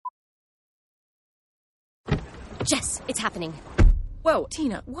Jess, it's happening. Whoa,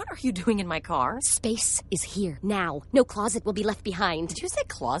 Tina, what are you doing in my car? Space is here, now. No closet will be left behind. Did you say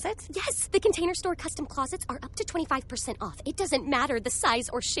closet? Yes, the Container Store custom closets are up to 25% off. It doesn't matter the size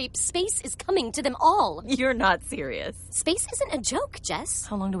or shape. Space is coming to them all. You're not serious. Space isn't a joke, Jess.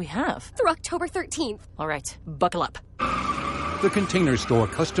 How long do we have? Through October 13th. All right, buckle up. The Container Store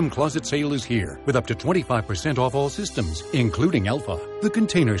custom closet sale is here with up to 25% off all systems, including Alpha. The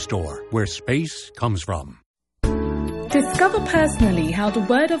Container Store, where space comes from. Discover personally how the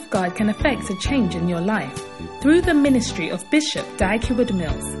Word of God can affect a change in your life through the ministry of Bishop Dag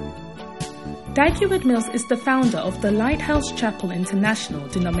Heward-Mills. Dag Heward-Mills is the founder of the Lighthouse Chapel International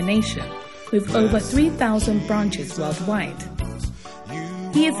denomination with over 3,000 branches worldwide.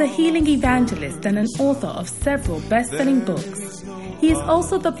 He is a healing evangelist and an author of several best-selling books. He is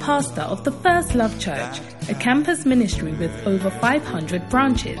also the pastor of the First Love Church, a campus ministry with over 500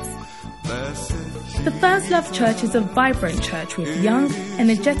 branches. The First Love Church is a vibrant church with young,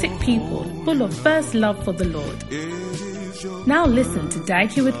 energetic people full of first love for the Lord. Now listen to Dag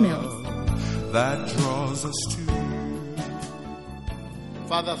Heward-Mills. That draws us to.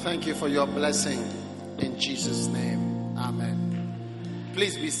 Father, thank you for your blessing in Jesus' name. Amen.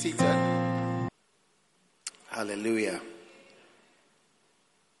 Please be seated. Hallelujah.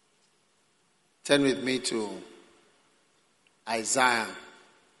 Turn with me to Isaiah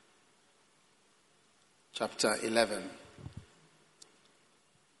chapter 11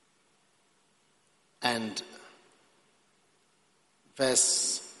 and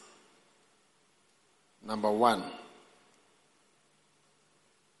verse number 1.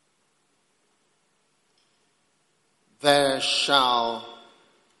 There shall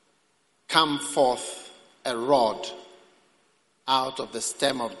come forth a rod out of the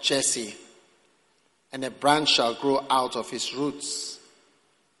stem of Jesse, and a branch shall grow out of his roots,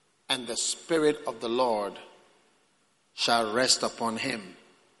 and the Spirit of the Lord shall rest upon him,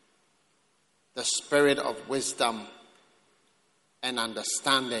 the Spirit of wisdom and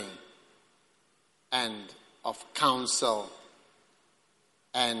understanding, and of counsel,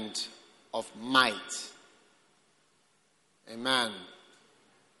 and of might. Amen.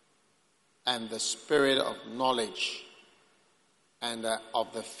 And the Spirit of knowledge and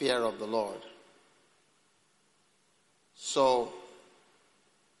of the fear of the Lord. So,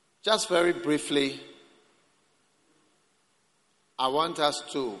 just very briefly, I want us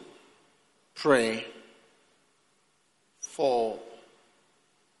to pray for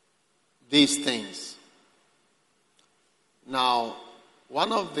these things. Now,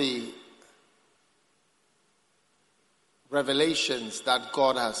 one of the revelations that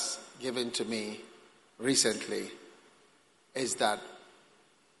God has given to me recently is that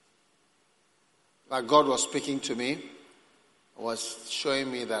God was speaking to me, was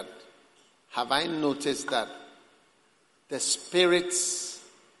showing me that, have I noticed that the spirits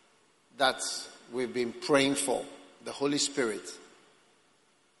that we've been praying for, the Holy Spirit,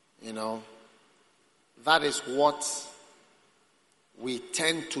 that is what we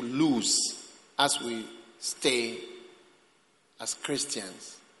tend to lose as we stay as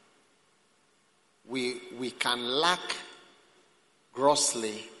Christians. We can lack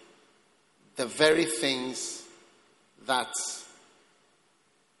grossly the very things that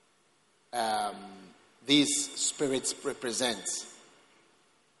these spirits represent.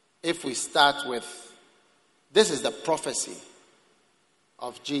 If we start with, this is the prophecy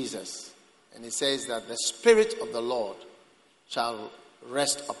of Jesus, and it says that the Spirit of the Lord shall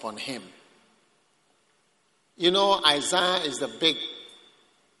rest upon him. Isaiah is the big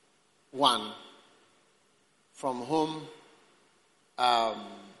one from whom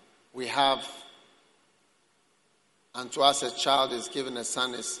we have, unto us a child is given, a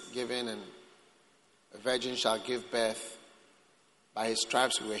son is given, and a virgin shall give birth. By his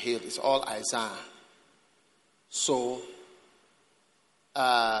stripes we were healed. It's all Isaiah. So,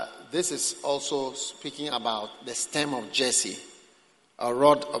 this is also speaking about the stem of Jesse, a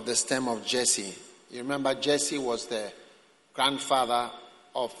rod of the stem of Jesse. You remember Jesse was the grandfather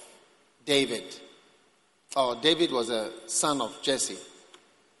of David. David was a son of Jesse.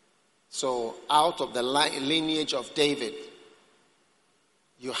 So out of the lineage of David,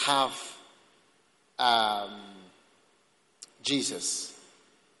 you have Jesus.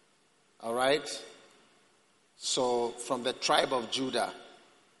 All right? So from the tribe of Judah,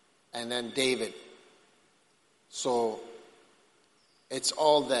 and then David. So it's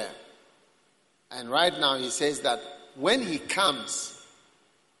all there. And right now he says that when he comes,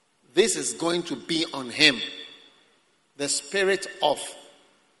 this is going to be on him. The spirit of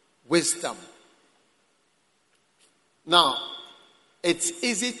wisdom. Now, it's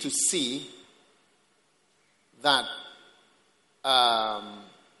easy to see that,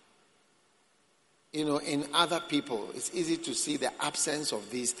 in other people, it's easy to see the absence of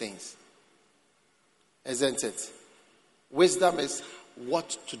these things. Isn't it? Wisdom is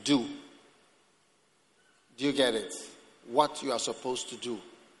what to do. Do you get it? What you are supposed to do.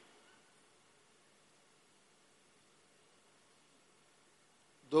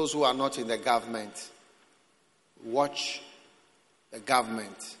 Those who are not in the government, watch the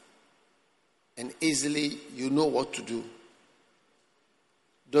government, and easily you know what to do.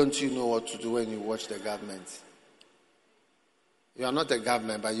 Don't you know what to do when you watch the government? You are not the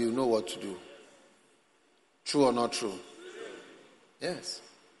government, but you know what to do. True or not true? Yes.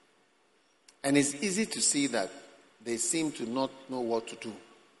 And it's easy to see that they seem to not know what to do.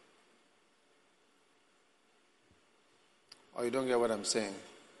 Or you don't get what I'm saying?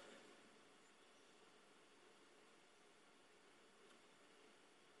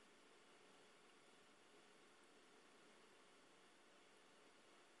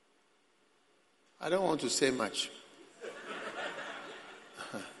 I don't want to say much.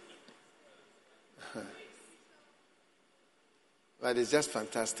 But it's just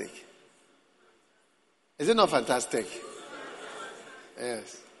fantastic. Is it not fantastic?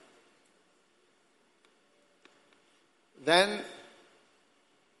 Yes. Then,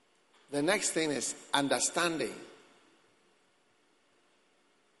 the next thing is understanding.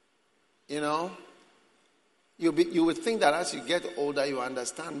 You would think that as you get older, you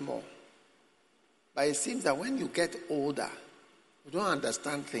understand more. But it seems that when you get older, you don't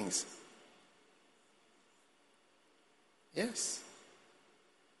understand things. Yes.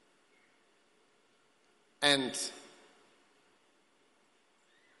 And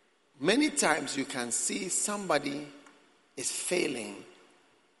many times you can see somebody is failing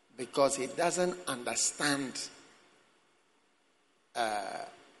because he doesn't understand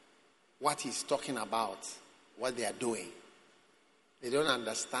what he's talking about, what they are doing. They don't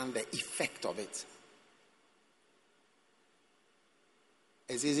understand the effect of it.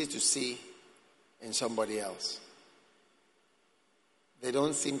 It's easy to see in somebody else. They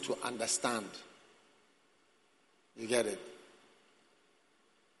don't seem to understand. You get it?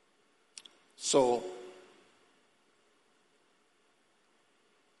 So,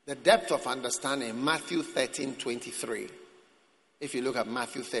 the depth of understanding, Matthew 13:23. If you look at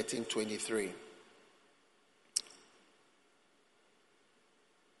Matthew 13:23.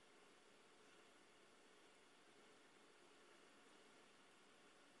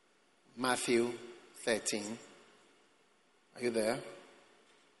 Matthew 13. Are you there?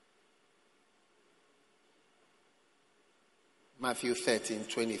 Matthew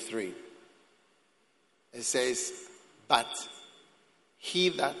 13:23. It says, "But he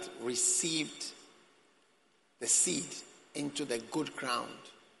that received the seed into the good ground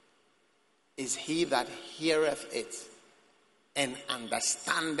is he that heareth it and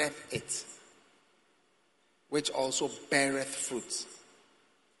understandeth it, which also beareth fruit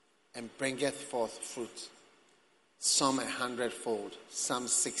and bringeth forth fruit, some 100-fold, some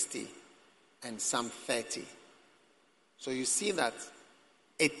 60, and some 30. So you see that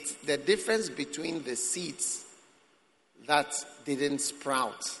the difference between the seeds that didn't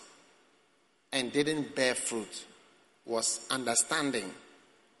sprout and didn't bear fruit was understanding.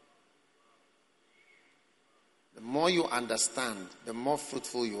 The more you understand, the more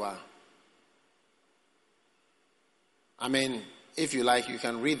fruitful you are. I mean, if you like, you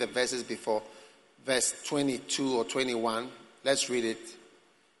can read the verses before verse 22 or 21. Let's read it.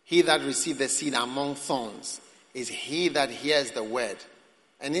 He that received the seed among thorns is he that hears the word.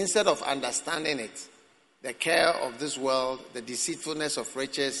 And instead of understanding it, the care of this world, the deceitfulness of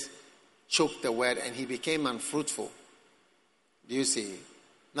riches, choked the word and he became unfruitful. Do you see?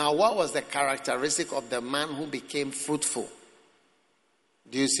 Now, what was the characteristic of the man who became fruitful?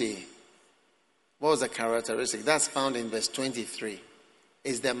 Do you see? What was the characteristic? That's found in verse 23.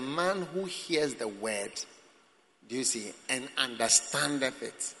 Is the man who hears the word, do you see, and understandeth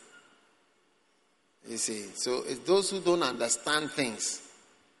it. You see, so it's those who don't understand things,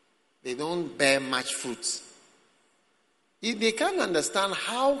 they don't bear much fruit. If they can't understand,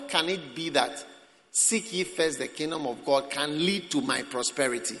 how can it be that seek ye first the kingdom of God can lead to my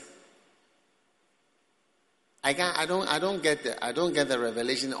prosperity? I don't get the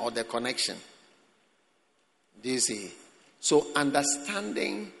revelation or the connection. Do you see? So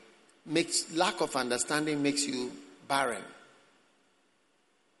lack of understanding makes you barren.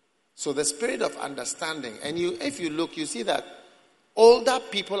 So the spirit of understanding, and if you look, you see that older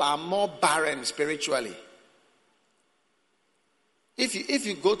people are more barren spiritually. If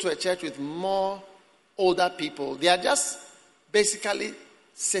you go to a church with more older people, they are just basically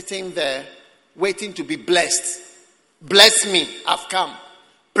sitting there waiting to be blessed. Bless me, I've come.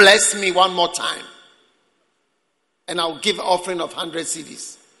 Bless me one more time. And I'll give offering of 100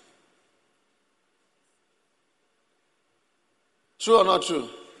 cedis. True or not true?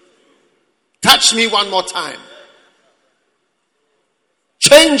 Touch me one more time.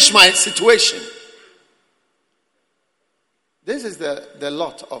 Change my situation. This is the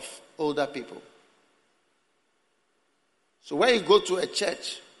lot of older people. So when you go to a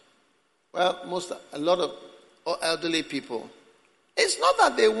church, well, a lot of elderly people, it's not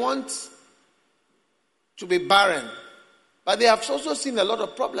that they want to be barren, but they have also seen a lot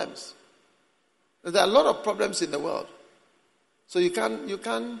of problems. There are a lot of problems in the world. So you can't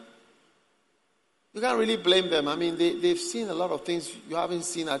really blame them. I mean, they've seen a lot of things you haven't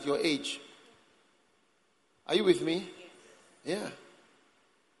seen at your age. Are you with me? Yeah.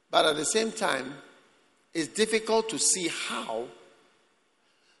 But at the same time, it's difficult to see how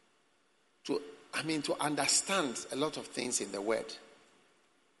to understand a lot of things in the word.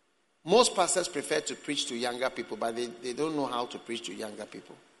 Most pastors prefer to preach to younger people, but they don't know how to preach to younger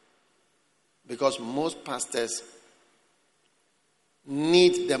people. Because most pastors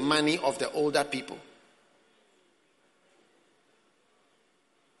need the money of the older people.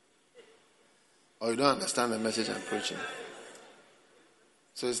 Or you don't understand the message I'm preaching.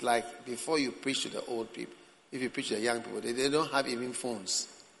 So it's like before you preach to the old people, if you preach to the young people, they don't have even phones.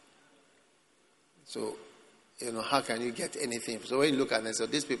 So, how can you get anything? So when you look at them, so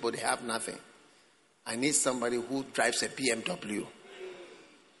these people, they have nothing. I need somebody who drives a BMW.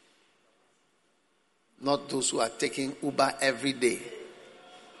 Not those who are taking Uber every day.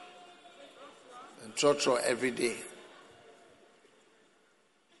 And trotro every day.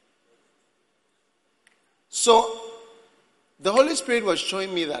 So, the Holy Spirit was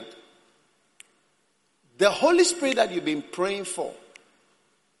showing me that the Holy Spirit that you've been praying for,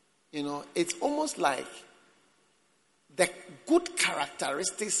 it's almost like the good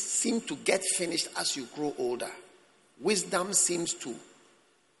characteristics seem to get finished as you grow older. Wisdom seems to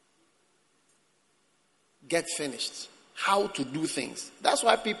get finished. How to do things. That's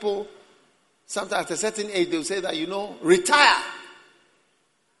why people, sometimes at a certain age, they'll say that, retire.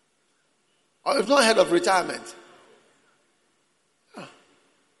 Or if not heard of retirement.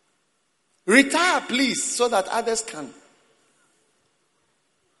 Retire, please, so that others can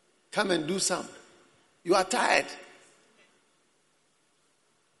come and do some. You are tired.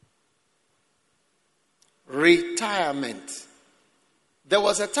 Retirement. There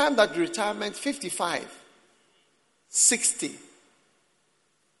was a time that retirement, 55, 60.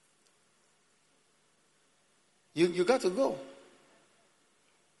 You got to go.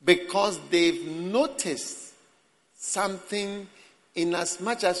 Because they've noticed something, in as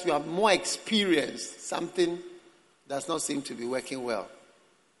much as you have more experience, something does not seem to be working well.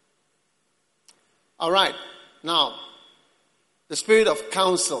 All right. Now, the spirit of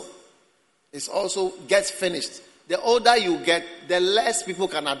counsel gets finished. The older you get, the less people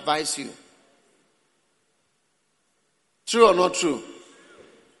can advise you. True or not true?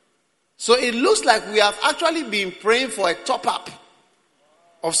 So it looks like we have actually been praying for a top-up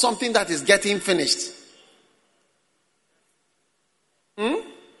of something that is getting finished.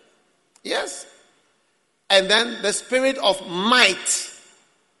 Yes. And then the spirit of might,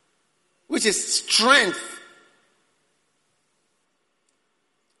 which is strength,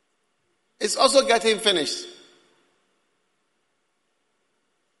 is also getting finished.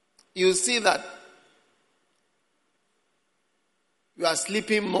 You see that you are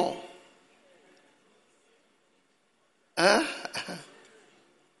sleeping more.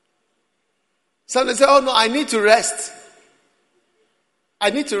 Some say, oh no, I need to rest. I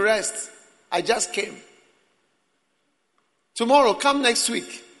need to rest. I just came. Tomorrow, come next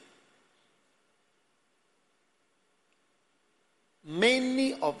week.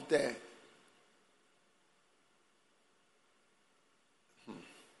 Many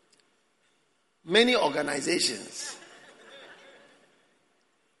organizations,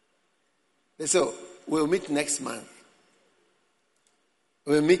 they say, oh, we'll meet next month.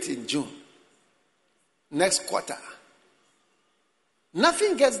 We'll meet in June. Next quarter.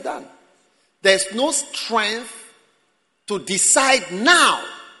 Nothing gets done. There's no strength to decide now.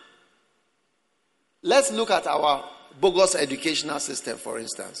 Let's look at our bogus educational system, for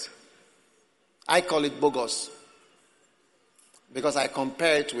instance. I call it bogus because I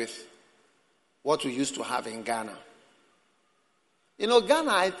compare it with what we used to have in Ghana.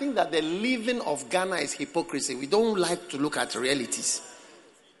 Ghana, I think that the living of Ghana is hypocrisy. We don't like to look at realities.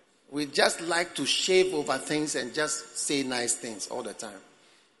 We just like to shave over things and just say nice things all the time.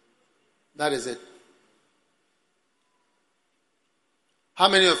 That is it. How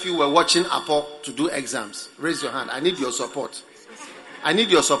many of you were watching Apple to do exams? Raise your hand. I need your support. I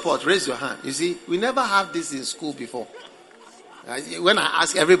need your support. Raise your hand. You see, we never have this in school before. When I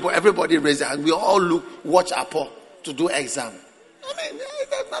ask everybody raise their hand. We all watch Apple to do exam. I mean,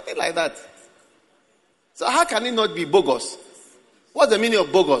 there's nothing like that. So how can it not be bogus? What's the meaning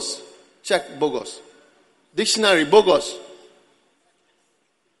of bogus? Check bogus. Dictionary, bogus.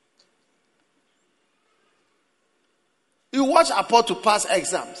 You watch Apple to pass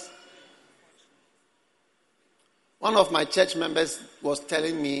exams. One of my church members was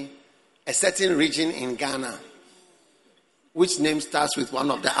telling me a certain region in Ghana, which name starts with one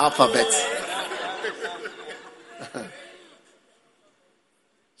of the alphabets.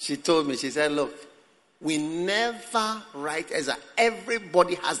 She told me, she said, look, we never write exam.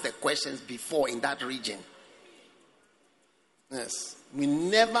 Everybody has the questions before in that region. Yes. We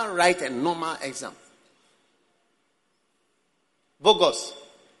never write a normal exam. Bogus.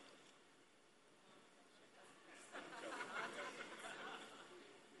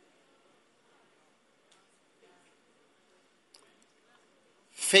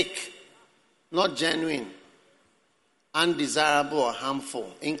 Fake, not genuine, undesirable or harmful,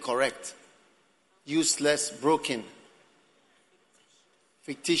 incorrect, useless, broken,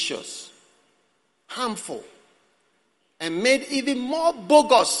 fictitious, harmful, and made even more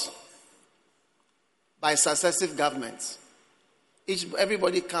bogus by successive governments.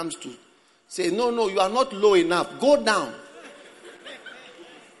 Everybody comes to say, no, you are not low enough, go down.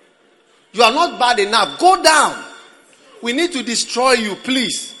 You are not bad enough, go down. We need to destroy you,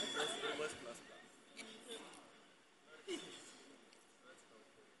 please.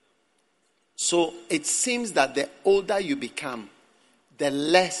 So it seems that the older you become, the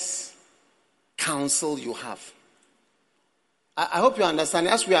less counsel you have. I hope you understand.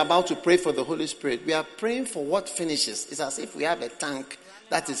 As we are about to pray for the Holy Spirit, we are praying for what finishes. It's as if we have a tank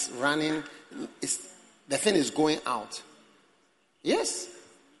that is running. The thing is going out. Yes.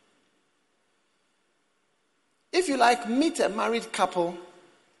 If you like, meet a married couple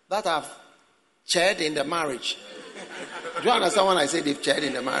that have chaired in the marriage. Do you understand when I say they've chaired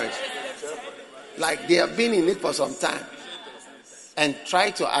in the marriage? Like they have been in it for some time and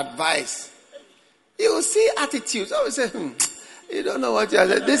try to advise. You will see attitudes. I will say, you don't know what you are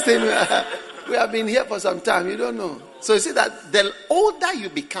saying. This thing, we have been here for some time. You don't know. So you see that the older you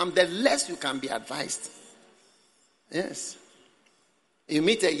become, the less you can be advised. Yes. You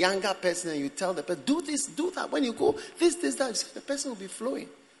meet a younger person and you tell the person, do this, do that. When you go, this, that, the person will be flowing.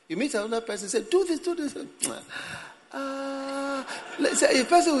 You meet another person and say, do this, do this. A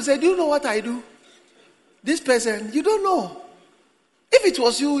person will say, do you know what I do? This person, you don't know. If it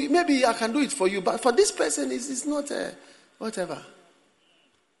was you, maybe I can do it for you. But for this person, it's not whatever.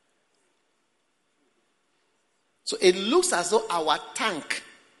 So it looks as though our tank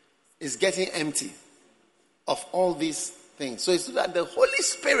is getting empty of all these things. So it's that the Holy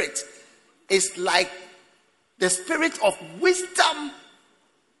Spirit is like the spirit of wisdom,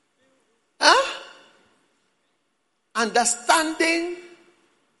 understanding,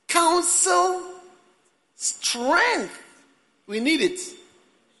 counsel, strength. We need it.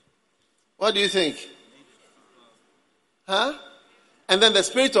 What do you think? And then the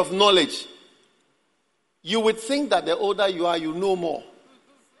spirit of knowledge. You would think that the older you are, you know more.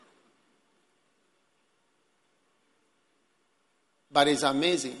 But it's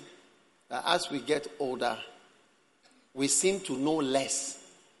amazing that as we get older, we seem to know less.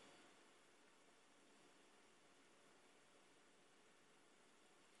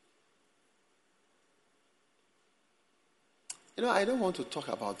 You know, I don't want to talk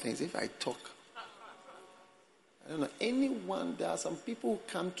about things. If I talk, I don't know, anyone, there are some people who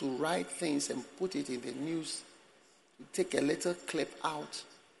come to write things and put it in the news, to take a little clip out.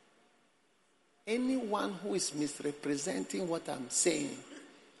 Anyone who is misrepresenting what I'm saying,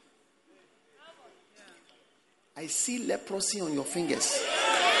 I see leprosy on your fingers.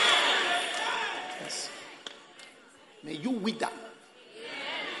 Yes. May you wither.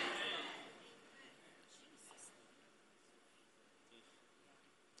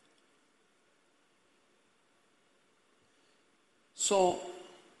 So,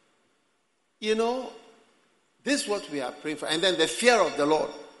 you know, this is what we are praying for. And then the fear of the Lord.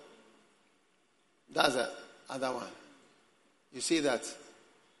 That's the other one. You see that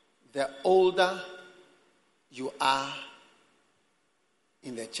the older you are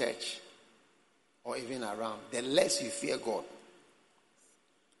in the church or even around, the less you fear God.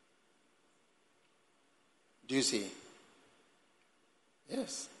 Do you see?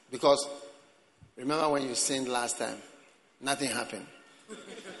 Yes. Because remember when you sinned last time, nothing happened.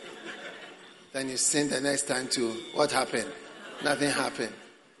 Then you sinned the next time too. What happened? Nothing happened.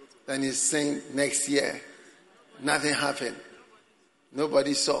 Then you sing next year. Nothing happened.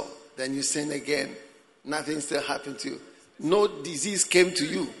 Nobody saw. Then you sing again. Nothing still happened to you. No disease came to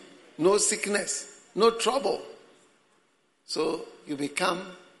you. No sickness. No trouble. So you become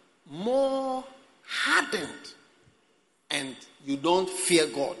more hardened. And you don't fear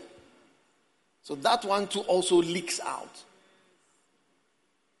God. So that one too also leaks out.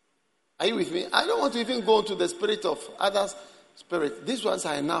 Are you with me? I don't want to even go to the spirit of others' spirit. These ones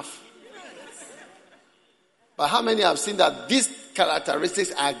are enough. But how many have seen that these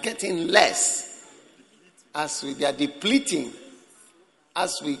characteristics are getting less as they are depleting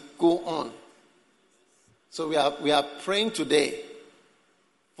as we go on? So we are praying today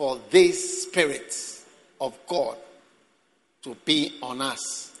for this spirit of God to be on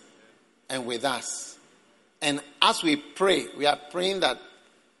us and with us. And as we pray, we are praying that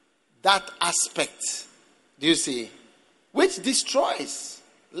aspect, do you see, which destroys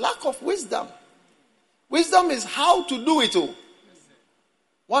lack of wisdom. Wisdom is how to do it all.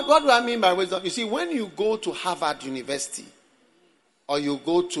 What do I mean by wisdom? You see, when you go to Harvard University, or you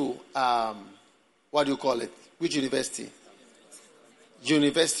go to, what do you call it? Which university?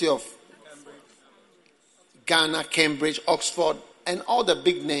 University of Ghana, Cambridge, Oxford, and all the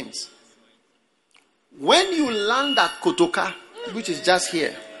big names. When you land at Kotoka, which is just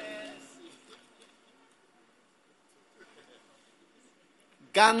here,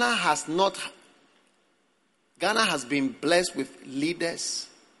 Ghana has been blessed with leaders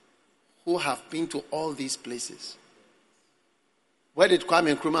who have been to all these places. Where did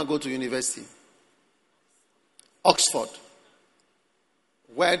Kwame Nkrumah go to university? Oxford.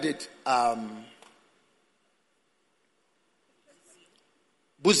 Where did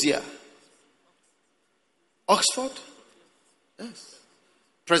Buzia? Oxford? Yes.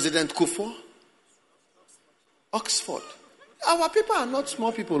 President Kufuor? Oxford. Our people are not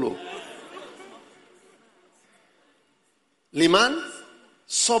small people. Oh. Liman,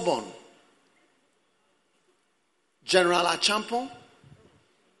 Sorbonne, General Achampon.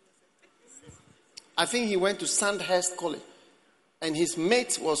 I think he went to Sandhurst College. And his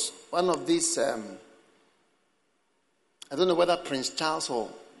mate was one of these, I don't know whether Prince Charles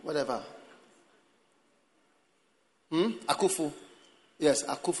or whatever. Akufu. Yes,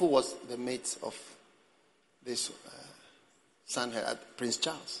 Akufu was the mate of this Sandhurst, Prince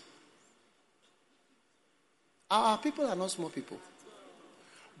Charles. Our people are not small people.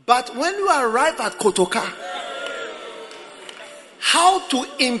 But when you arrive at Kotoka, how to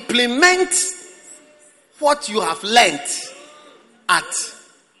implement what you have learned at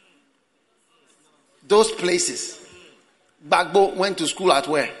those places. Bagbo went to school at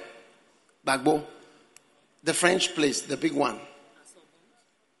where? Bagbo. The French place, the big one.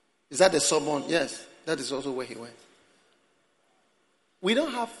 Is that the Sorbonne? Yes, that is also where he went. We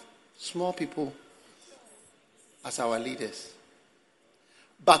don't have small people as our leaders.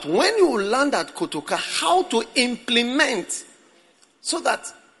 But when you land at Kotoka, how to implement so that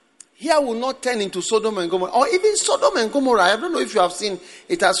here will not turn into Sodom and Gomorrah. Or even Sodom and Gomorrah. I don't know if you have seen,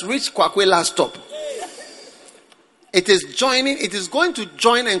 it has reached Kwakwe last stop. It is going to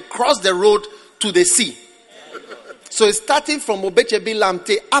join and cross the road to the sea. So it's starting from Obechebi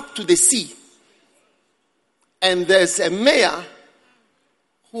Lamte up to the sea. And there's a mayor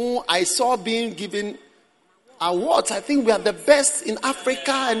who I saw being given awards. I think we are the best in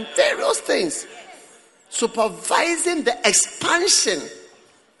Africa and various things. Supervising the expansion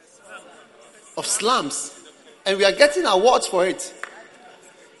of slums. And we are getting awards for it.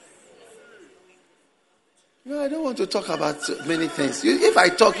 No, I don't want to talk about many things. If I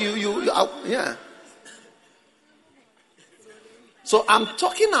talk, yeah. So I'm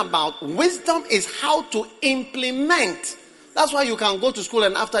talking about wisdom is how to implement. That's why you can go to school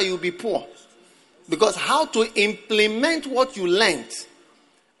and after you'll be poor. Because how to implement what you learned.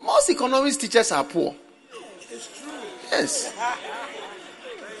 Most economics teachers are poor. Yes.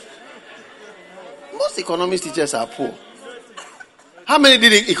 Most economics teachers are poor. How many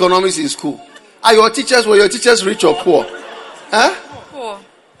did economics in school? Were your teachers rich or poor? Huh? Poor.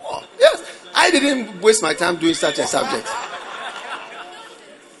 Oh, yes. I didn't waste my time doing such a subject.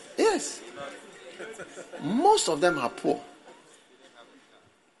 Yes. Most of them are poor.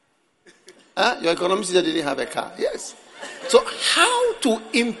 Huh? Your economics teacher didn't have a car. Yes. So how to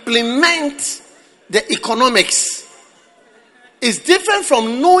implement the economics is different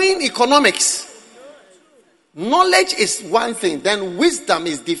from knowing economics. Knowledge is one thing. Then wisdom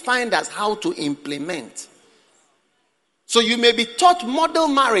is defined as how to implement. So you may be taught model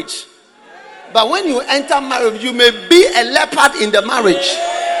marriage. But when you enter marriage, you may be a leopard in the marriage.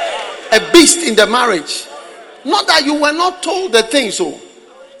 A beast in the marriage. Not that you were not told the things. So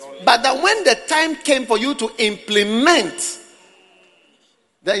But then when the time came for you to implement,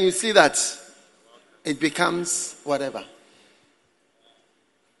 then you see that it becomes whatever.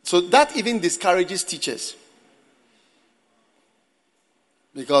 So that even discourages teachers.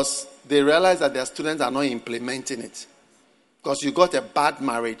 Because they realize that their students are not implementing it. Because you got a bad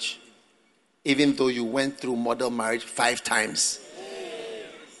marriage, even though you went through model marriage 5 times.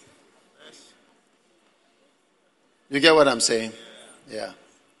 You get what I'm saying? Yeah.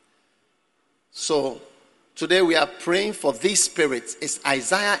 So, today we are praying for these spirits. It's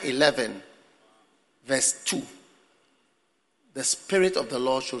Isaiah 11, verse 2. The Spirit of the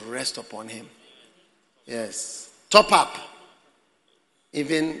Lord should rest upon him. Yes. Top up.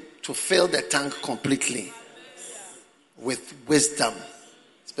 Even to fill the tank completely with wisdom.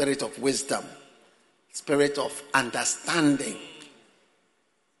 Spirit of wisdom. Spirit of understanding.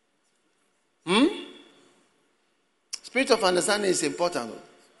 Spirit of understanding is important.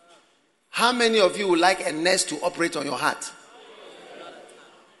 How many of you would like a nurse to operate on your heart?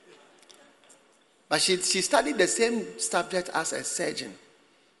 But she studied the same subject as a surgeon.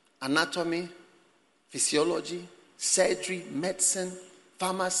 Anatomy, physiology, surgery, medicine,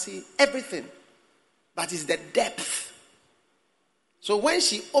 pharmacy, everything. But it's the depth. So when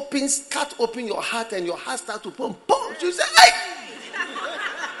she cut open your heart and your heart starts to pump, boom, she say, hey!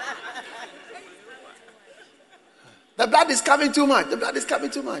 The blood is coming too much. The blood is coming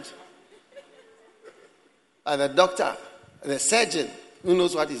too much. And the doctor, the surgeon, who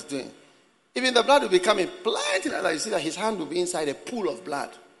knows what he's doing. Even the blood will be coming plenty like that. You see that his hand will be inside a pool of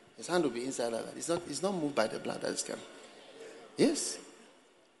blood. His hand will be inside like that. It's not moved by the blood that is coming. Yes.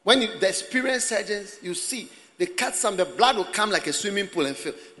 When the experienced surgeons, you see, they cut some, the blood will come like a swimming pool and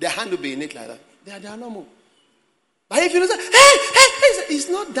fill. Their hand will be in it like that. They are not moved. But if you say, hey, he's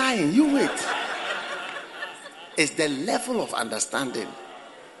not dying. You wait. It's the level of understanding.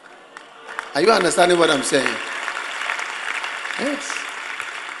 Are you understanding what I'm saying? Yes.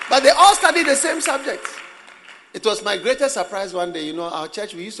 But they all study the same subject. It was my greatest surprise one day. Our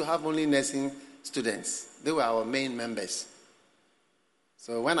church, we used to have only nursing students. They were our main members.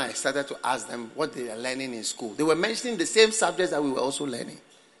 So when I started to ask them what they are learning in school, they were mentioning the same subjects that we were also learning.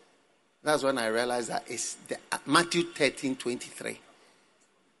 That's when I realized that it's Matthew 13:23.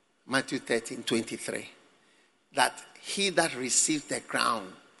 Matthew 13:23. That he that received the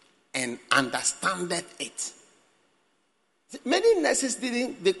ground and understandeth it. Many nurses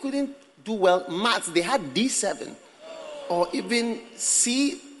they couldn't do well maths. They had D7 or even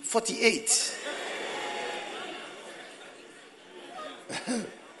C48.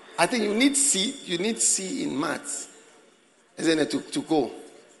 I think you need C in maths, isn't it, to go?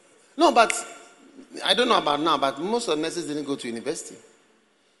 No, but I don't know about now, but most of the nurses didn't go to university.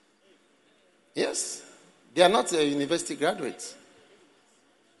 Yes. They are not university graduates.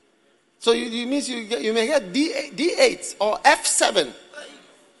 So you may get D8 or F7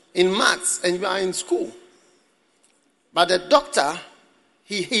 in maths and you are in school. But the doctor,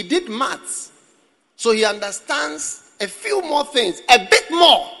 he did maths. So he understands a few more things, a bit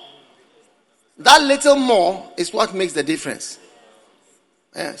more. That little more is what makes the difference.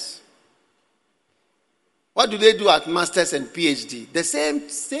 Yes. What do they do at masters and PhD? The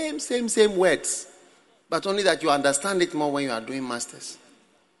same words. But only that you understand it more when you are doing masters.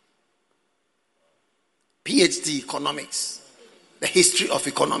 PhD economics. The history of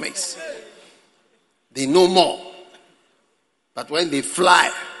economics. They know more. But when they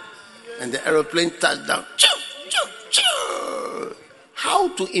fly and the aeroplane touch down, how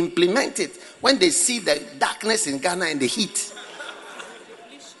to implement it when they see the darkness in Ghana and the heat.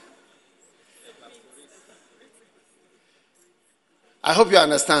 I hope you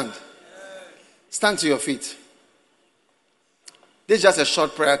understand. Stand to your feet. This is just a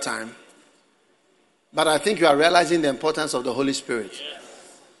short prayer time. But I think you are realizing the importance of the Holy Spirit.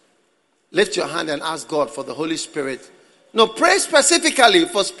 Lift your hand and ask God for the Holy Spirit. No, pray specifically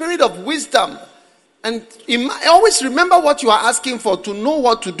for spirit of wisdom. And always remember what you are asking for to know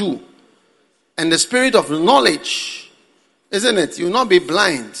what to do. And the spirit of knowledge. Isn't it? You will not be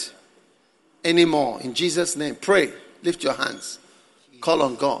blind anymore. In Jesus' name. Pray. Lift your hands. Call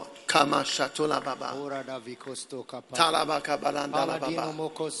on God. Kama shatola baba. Talaba kabaranda la baba.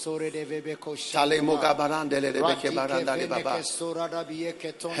 Tale moga barande le beke baranda le baba.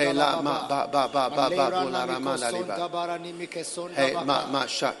 Hey la ma ba ba ba ba ba bula ramanda le baba. Hey ma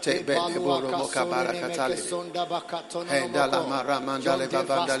shate be boro moka barakatale. Hey dala ma ramanda le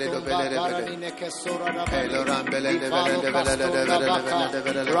baba dale do bele le bele. Hey lo rambele le bele le bele le bele le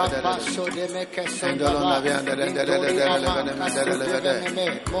bele le bele. Hey dolo na viande le bele le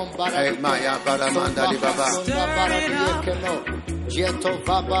bele. Hey Maya Baramanda Baba. gift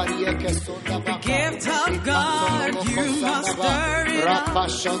of God, you must stir it up.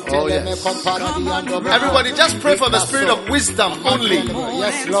 Oh, yes. Everybody just pray for the spirit of wisdom only.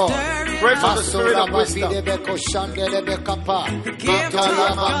 Yes, Lord. Pray for the spirit of wisdom.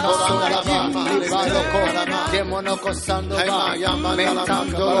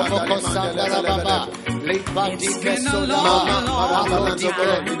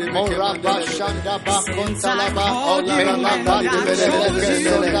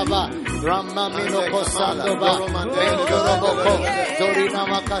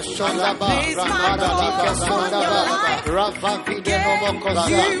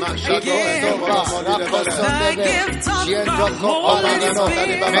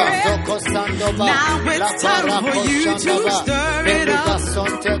 Now it's time for you to stir it up.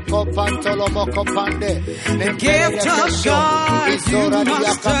 The gift of God, you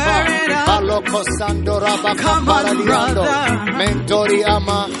must stir it up. Come on, brother.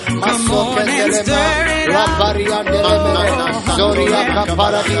 Come on and stir it up. The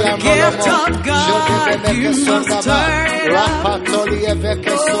gift of God, you must stir it up.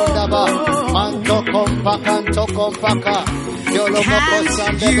 Can't you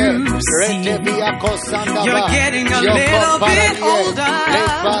see? You're getting a little bit older.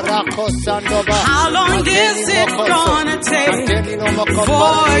 How long is it gonna take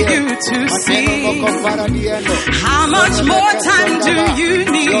for you to see? How much more time do you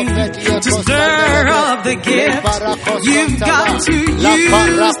need to stir up the gift? You've got to use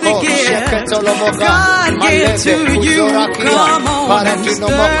the gift God gave to you. Come on and stir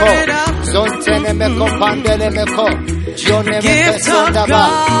it up. Gift of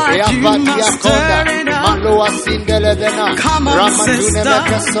God, you must stir it up. Come on, sister.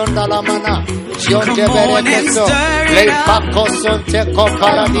 Come on and stir it up.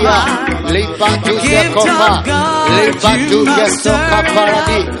 Gift of God, you must stir it up.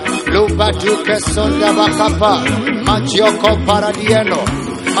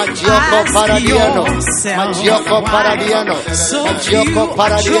 Magioko paradiano,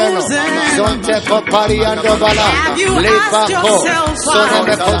 Zonteko pariando bala, Lepako,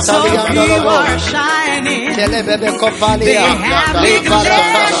 Sonemeko taliando lobo, Telebebe kopalia,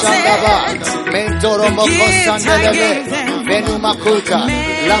 Leparaka shandaba, Mentoro moko sandelebe, Venumakuta,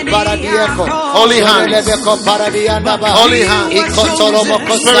 La paradieko, Holy hands, Holy hands,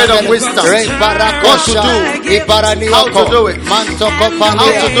 Spirit of wisdom, what to do, how to do it,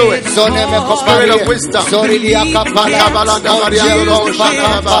 how to do it, Spirit of wisdom,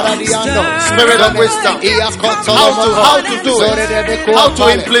 Spirit of wisdom, how to do it, how to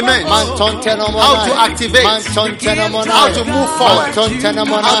implement, how to activate, how to move forward,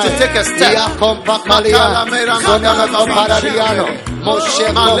 how to take a step. Moshe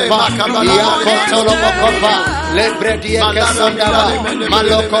Kopa, Yakotolo Mokopa, Lebredia Kasondaba,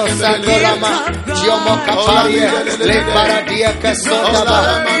 Maloko Sandolama, Giomo Kaparia, Le Paradia Kasondaba,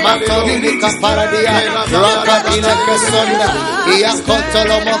 Matoli Kaparadia, Rakadina Kasonda,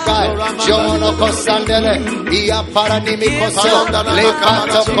 Yakotolo Mokai, Jono Kosandele, Ia Paranimi Kosonda, Le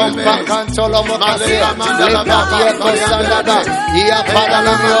Pato Kompa Cantolo Mokasia, Le Patia Kosandaba, Ia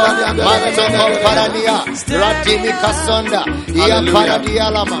Paranamio, Mato Komparania, Ratimi Kasonda, Ia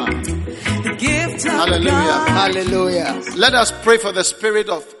Hallelujah. Hallelujah. Let us pray for the spirit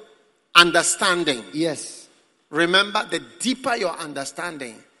of understanding. Yes. Remember, the deeper your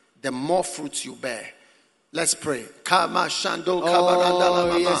understanding, the more fruits you bear. Let's pray. Oh,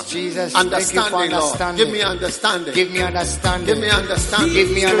 yes, Jesus. Understanding, Lord. Give me understanding. Give me understanding. Give me understanding.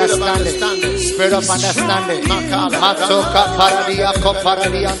 Give me understanding. Spirit of understanding. Matoka paradia ko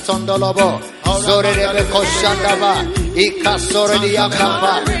paradia tondolobo. Zore rebe koshandaba. Ika sore dia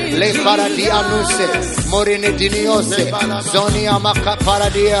kapa. Le paradia nuse. Morine diniose. Zoni amaka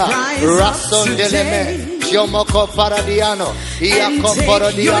paradia. Rason deleme. Yomoko paradiano, Iako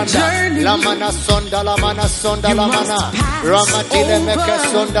paradiana, Lamana sonda, Lamana sonda, Lamana, Ramatile meke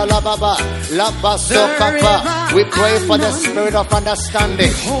sonda la baba, La baso kapa. We pray for the spirit of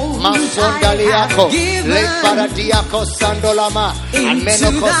understanding. Masonda liako, Le paradiako sandolama,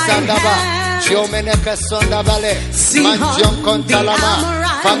 Amenoko sandaba, Jomeneka sonda vale, Manjon kontalama.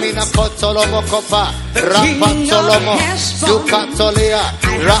 Famina kotolomo kopa, rapatolomo, dukatolia,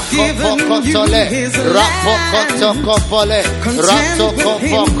 rapokotole, rapokotokopole,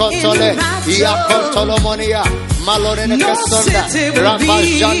 ratokopokotole, iakotolomonia, malorene kasonda,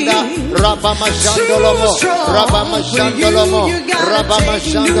 rabamajandolomo,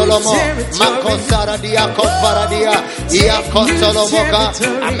 makosara diakoparadia, iakotolomoka,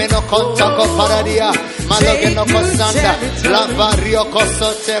 amenokontako paradia, Malogeno Kosanda, Lavario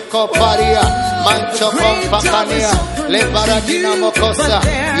Kosote Koparia, Mancho Kompakania, Lebaradina Mokosa,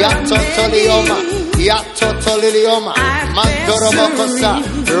 Yato Tolioma, Mandoro Mokosa,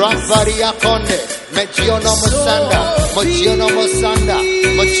 Rafaria Konde, Mejiono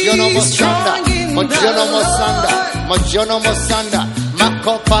Mosanda,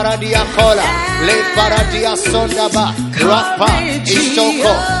 Mako Paradia Kola, Le Paradia Sondaba, Rapa,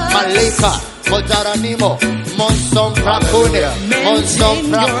 Ishoko, Maleka, Modaranimo, Monson Prakune,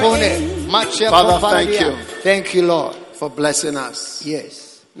 Father, thank you. Thank you, Lord, for blessing us.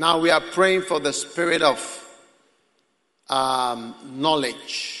 Yes. Now we are praying for the spirit of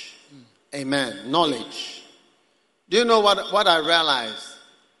knowledge. Amen. Knowledge. Do you know what I realized?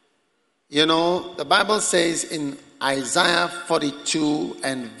 You know, the Bible says in Isaiah 42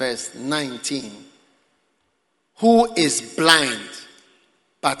 and verse 19, who is blind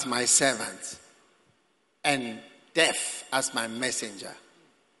but my servant, and deaf as my messenger?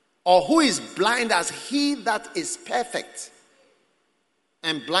 Or who is blind as he that is perfect,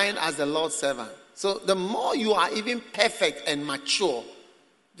 and blind as the Lord's servant? So the more you are even perfect and mature,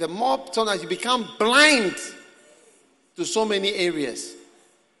 the more sometimes you become blind to so many areas.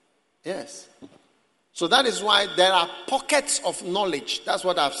 Yes. So that is why there are pockets of knowledge. That's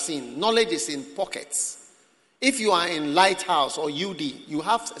what I've seen. Knowledge is in pockets. If you are in Lighthouse or UD, you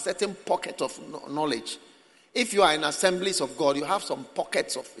have a certain pocket of knowledge. If you are in Assemblies of God, you have some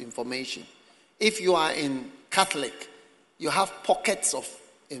pockets of information. If you are in Catholic, you have pockets of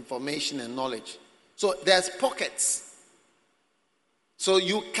information and knowledge. So there's pockets. So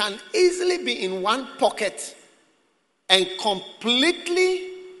you can easily be in one pocket and completely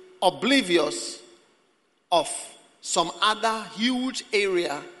oblivious of some other huge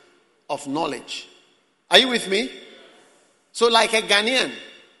area of knowledge. Are you with me? So like a Ghanaian,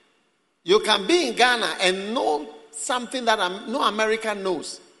 you can be in Ghana and know something that no American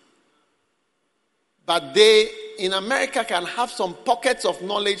knows. But they in America can have some pockets of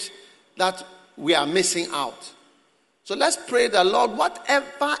knowledge that we are missing out. So let's pray the Lord,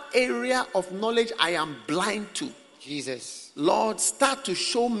 whatever area of knowledge I am blind to, Jesus, Lord, start to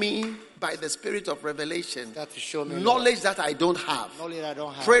show me by the spirit of revelation, knowledge that I don't have.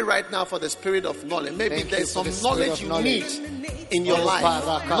 Pray right now for the spirit of knowledge. Maybe there's some knowledge you need in your life.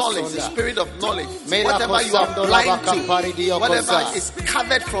 Knowledge, the spirit of knowledge. Whatever you are blind to, whatever is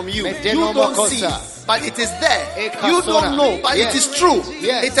covered from you, you don't see, but it is there. You don't know, but it is true.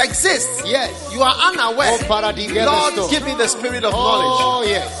 It exists. You are unaware. Lord, give me the spirit of knowledge. Oh,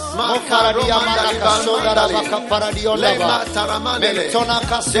 yes.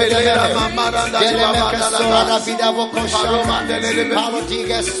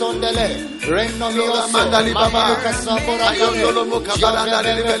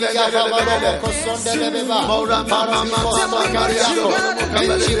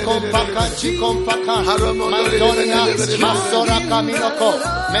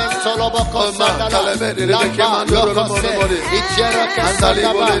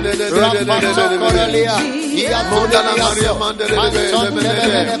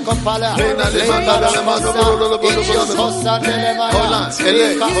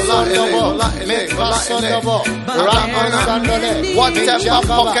 Whatever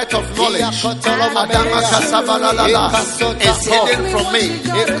pocket of knowledge is hidden from me,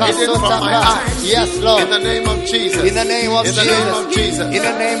 hidden from my eyes. Yes, Lord. In the name of Jesus. In the name of Jesus. In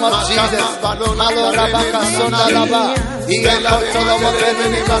the name of Jesus.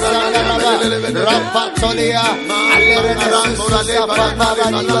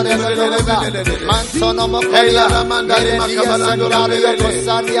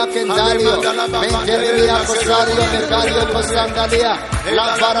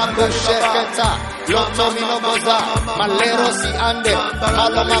 Lotomino Boza, Malero si ande,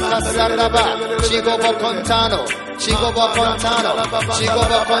 Malomaka Sandaba, Chigobo Contano, Chigobo Contano,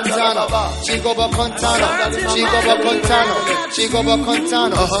 Chigobo Contano, Chigobo Contano, Chigobo Contano, Chigobo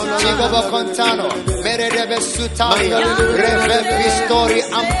Contano, Chigobo Contano, Meredebe Sutali, Reve Pistori,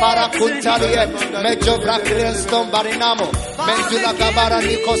 Ampara Kuntalie, Mejo Brakrenston Barinamo, Mentula Gabara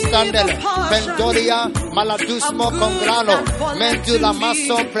Nico Standele, Pendoria, Maladusmo Congrano, Mentula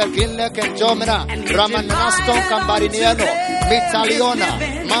Masso Pregille Kenjomena, Ramanaston Cambariniano, Mitaliona,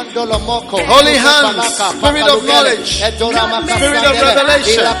 Mandolo Moco, Holy Hands, Spirit of Knowledge, Spirit of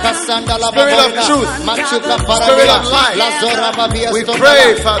Revelation, Spirit of Truth, Spirit of Life. We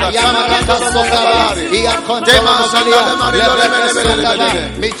pray, Father.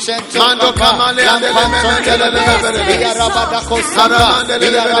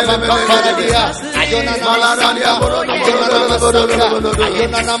 Ayona Namasanda, Ayona Namasanda,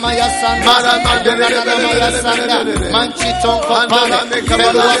 Ayona Namayasanda, Ayona Namayasanda, Manchiton Kopale,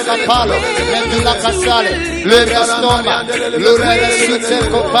 Felua Kapalo, Medula Casale, Lura Stoma, Lura Sute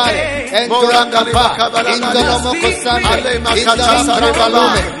Kopale, Endora Kapa, Indolo Mokosande, Indala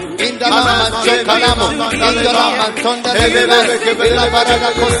Prabalume, Indala Manchokalamo, Indala Mantonda Nevere, Villa Barada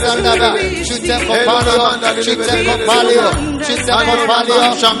Costandaba, Chute Copalio, Chute Copalio, Chute Copalio,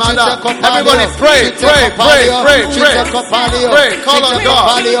 Shamada. Everybody pray, pray, pray, pray, pray, pray, call on God.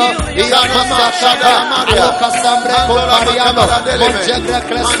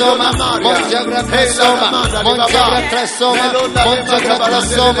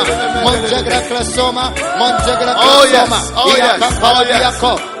 Oh yes, oh yes, oh yes.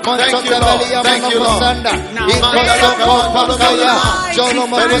 Thank you, Lord. Thank you, Lord.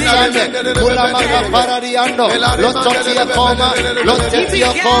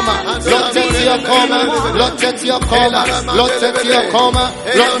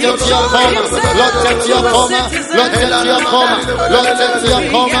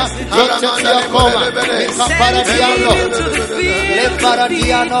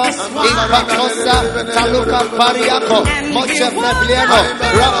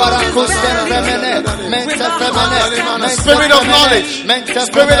 Spirit of knowledge,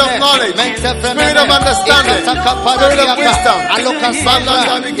 spirit of knowledge, spirit of understanding, spirit of wisdom.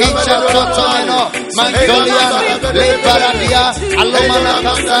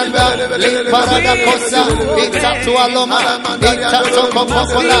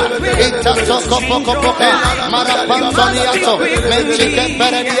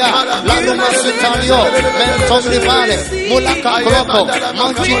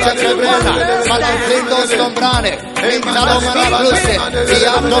 Malacrindo Stombrane, Intalomana Bluse,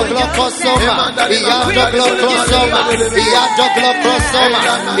 Iato Glocosoma, Iato Glocosoma, Iato Glocosoma,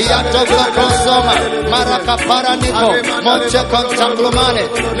 Iato Glocosoma, Maracaparanico, Monche Contaglumane,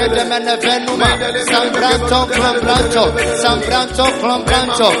 Nedemene Venuma, Sambranto Clombranto, Sambranto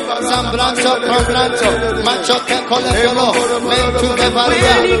Clombranto, Sambranto Clombranto, Machote Colefiolo, Mentu de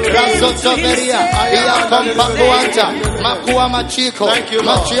Varia, Rasotoveria, Ia Compacuanta, Macua Machico,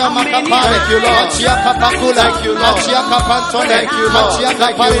 Machia Macapare, Machia Capacula, Machia Capantone, Machia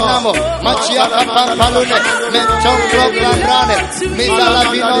Caparinamo, Machia Capampalune, Menton Proclambrane, Misala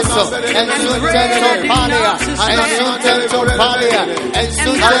Vinoso, and Suntento Palia, and Suntento Palia, and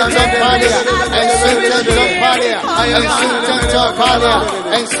Suntento Palia, and Suntento Palia, and Suntento Palia,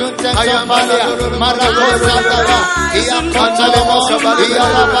 and Suntento Palia, Maracosa, Iacontolemo,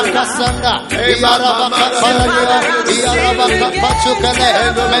 Iarabacasanda, Iarabacaparalia, Iarabacapachukane,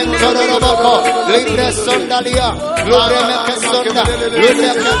 Mentoroboko, Libre Sondalia, Lubre Mekesonda,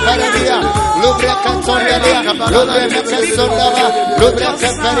 Lubre Caparadia, Lubre Catondalia, Lubre Mekesondava, Lubre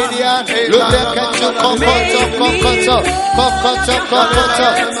Caparadia, Lubre Cachucocoto, Cocoto, Cocoto, Cocoto,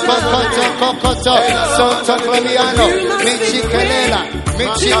 Cocoto, Cocoto, Santo Claviano, Michicalela,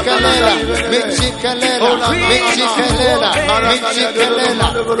 Michicalela, Michicalela, Michicalela, Michicalela,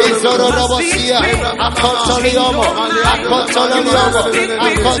 Isoro Robosia, Acotoliomo, Acotoliomo,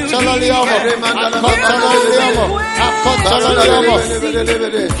 Acotoliomo, Acotoliomo, Acotoliomo,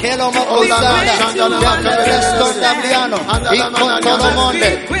 Kelomo Osanda, Yacapreston Dabliano, Icotolomonde,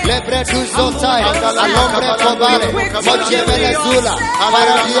 Lebre Tuzotai, Alombre Cobale, Moche Venezuela,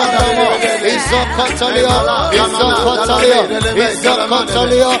 Paradiano, Isocotolio, Isocotolio,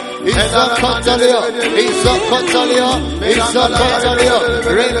 Isocotolio, Isocotolio, Isocotolio, Isocotolio,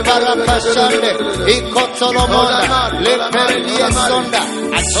 Reparacashande, Icotolomona, Leperia Sonda,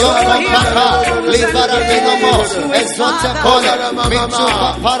 Ashoka Papa, Libaradinomo, Esota Pole, Michupa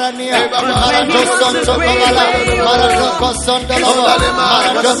Parania, Maradoson Topala, Maradoko Sondolo,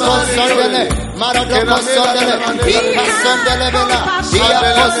 Maradoko Sondele, Maradoko Sondele, Ika Sondele Vela,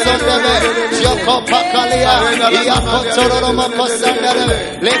 Iako Sondele, Joko Pakalia, Iako Toromoko Sondele,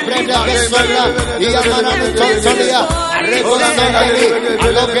 Lebreda Vesonda, Iamarano Tontolia, Arrego Sondeli,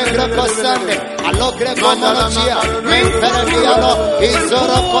 Aloge Greco Sande, Aloge Monologia, Menferediano,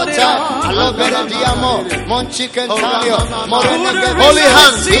 Isoro Kota, Aloge Diamo, Monchi Cantario, Holy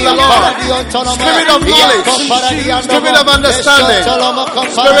hands to the Lord. Spirit of knowledge, spirit of understanding,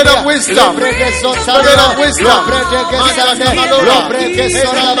 spirit of wisdom, spirit of wisdom.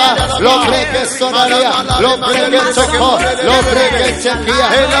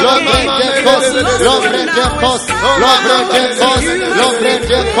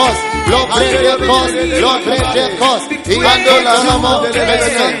 Yakos, Lopredekos, Iantolomo,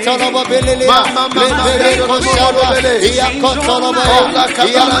 Mesantolomo Belilia, Leberekosada, Iakotolomoya,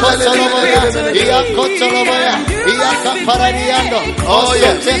 Iakotolomoya, Iakotolomoya, Iakaparadiando,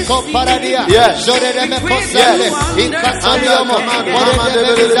 Oseteko Paradia, Joreme Kosale, Ikatoliomo,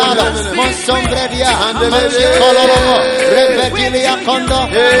 Moredebelizado, Monsombradia, Manchikolomo, Rebedilia Kondo,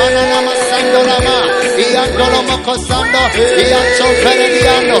 Mananama Sandolama, Iandolomo Kosando,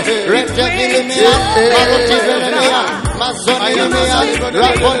 Ianchoperediano, Redebilimia, Marotibelimia, Mazonia,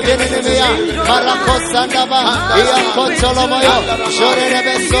 Rapondinia, Maracosandaba, Iacotolomoyo,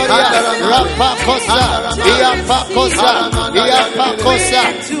 Jorebe Soria, Rapacosa, Iapacosa, Iapacosa,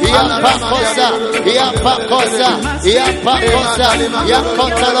 Iapacosa, Iapacosa, Iapacosa,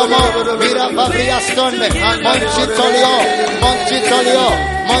 Iacotolomo, Mirababriastonde, Monchitolio, Monchitolio,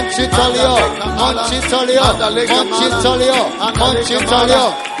 Monchitolio, Monchitolio, Monchitolio, Monchitolio,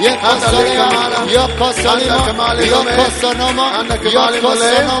 Yokosolimo, Yokosolimo, Yokosonomo,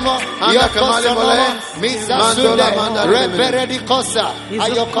 Yokosonomo, Yokosonomo, Misa Sunde, Reberedikosa,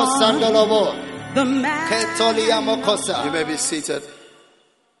 Ayokosandolomo, Ketoliamokosa. You may be seated.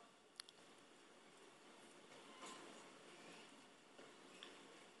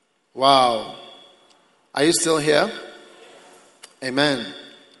 Wow. Are you still here? Amen.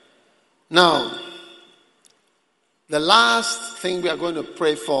 Now, the last thing we are going to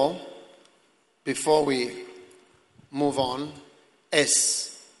pray for before we move on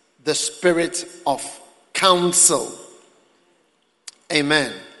is the spirit of counsel.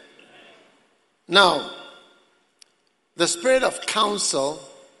 Amen. Now, the spirit of counsel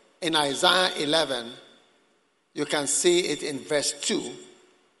in Isaiah 11, you can see it in verse 2.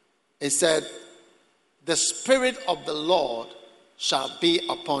 It said, "The Spirit of the Lord shall be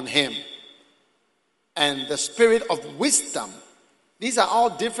upon him, and the spirit of wisdom." These are all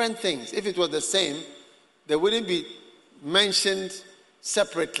different things. If it were the same, they wouldn't be mentioned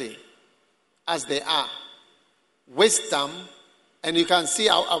separately as they are. Wisdom, and you can see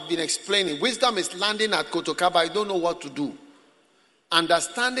I've been explaining. Wisdom is landing at Kotokaba. You don't know what to do.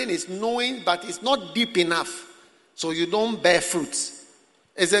 Understanding is knowing, but it's not deep enough, so you don't bear fruit.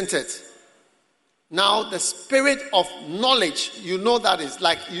 Isn't it? Now, the spirit of knowledge, you know that is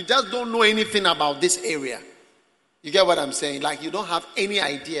like you just don't know anything about this area. You get what I'm saying? Like you don't have any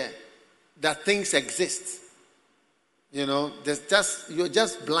idea that things exist. You know, you're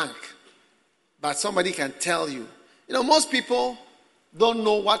just blank. But somebody can tell you. You know, most people don't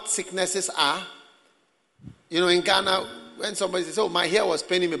know what sicknesses are. You know, in Ghana, when somebody says, "Oh, my hair was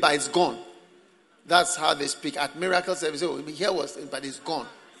paining me, but it's gone." That's how they speak. At miracle service, "Oh, my hair was, but it's gone.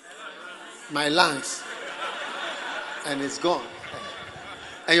 My lungs." And it's gone.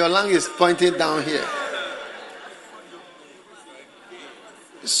 And your lung is pointing down here.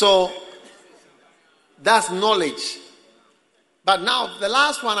 So, that's knowledge. But now, the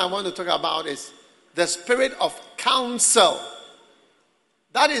last one I want to talk about is the spirit of counsel.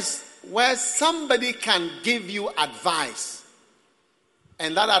 That is where somebody can give you advice.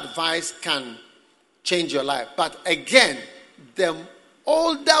 And that advice can change your life. But again, the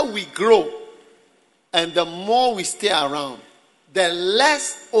older we grow and the more we stay around, the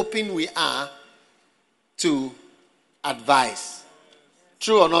less open we are to advice.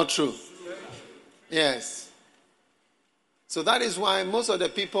 True or not true? Yes. So that is why most of the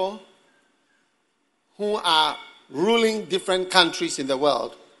people who are ruling different countries in the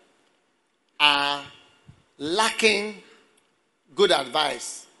world are lacking good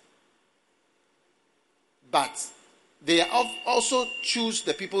advice. But they also choose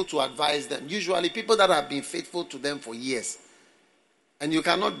the people to advise them. Usually people that have been faithful to them for years. And you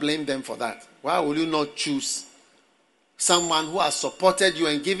cannot blame them for that. Why will you not choose someone who has supported you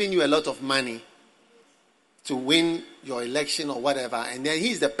and given you a lot of money to win your election or whatever, and then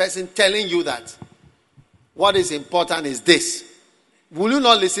he's the person telling you that what is important is this? Will you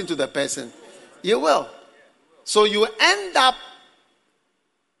not listen to the person? You will. So you end up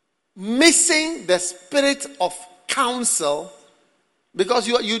missing the spirit of counsel because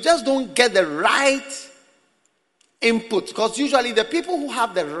you just don't get the right input. Because usually the people who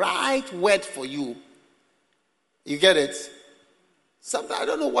have the right word for you, you get it? Sometimes I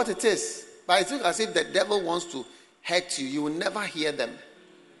don't know what it is, but it's as if the devil wants to hurt you. You will never hear them,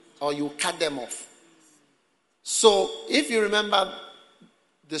 or you cut them off. So if you remember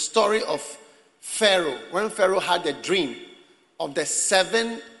the story of Pharaoh, when Pharaoh had a dream of the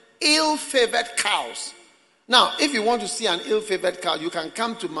 7 ill-favored cows. Now, if you want to see an ill-favored cow, you can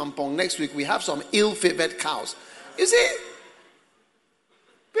come to Mampong next week. We have some ill-favored cows. You see,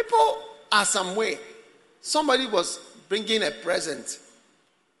 people are some way. Somebody was bringing a present,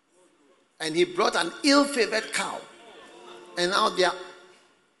 And he brought an ill-favored cow. And now there are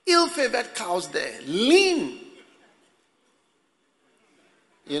ill-favored cows there, lean.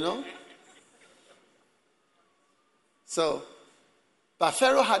 You know? So, but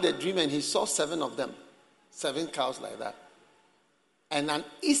Pharaoh had a dream and he saw 7 of them. 7 cows like that. And an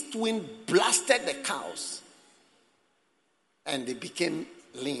east wind blasted the cows. And they became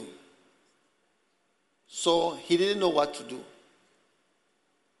lean. So he didn't know what to do.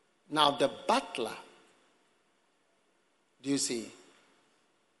 Now the butler, do you see,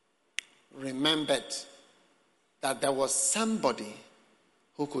 remembered that there was somebody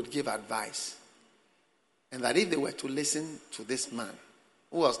who could give advice. And that if they were to listen to this man,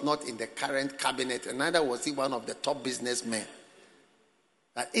 who was not in the current cabinet, and neither was he one of the top businessmen,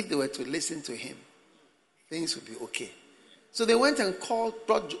 that if they were to listen to him, things would be okay. So they went and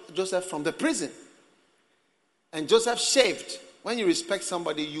brought Joseph from the prison. And Joseph shaved. When you respect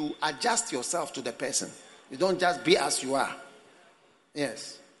somebody, you adjust yourself to the person. You don't just be as you are.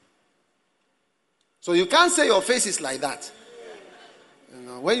 Yes. So you can't say your face is like that. You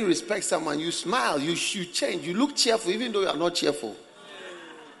know, when you respect someone, you smile, you change, you look cheerful even though you are not cheerful.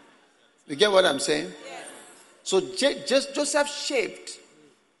 You get what I'm saying? So Joseph shaved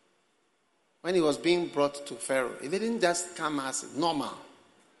when he was being brought to Pharaoh. He didn't just come as normal.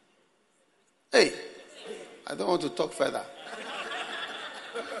 Hey, I don't want to talk further.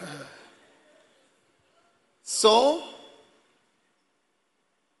 So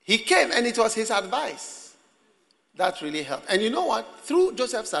he came, and it was his advice that really helped. And you know what? Through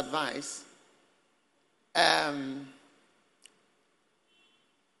Joseph's advice,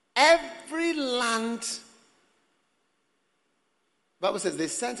 every land, Bible says they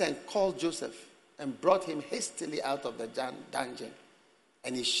sent and called Joseph and brought him hastily out of the dungeon.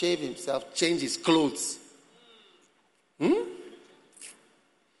 And he shaved himself, changed his clothes.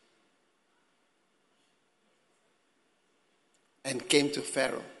 And came to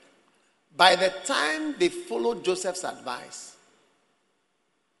Pharaoh. By the time they followed Joseph's advice,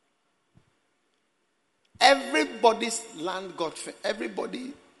 everybody's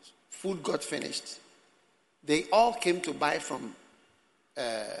food got finished. They all came to buy from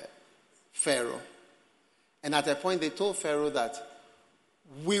Pharaoh. And at a point they told Pharaoh that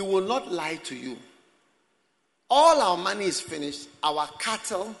we will not lie to you. All our money is finished, our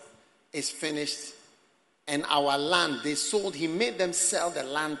cattle is finished, and our land, they sold. He made them sell the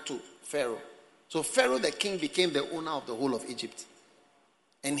land to Pharaoh. So Pharaoh the king became the owner of the whole of Egypt.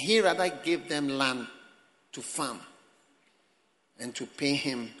 And he rather gave them land to farm and to pay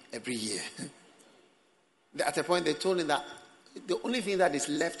him every year. At a point they told him that the only thing that is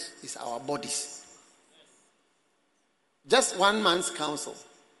left is our bodies. Just one man's counsel.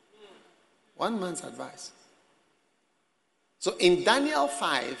 One man's advice. So in Daniel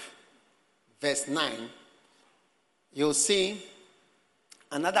 5, verse 9, you'll see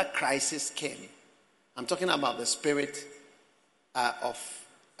another crisis came. I'm talking about the spirit of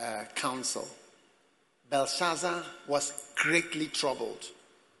counsel. Belshazzar was greatly troubled.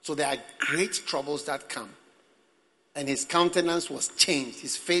 So there are great troubles that come. And his countenance was changed.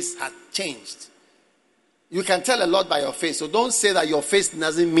 His face had changed. You can tell a lot by your face. So don't say that your face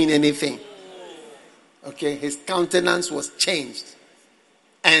doesn't mean anything. Okay, his countenance was changed.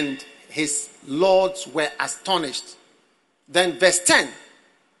 And his lords were astonished. Then verse 10.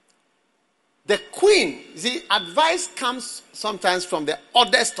 The queen, the advice comes sometimes from the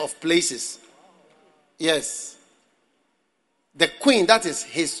oddest of places. Yes. The queen, that is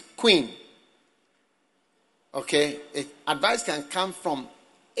his queen. Okay, advice can come from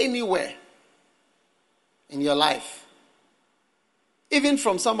anywhere in your life. Even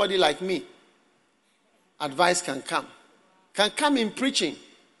from somebody like me. Advice can come. Can come in preaching.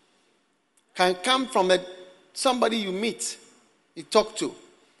 Can come from somebody you meet, you talk to.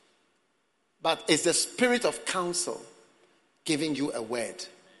 But it's the spirit of counsel giving you a word.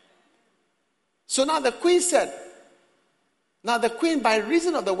 So now the queen said, now the queen, by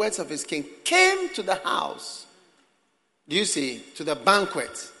reason of the words of his king, came to the house. Do you see? To the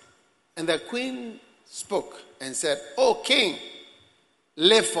banquet. And the queen spoke and said, O king,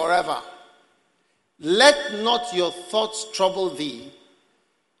 live forever. Let not your thoughts trouble thee,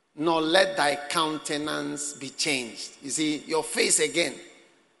 nor let thy countenance be changed. You see, your face again.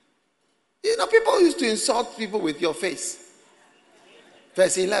 You know, people used to insult people with your face.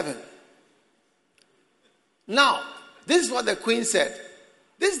 Verse 11. Now, this is what the queen said.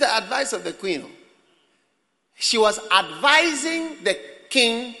 This is the advice of the queen. She was advising the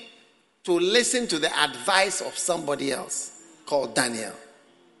king to listen to the advice of somebody else called Daniel.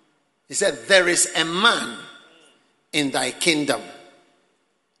 He said, there is a man in thy kingdom.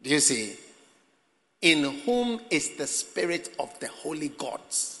 Do you see? in whom is the spirit of the holy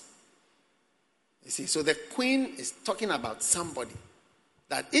gods. You see, so the queen is talking about somebody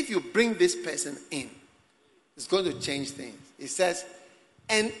that if you bring this person in, it's going to change things. It says,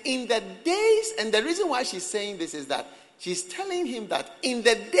 and in the days, and the reason why she's saying this is that she's telling him that in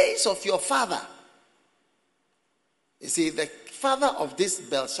the days of your father, you see, the father of this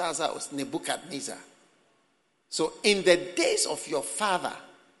Belshazzar was Nebuchadnezzar. So in the days of your father,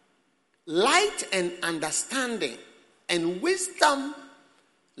 light and understanding and wisdom,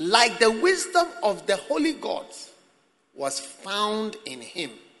 like the wisdom of the holy gods, was found in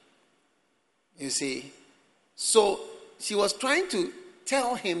him. You see, so she was trying to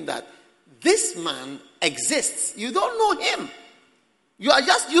tell him that this man exists. You don't know him. You are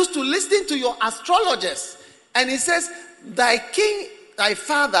just used to listening to your astrologers. And he says, thy king, thy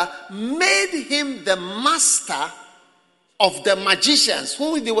father, made him the master of the magicians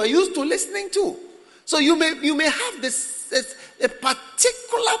whom they were used to listening to. So you may have this a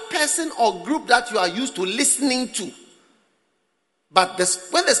particular person or group that you are used to listening to. But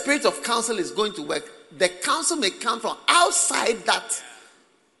when the spirit of counsel is going to work, the counsel may come from outside that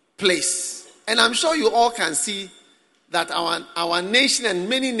place. And I'm sure you all can see that our nation and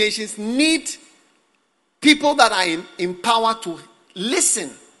many nations need people that are in power to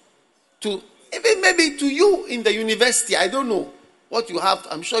listen to, even maybe to you in the university. I don't know what you have.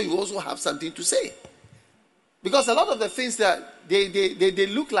 I'm sure you also have something to say. Because a lot of the things that they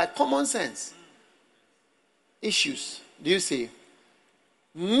look like common sense issues. Do you see?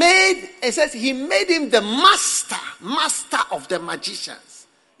 It says he made him the master of the magicians.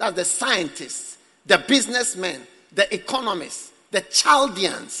 That's the scientists, the businessmen, the economists, the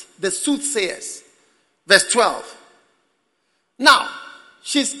Chaldeans, the soothsayers. Verse 12. Now,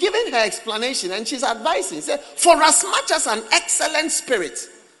 she's giving her explanation and she's advising. She said, for as much as an excellent spirit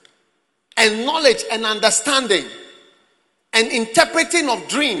and knowledge and understanding and interpreting of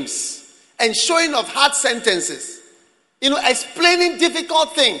dreams and showing of hard sentences, explaining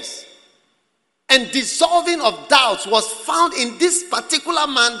difficult things and dissolving of doubts was found in this particular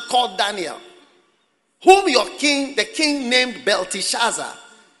man called Daniel, whom the king named Belteshazzar.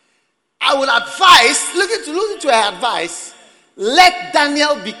 I would advise, listen to her advice, let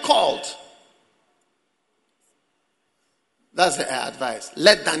Daniel be called. That's her advice.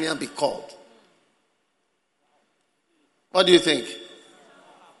 Let Daniel be called. What do you think?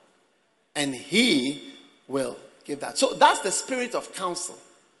 And he will give that. So that's the spirit of counsel.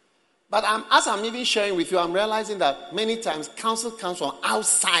 But as I'm even sharing with you, I'm realizing that many times counsel comes from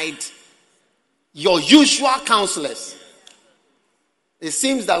outside your usual counselors. It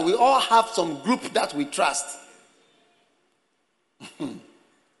seems that we all have some group that we trust.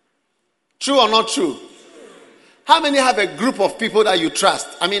 True or not true? How many have a group of people that you trust?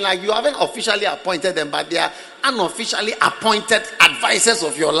 I mean, like you haven't officially appointed them, but they are unofficially appointed advisors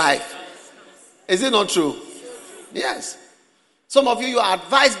of your life. Is it not true? Yes. Some of you are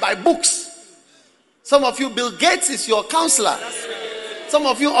advised by books. Some of you, Bill Gates is your counselor. Some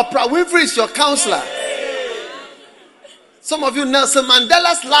of you, Oprah Winfrey is your counselor. Some of you, Nelson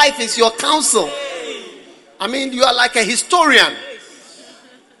Mandela's life is your counsel. I mean, you are like a historian.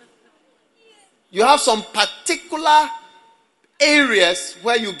 You have some particular areas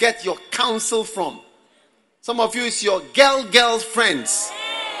where you get your counsel from. Some of you, it's your girl friends.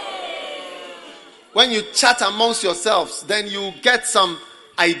 When you chat amongst yourselves, then you get some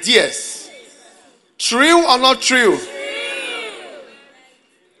ideas. True or not true?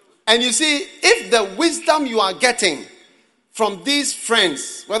 And you see, if the wisdom you are getting from these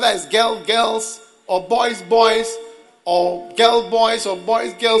friends, whether it's girls or boys, or girl boys or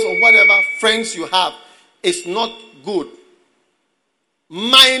boys, girls, or whatever friends you have, is not good.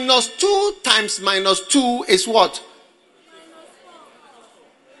 -2 times -2 is what?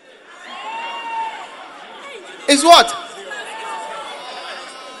 Is what?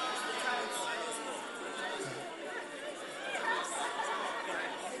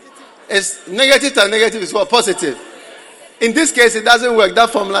 It's negative times negative is what? Positive. In this case, it doesn't work.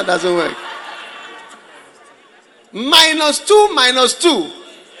 That formula doesn't work. -2 minus 2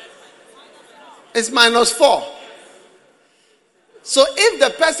 is -4. So if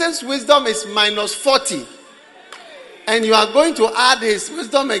the person's wisdom is -40 and you are going to add his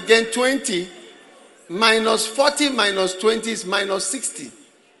wisdom again 20, -40 minus 20 is -60.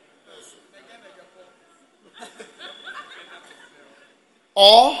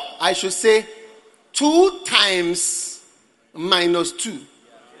 Or I should say 2 times -2.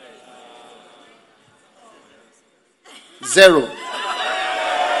 0.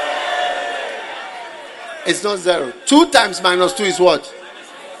 It's not 0. 2 times -2 is what?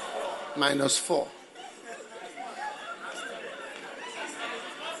 -4.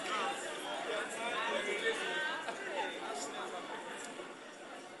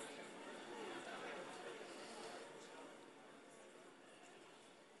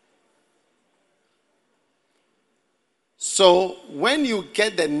 So when you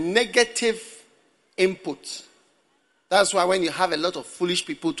get the negative input, that's why when you have a lot of foolish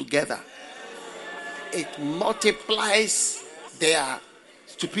people together, it multiplies their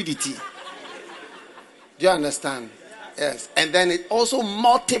stupidity. Do you understand? Yes. And then it also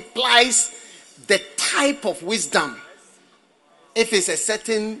multiplies the type of wisdom. If it's a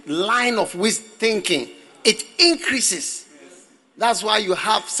certain line of thinking, it increases. That's why you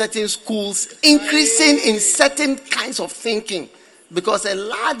have certain schools increasing in certain kinds of thinking, because a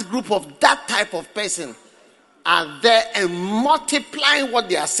large group of that type of person are there and multiplying what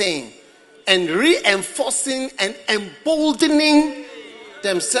they are saying and reinforcing and emboldening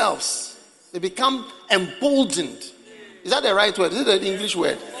themselves. They become emboldened. Is that the right word? Is it an English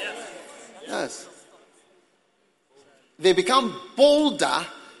word? Yes. They become bolder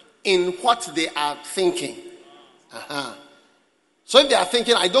in what they are thinking. So if they are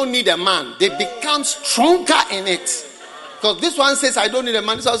thinking, I don't need a man, they become stronger in it. Because this one says, I don't need a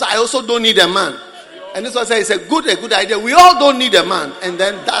man. This one says, I also don't need a man. And this one says, it's a good idea. We all don't need a man. And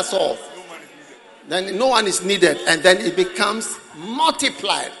then that's all. Then no one is needed. And then it becomes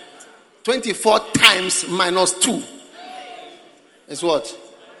multiplied. 24 times minus 2. Is what?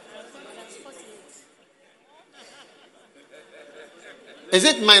 Is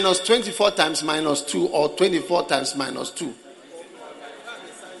it minus 24 times minus 2 or 24 times minus 2?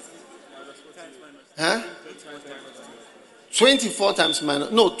 Huh? 24 times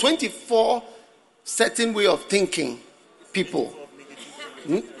minus... No, 24 certain way of thinking people.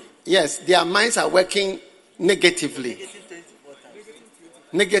 Yes, their minds are working negatively.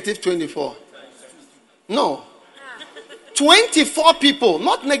 Negative 24. No. 24 people,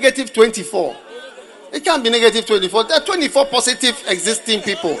 not negative 24. It can't be negative 24. There are 24 positive existing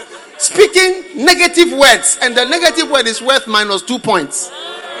people speaking negative words, and the negative word is worth minus 2 points.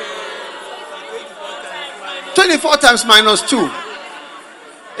 24 times minus 2.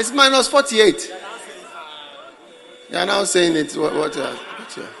 It's minus 48. You are now saying it.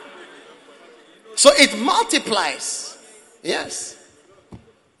 So it multiplies. Yes.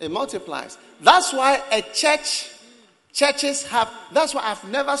 It multiplies. That's why churches have, that's why I've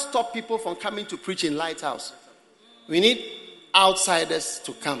never stopped people from coming to preach in Lighthouse. We need outsiders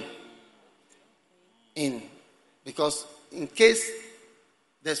to come in. Because in case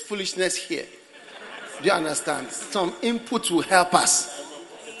there's foolishness here, do you understand? Some input will help us.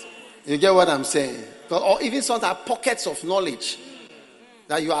 You get what I'm saying? Or even some pockets of knowledge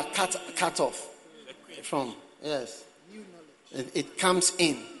that you are cut off from. Yes. It comes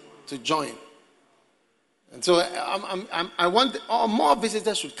in to join. And so I want more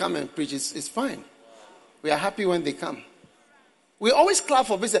visitors should come and preach. It's fine. We are happy when they come. We always clap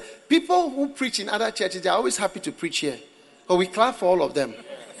for visitors. People who preach in other churches, they're always happy to preach here. But we clap for all of them.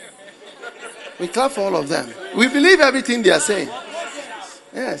 We clap for all of them. We believe everything they are saying.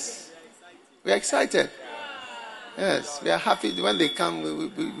 Yes. We are excited. Yes. We are happy when they come. We'll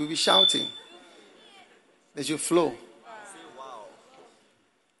be shouting. They should flow.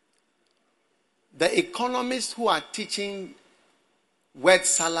 The economists who are teaching word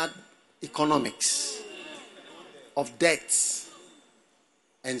salad economics of debts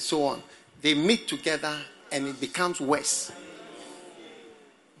and so on, they meet together and it becomes worse.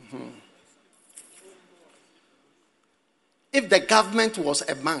 If the government was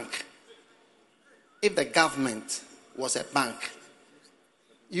a bank,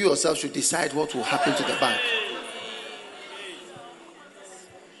 you yourself should decide what will happen to the bank.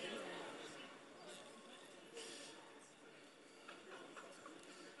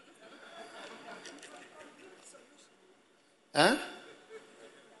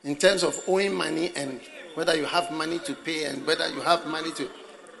 In terms of owing money and whether you have money to pay and whether you have money to...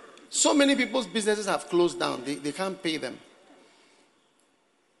 So many people's businesses have closed down. They can't pay them.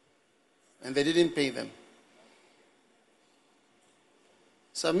 And they didn't pay them.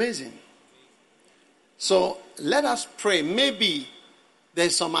 It's amazing. So let us pray. Maybe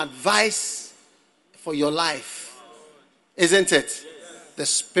there's some advice for your life. Isn't it? The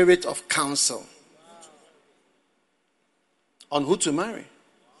spirit of counsel. On who to marry.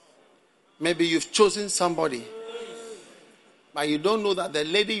 Maybe you've chosen somebody, but you don't know that the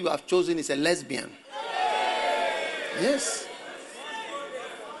lady you have chosen is a lesbian. Yes.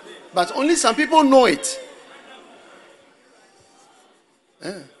 But only some people know it.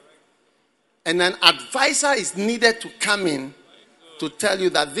 Yeah. And an advisor is needed to come in to tell you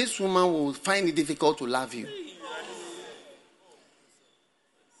that this woman will find it difficult to love you.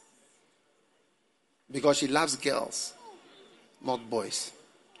 Because she loves girls, not boys.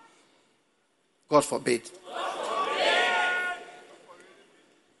 God forbid.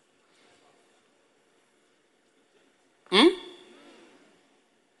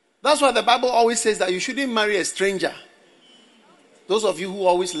 That's why the Bible always says that you shouldn't marry a stranger. Those of you who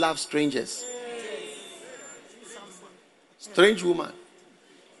always love strangers. Strange woman.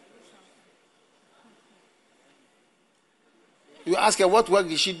 You ask her what work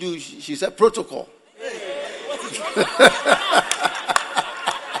did she do? She said protocol.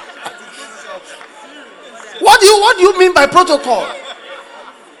 What do you mean by protocol?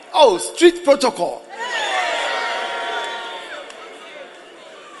 Oh, street protocol.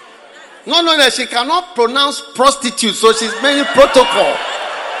 No, she cannot pronounce prostitute, so she's meaning protocol.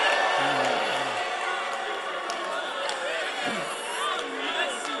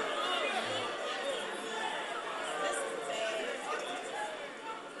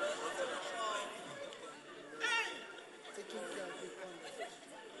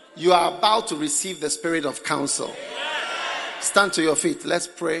 You are about to receive the spirit of counsel. Stand to your feet. Let's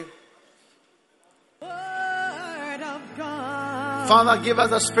pray. Father, give us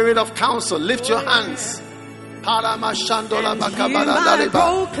the spirit of counsel. Lift your hands. In my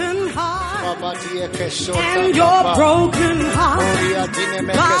broken heart and your broken heart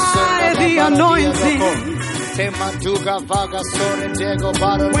by the anointing.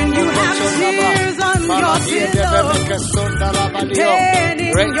 When you have tears on your pillow, dead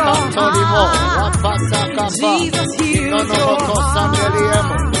in your heart, Jesus heals your heart.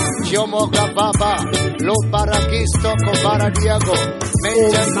 Lo paragisto con baradiago,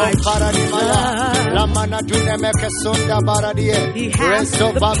 mente con paradimaya, la manadune me che sonda baradie,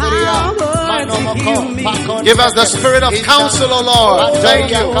 resto bagaria, manomoko. Give us the spirit of counsel, O Lord. Thank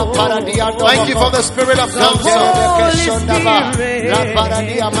you. Thank you for the spirit of counsel. La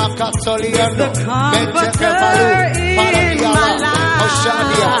paradia macazzoliano, mente che balu, paradiala,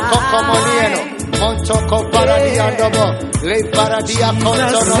 oshadia, cocomonieno. Monto con paradia dobo, le paradia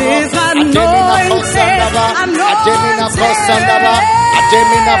contono,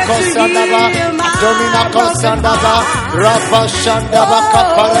 ademina cosandaba, rapa shandaba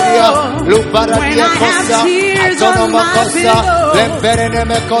caparadia, luparadia cosa, autonoma cosa, lemperene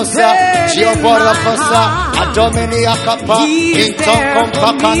me cosa, gioboro cosa, adominia capa, into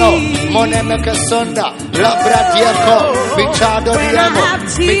compacano, moneme che sonda, labra diaco, bichado diemo,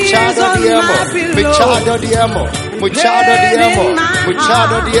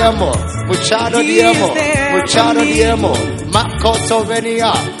 Muchado diemo, Makoto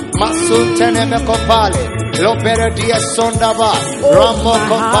venia, Masuntene me copale, Lopere dia sondava, Ramo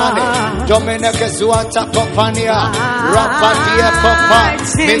compane, Domenica Zuanta compania, Rapa dia copa,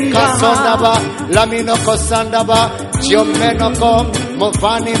 Mika sondava, Lamino cosandava, Giomenoco,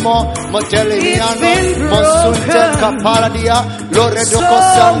 Movanimo, Moteliniano, Monsunte caparadia, Loredo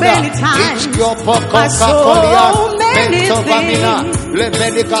cosanda, Ichio poco capolia, Mento vamina, Le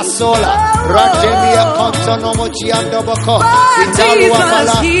medica sola, Rademia consonomo ciando boco, Italia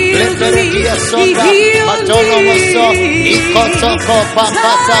mala, Le peridia sonda, Matonomo so, Icotoko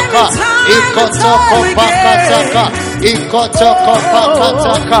pakataka,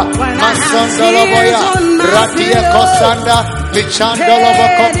 Masondolo boya, Radia cosanda, Michandolo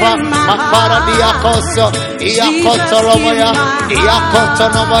bocopa, Maparadia coso, Iacotolomoya,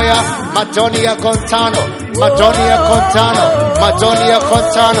 Iacotonomoya, Madonia Contano, Madonia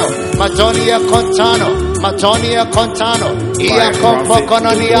Contano, Iacompo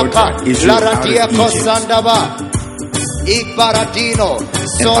Conaniaca, La Radia Cosandaba. Ibaradino,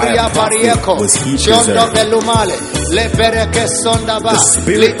 Soria Barieco, Chondo Bellumale, Le Bereke Sondaba,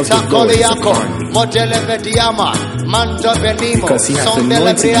 Lita Coliaco, Modele Vediama, Mando Benimo,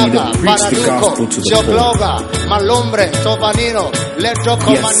 Sondele Briaga, Paraduco, Giogloga, Malombre, Tovanino, Letro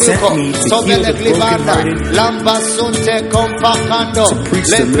Comanuco, Sobele Glibanda, Lamba Sunte Compacando,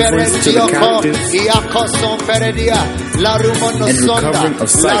 Le Berentioco, Iaco Son Peredia, La Rumono Sonda,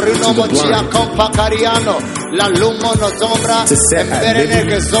 La Runomocia Compacariano, La Lumono Sombra, Emberene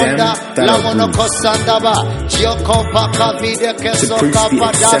che sonda, la monocosandaba, Gio compa capide che soca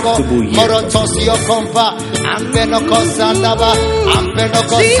padago, Morotosio compa, Ambeno cosandaba, Ambeno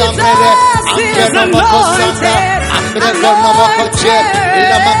cosamere, Ambeno mocosanda, Ambrego nomococe,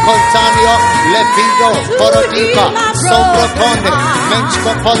 la macontanio, Le Fido, Porodica, Sombro Conde,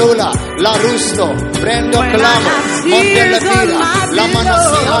 Menchco Polula, La Rusto, Prendo Clamo, Monte Le Vira, La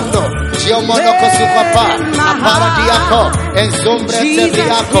Manosiando, Gio monocosu papà, Aparadiaco, Enzumbre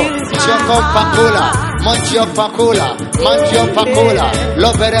Zebriaco, Gio compacula, Mangio Pacula,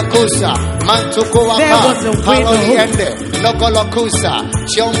 Loberecusa, Mantucuaca, Paroliende, Nocolocusa,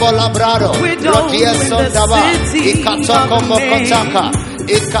 Chiombo Labrado, Rotia Sondaba, Icatoco Mocotaka,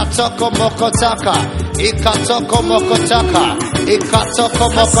 Ikatoko mokotaka. Ikatoko mokotaka. Ikatoko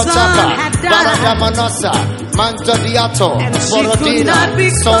mokotaka. Baradamanasa. Manto diato. Borodina.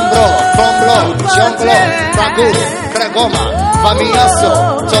 Sombro. Cromlo. Jonglo. Pragu. Kregoma. Famiaso.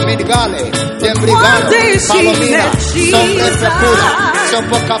 Tomidgale. Dembrigano. Palomina. Sombre Pecula.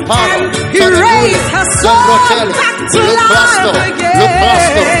 Sopo Capano. Torregule. Sombrotele. Luplasto.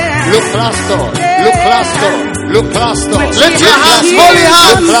 Luplasto. Luplasto. Luplasto. Luplasto. Lift your hands, holy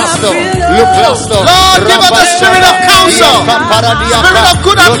hands. Luplasto. Lord, give us the spirit of counsel, spirit of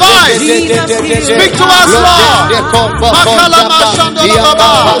good advice. Speak to us, Lord. Makala mashandolo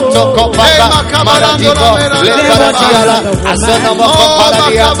baba. Hey, makabarando la mera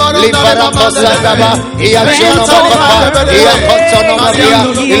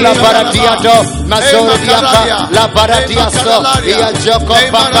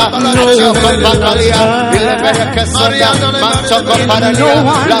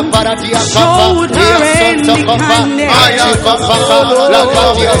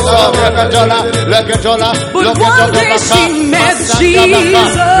But one day she met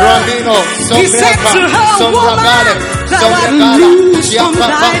Jesus. He said to her, woman, thou art loose from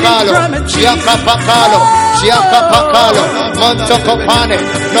thy infirmity. Montocopane,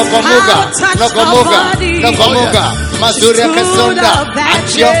 Nocomuga, Nocomuga, Nocomuga, Mazuria Casonda,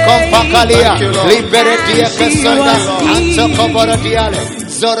 Antioco Pacalia, Liberatia Casonda, Antioco Borodiale,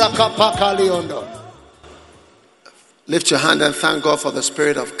 Zoraka Pacaliondo. Lift your hand and thank God for the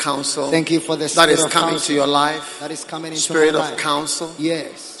spirit of counsel. Thank you for the that spirit is of coming counsel. to your life. That is coming into Spirit my of life. counsel.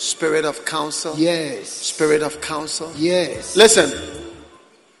 Yes. Spirit of counsel. Yes. Spirit of counsel. Yes. Listen,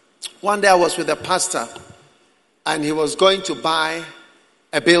 one day I was with a pastor and he was going to buy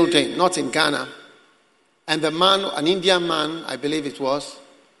a building, not in Ghana. And the man, an Indian man, I believe it was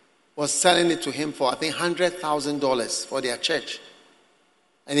selling it to him for, I think, $100,000 for their church.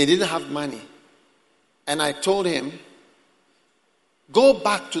 And he didn't have money. And I told him, go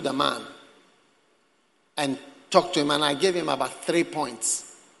back to the man and talk to him. And I gave him about 3 points.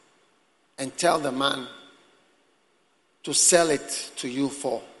 And tell the man to sell it to you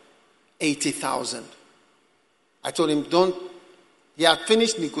for $80,000. I told him, don't. He had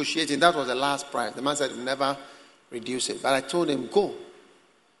finished negotiating. That was the last price. The man said, he'll never reduce it. But I told him, go.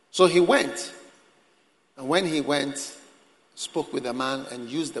 So he went. And when he went, spoke with the man and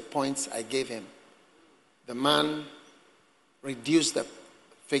used the points I gave him. The man reduced the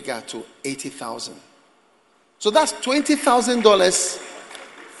figure to $80,000. So that's $20,000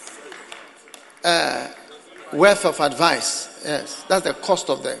 worth of advice. Yes. That's the cost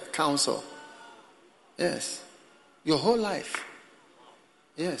of the counsel. Yes. Your whole life.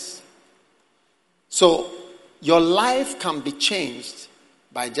 Yes. So your life can be changed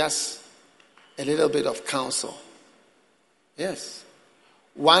by just a little bit of counsel. Yes.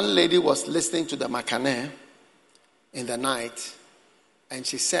 One lady was listening to the Macaneh in the night, and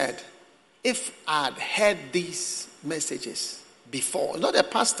she said, if I'd heard these messages before, not a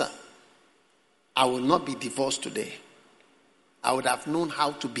pastor, I would not be divorced today. I would have known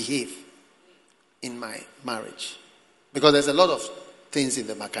how to behave in my marriage. Because there's a lot of things in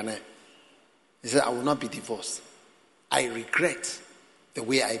the Macaneh. He said, I will not be divorced. I regret the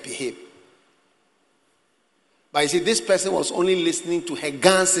way I behave. But you see, this person was only listening to her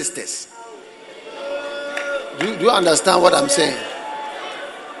Gan sisters. Do you understand what I'm saying?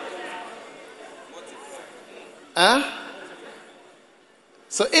 Huh?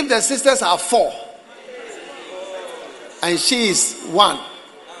 So if the sisters are 4 and she is 1,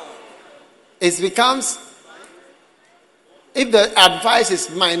 it becomes, if the advice is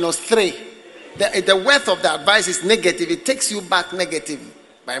 -3, the worth of the advice is negative, it takes you back negative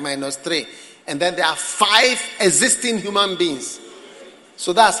by -3. And then there are 5 existing human beings.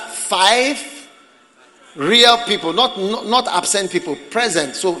 So that's 5 real people, not absent people,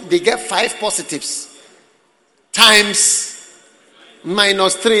 present. So they get 5 positives. Times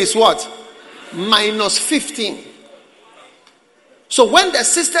 -3 is what? -15. So when the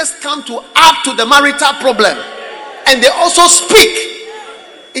sisters come to add to the marital problem, and they also speak,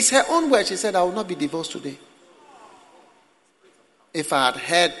 it's her own word. She said, I will not be divorced today. If I had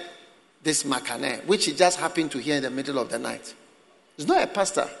heard this Macaneh, which she just happened to hear in the middle of the night. It's not a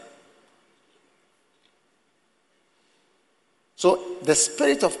pastor. So the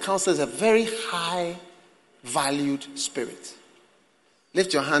spirit of counsel is a very high valued spirit.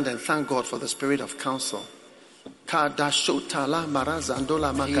 Lift your hand and thank God for the spirit of counsel.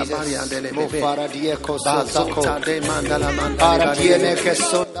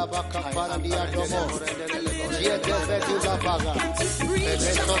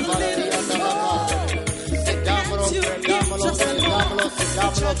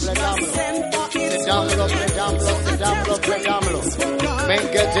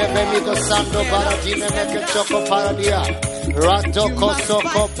 Rato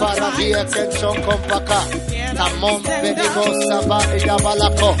kosoko paradia kenchonko paka tamon benigo saba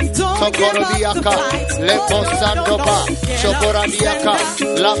idabalako tokorobiaka lepo sandoba choboradiaka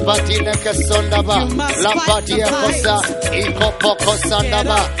lampatine kesondaba lampatia kosa ikopoko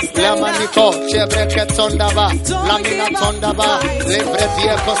sandaba lamaniko chebreke tondaba lamina tondaba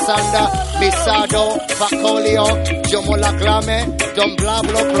lebretie kosanda misado facolio jomola clame don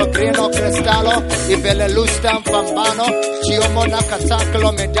blablo procrino crestalo ibelustam fambano Chiomona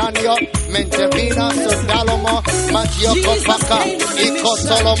Kataklo Medanio, Mentevina, Sodalomo, Machio Kopaka, Iko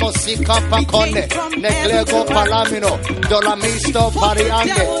Solomo Sika Pakone, Neglego Palamino, Dolamisto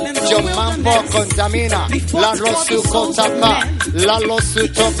Pariange, Jomampo Contamina, La Rosu Kotaka, La Losu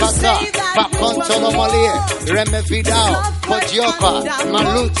Tokaka, Pacontolo Molie, Remevidao, Pogioka,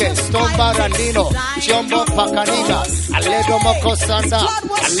 Malute, Stomba Randino, Jombo Pakaniga, Aledo Mokosanda,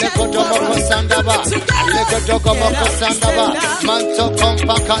 Alego Domoko Sandaba, Alego Dogomoko Sandaba. Manto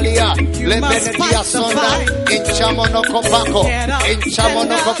compakalia, lebenedia sonda, inchamono copako,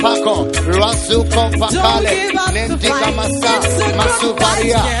 rasu compakale, nendiga masa,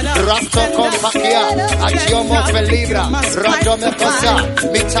 masubaria, rasto compakia, achiomo felibra, radome cosa,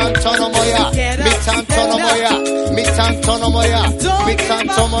 mitantonomoya,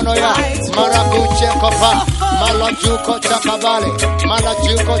 marabuche copa, malajuko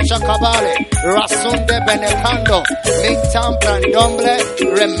chakabale, rasunde benekando,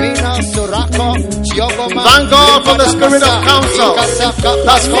 Thank God for the spirit of counsel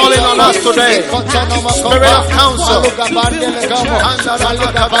that's falling on us today. Spirit of counsel.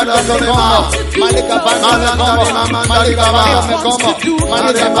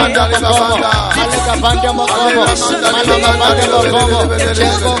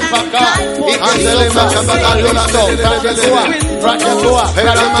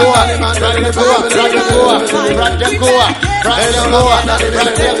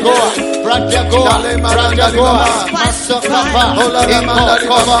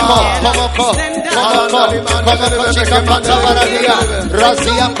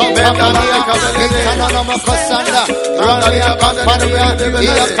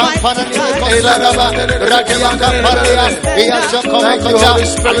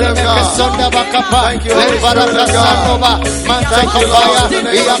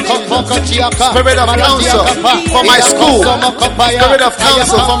 Spirit of counsel for my school. Spirit of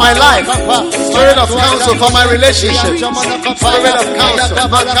counsel for my life. Spirit of counsel for my relationship. Spirit of counsel.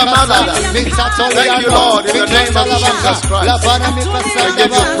 Thank you, Lord, in the name of Jesus Christ. We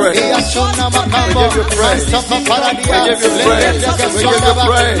give you praise. We give you praise. We give you praise. We give you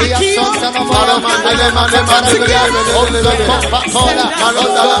praise.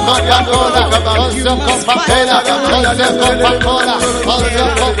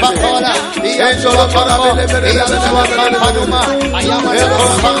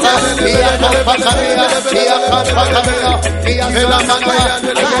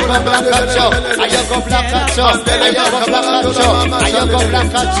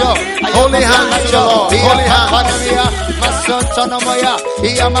 Holy hands, Lord. Holy hands. Masotonomoya,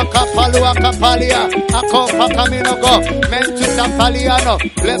 Iamakapalua Kapalia, Akopa Kaminogo, Mentu Kapaliano,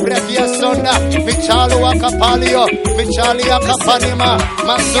 Lebretia Sonda, Michalua Kapalio, Michalia Kapanima,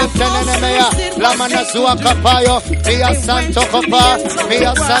 Masutenemea, Lamanazua Kapayo, Mia Santo Copa,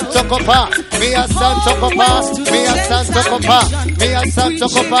 Mia Santo Copa, Mia Santo Copa, Mia Santo Copa, Mia Santo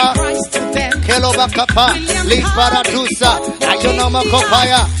Copa, Keloba Kapa, Liparatusa, Ayonoma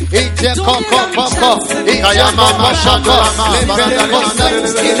Kopaya, Ije Koko Koko, Ikayama Mashako, Lebele Kosa,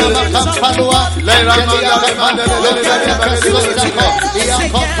 Inama Kampalua, Leramanda,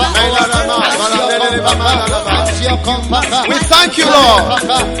 we thank you, Lord.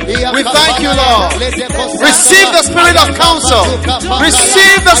 We thank you, Lord. Receive the spirit of counsel.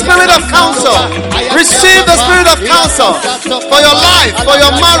 Receive the spirit of counsel. Receive the spirit of counsel for your life, for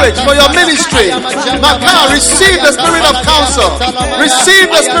your marriage, for your ministry. Maka, receive the spirit of counsel. Receive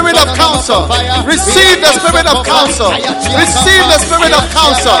the spirit of counsel. Receive the spirit of counsel. Receive the spirit of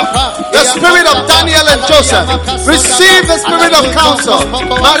counsel. The spirit of Daniel and Joseph. Receive the spirit of counsel.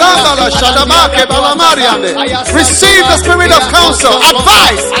 Receive the spirit of counsel.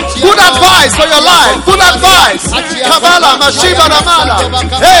 Advice. Good advice for your life. Good advice. Kabbalah, Mashiva Ramala.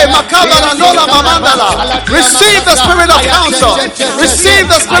 Hey, Makabala Nola Mamandala. Receive the spirit of counsel. Receive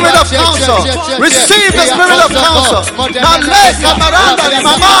the spirit of counsel. Receive the spirit of counsel. Nale Kamaranda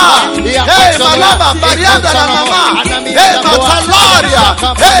Mama. Hey, Malama, Marianda Mama. Hey, Matalaria.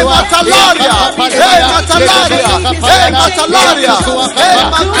 Hey, Matalaria. Hey, Matalaria. Hey, Matalaria. Hey,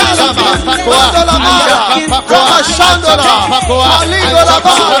 Makalama. Mandala Mara. Ramashandora. Maligola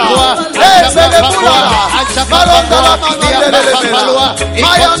Mara. Hey, Belebula. Marondala Mama.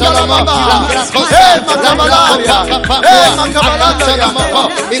 Mayandala Mama. Hey, Makabalaria. Hey, Makabalaria.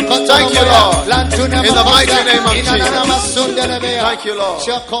 Thank you, Lord. In the mighty name of Jesus. Thank you, Lord.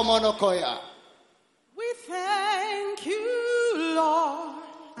 We thank you, Lord.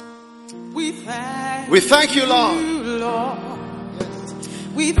 We thank you, Lord. Lord.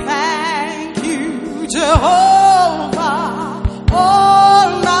 We thank you, Jehovah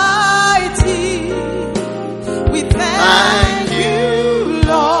Almighty. We thank you,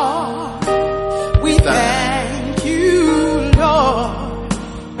 Lord. We thank you, Lord.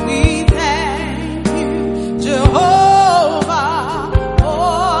 We thank you, Jehovah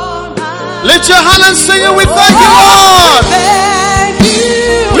Almighty. Lift your hand and sing it. We thank you, Lord. Thank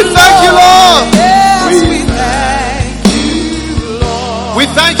you, We thank you, Lord. yes, we thank you, Lord. We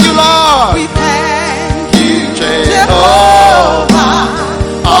thank you, Lord. We thank you, Jehovah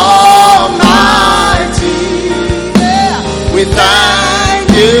Almighty. We thank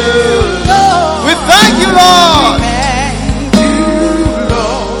you. Lord. We thank you, Lord. Thank you,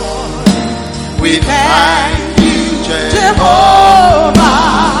 Lord. We thank you, Jehovah. Jehovah.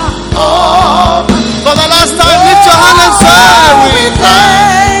 For the last time, lift your hand and say, we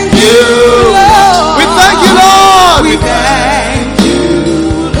thank you. Lord. We thank you, Lord. We thank you,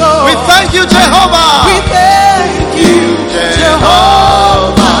 Lord. We thank you, Jehovah. We thank you,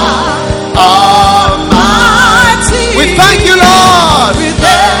 Jehovah Almighty. We thank you, Lord. We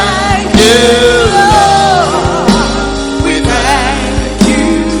thank you, Lord. We thank you,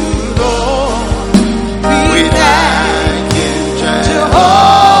 Lord. We thank you,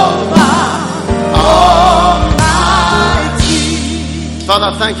 Jehovah Almighty.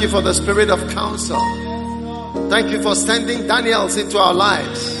 Father, thank you for the spirit of counsel. Thank you for sending Daniels into our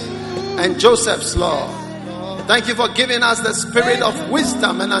lives and Joseph's, Lord. Thank you for giving us the spirit of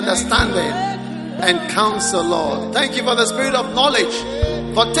wisdom and understanding and counsel, Lord. Thank you for the spirit of knowledge,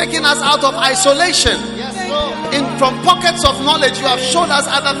 for taking us out of isolation. From pockets of knowledge, you have shown us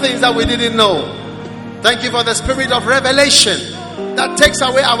other things that we didn't know. Thank you for the spirit of revelation that takes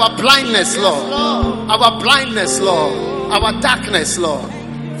away our blindness, Lord. Our blindness, Lord. Our darkness, Lord.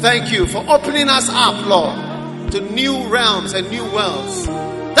 Thank you for opening us up, Lord, to new realms and new worlds.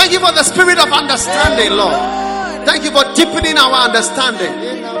 Thank you for the spirit of understanding, Lord. Thank you for deepening our understanding,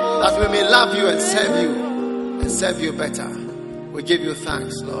 that we may love you and serve you better. We give you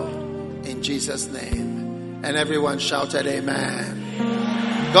thanks, Lord, in Jesus' name. And everyone shouted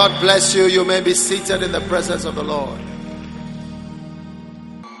amen. God bless you. You may be seated in the presence of the Lord.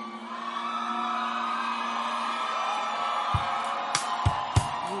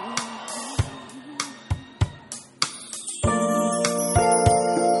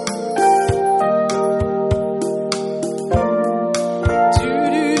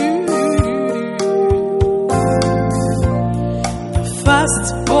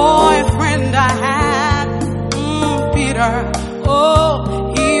 First boyfriend I had, Peter, oh,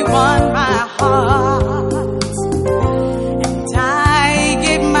 he won my heart.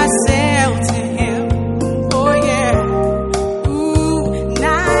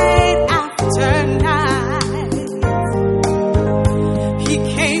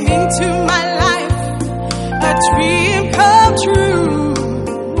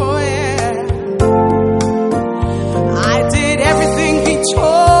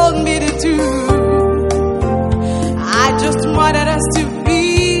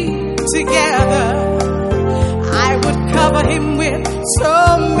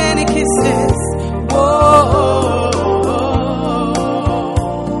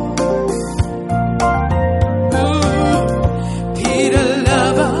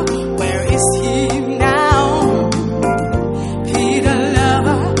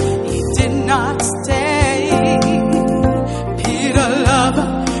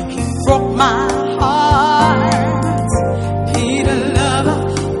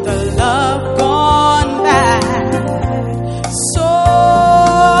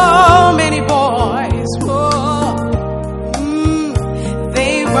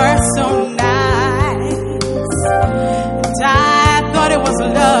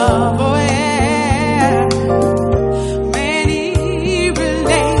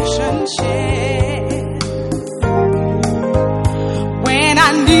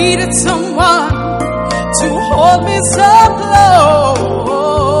 hold me so close,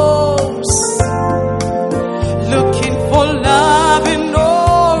 looking for love in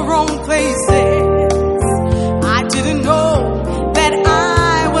all wrong places. I didn't know that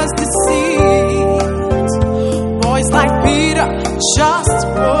I was deceived. Boys like Peter just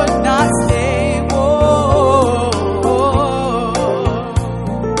would not stay. Whoa.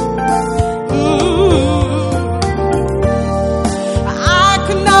 I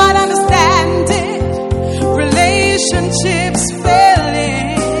could not understand it. Relationships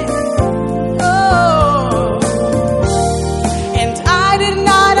failing. Oh. And I did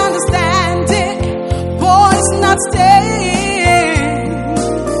not understand it. Boys not staying.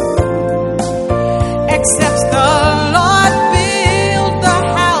 Except the Lord built the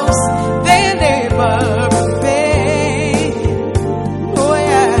house, they labor in vain. Oh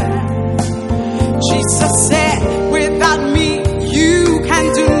yeah. Jesus said, without me you can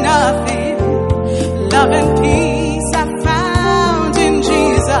do nothing. Love and peace I found in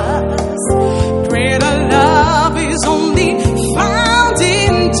Jesus. Greater love is only found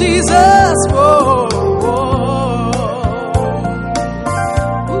in Jesus. Whoa, whoa.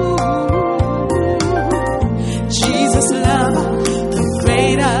 Ooh. Jesus love, the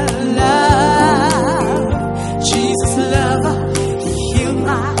greater love. Jesus love, heal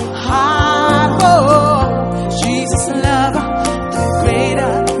my heart. Oh, Jesus love, the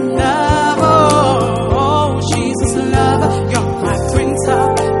greater love. Oh, Jesus love, you're my Prince of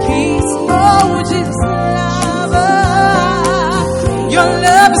Peace. Oh, Jesus love, your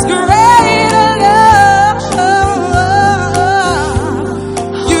love is greater love.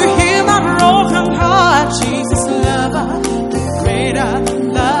 You heal my broken heart. Jesus love, the greater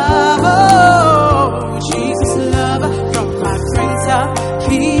love. Oh, Jesus love, you're my Prince of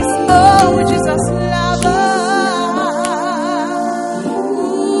Peace. Oh, Jesus love.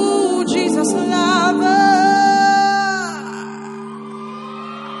 Ooh, Jesus love.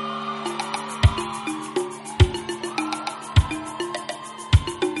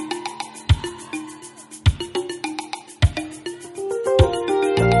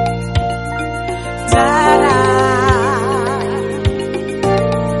 Da-da.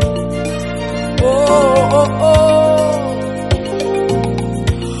 Oh, oh, oh.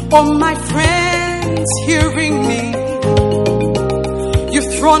 Oh, my friends hearing me,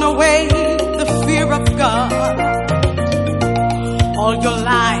 you've thrown away the fear of God. All your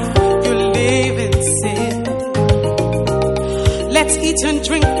life you live in sin. Let's eat and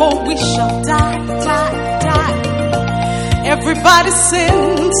drink, for we shall die, die, die. Everybody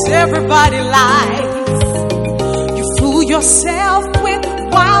sins, everybody lies. You fool yourself with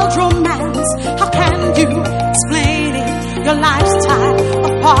wild romance. How can you explain it? Your lifestyle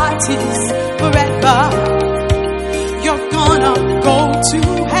of parties forever. You're gonna go to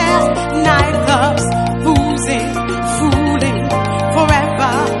hell, nightclubs, boozing, fooling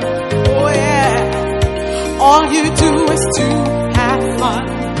forever. Oh yeah. All you do is to have fun.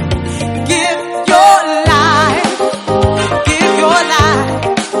 Give your life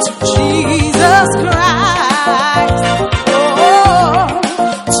to Jesus Christ. Oh,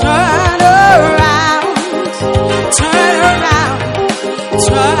 turn around, turn around,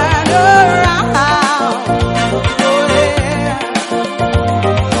 turn around. Oh yeah.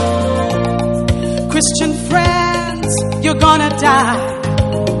 Christian friends, you're gonna die.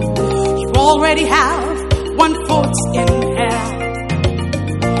 You already have one foot in hell.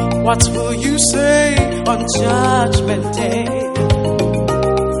 What will you say on Judgment Day?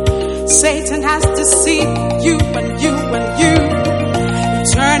 Satan has deceived you and you and you.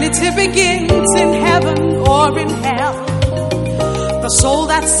 Eternity begins in heaven or in hell. The soul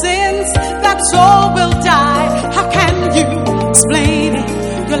that sins, that soul will die. How can you explain it?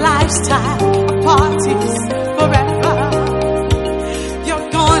 Your lifestyle of parties forever. You're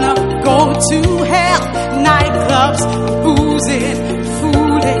gonna go to hell, nightclubs, boozing,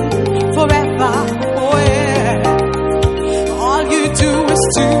 fooling forever. Oh yeah. All you do is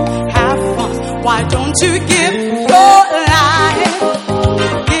to have fun. Why don't you give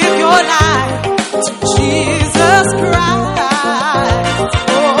your life to Jesus Christ?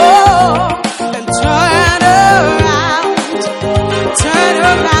 Oh, and turn around, turn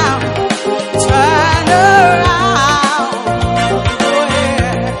around, turn around. Oh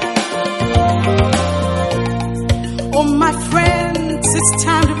yeah. Oh my friends, it's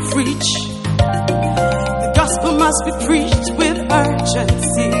time to preach. The gospel must be preached with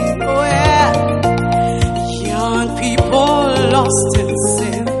urgency. Oh yeah. Young people lost in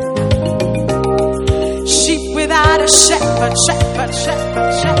sin. Sheep without a shepherd, shepherd,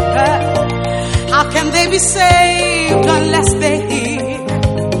 shepherd, shepherd. How can they be saved unless they hear?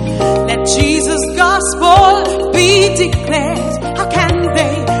 Let Jesus' gospel declares, how can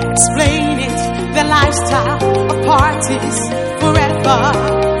they explain it? Their lifestyle of parties forever.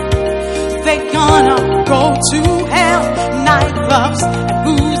 They're gonna go to hell, nightclubs and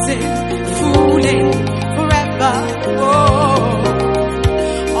boozing, fooling forever. Oh,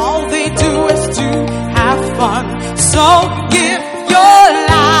 all they do is to have fun. So give your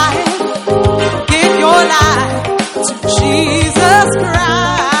life to Jesus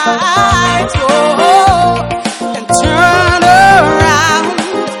Christ. Oh, and turn around,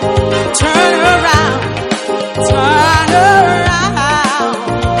 turn around, turn around.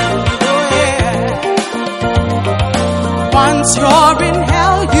 Oh, yeah. Once you're in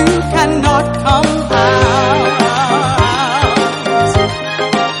hell, you cannot come out.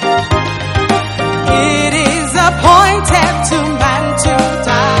 It is appointed to man to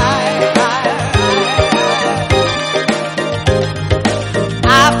die.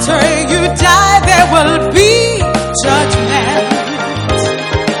 After you die, there will be judgment.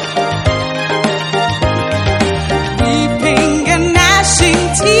 Weeping and gnashing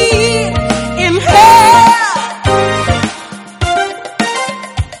teeth in hell.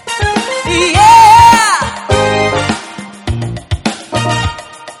 Yeah.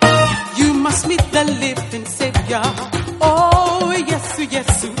 You must meet the living Savior. Oh, yes,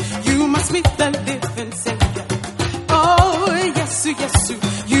 yes, you must meet the living Savior. Oh, yes, yes,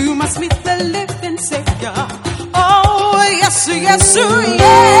 you must meet the living Savior. Oh, yes, yes, yeah,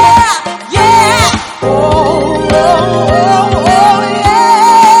 yeah. Oh, yeah.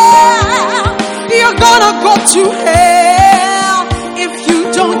 You're gonna go to hell if you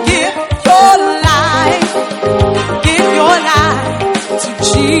don't give your life to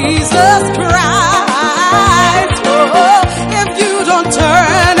Jesus Christ. Oh, if you don't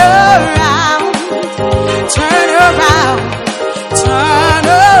turn around, turn around, turn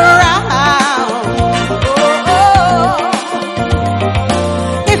around. Oh,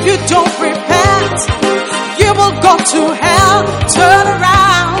 if you don't repent, you will go to hell. Turn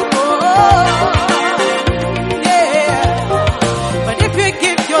around. Oh, yeah. But if you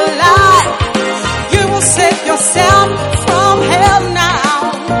give your life, you will save yourself from hell now.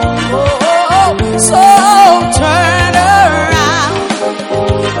 Oh, so turn around,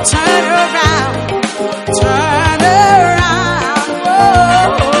 turn around, turn around. Oh,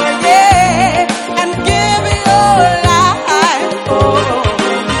 yeah, and give your life, oh,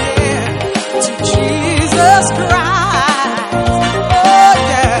 yeah, to Jesus Christ. Oh,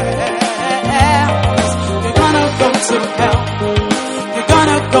 yeah. You're gonna go to hell. You're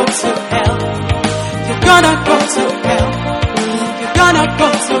gonna go to hell. You're gonna go to hell. You're gonna go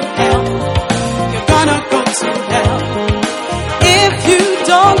to hell. You're gonna go to hell if you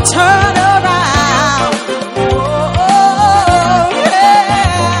don't turn around. Oh,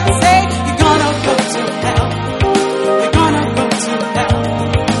 yeah. Say you're gonna go to hell. You're gonna go to hell.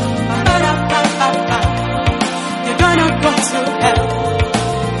 You're gonna go to hell.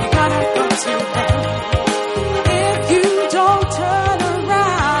 You're gonna go to hell if you don't turn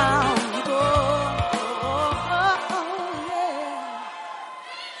around. Oh, yeah.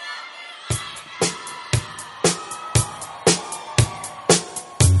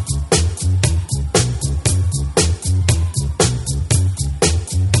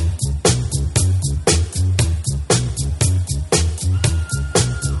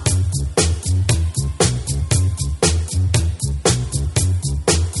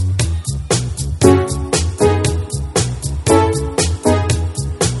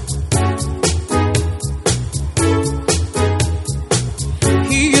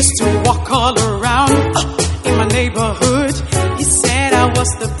 He used to walk all around in my neighborhood. He said I was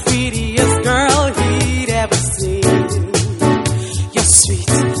the prettiest girl he'd ever seen. You're sweet,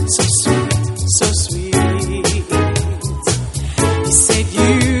 so sweet, so sweet. He said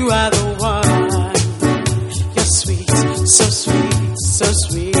you are the one. You're sweet, so sweet, so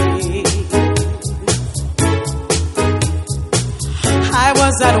sweet. I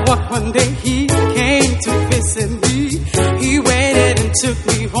was at work one day, he came to visit me. He waited and took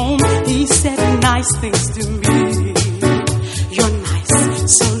me home. He said nice things to me. You're nice,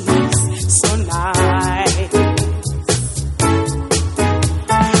 so nice, so nice.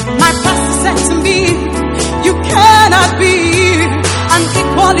 My pastor said to me, you cannot be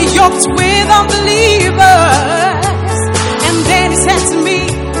unequally yoked with unbelievers. And then he said to me,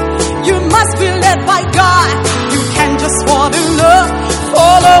 you must be led by God. You can't just fall in love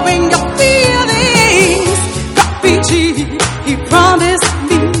following your feelings. God be G, he promised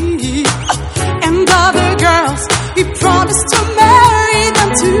me another girl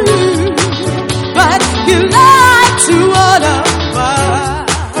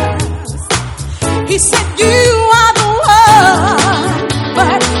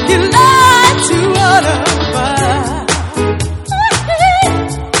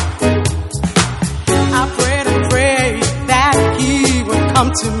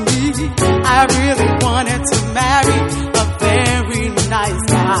to me. I really wanted to marry a very nice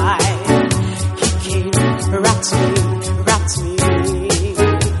guy. He came, wrapped me.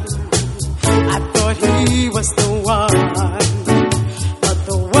 I thought he was the one, but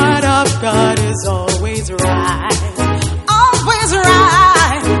the word of God is always right. Always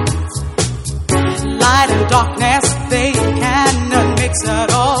right. Light and darkness, they cannot mix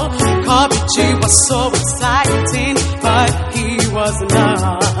at all. G was so exciting, but he was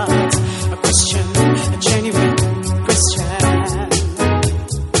not a Christian, a genuine Christian.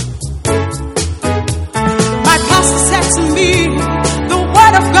 My pastor said to me, the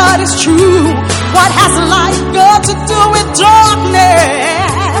word of God is true. What has light got to do with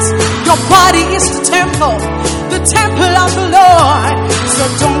darkness? Your body is the temple of the Lord. So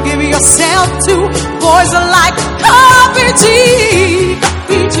don't give yourself to boys like RPG.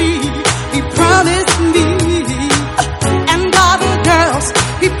 He promised me and other girls,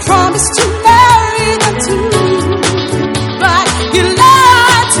 he promised to marry them too. But he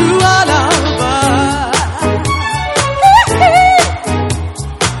lied to all of us.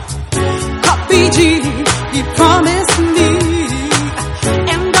 BG, he promised me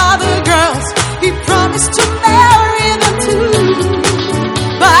and other girls, he promised to marry them too.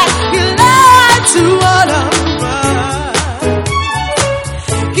 But he lied to all of us.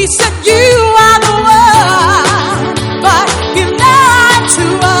 He said, you are the one, but he lied to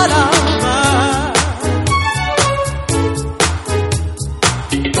all of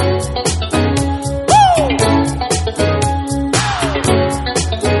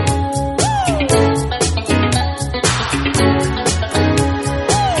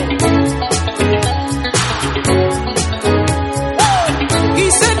He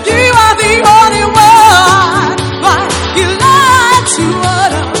said, you are the only one, but he lied to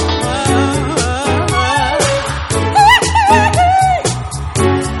all of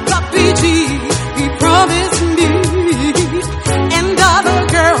He promised me and other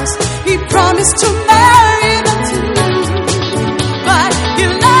girls, he promised to marry them too. But he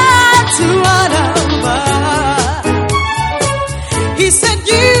lied to all of us. He said,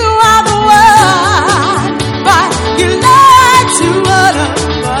 you are the one, but he lied to all of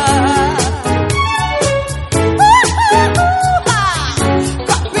us.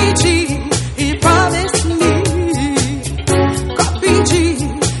 BG, he promised me. BG,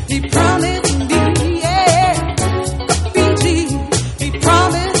 he promised me, yeah. BG, he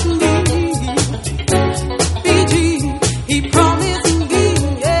promised me. BG, he promised me,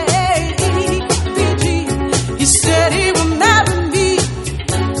 yeah. BG, he said he will marry me.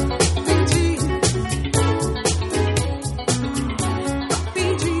 BG,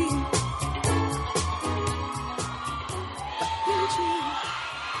 BG, BG.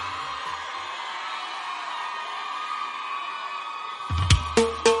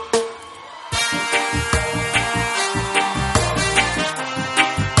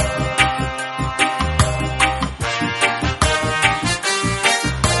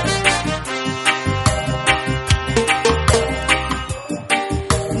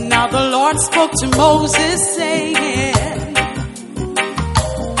 Now the Lord spoke to Moses saying,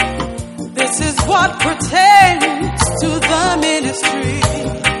 this is what pertains to the ministry.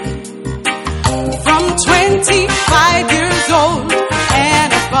 From 25 years old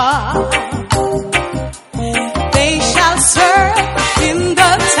and above, they shall serve in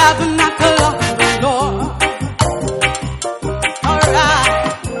the tabernacle of the Lord. Alright.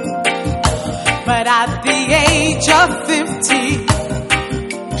 But at the age of 50,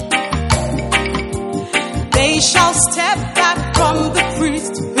 they shall step back from the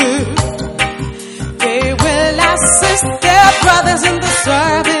priesthood. They will assist their brothers in the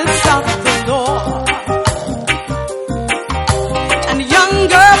service of the Lord. And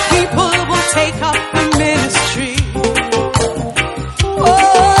younger people will take up the ministry.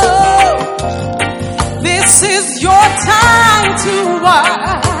 Oh, this is your time to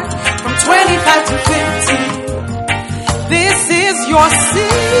work from 25 to 50. This is your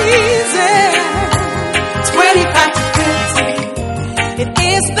season. 25 to 50. It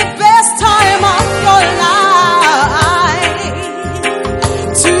is the best time of your life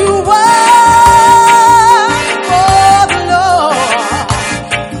to work for the Lord.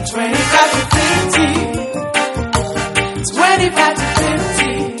 25 to 50. 25 to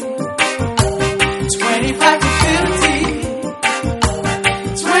 50. 25 to 50.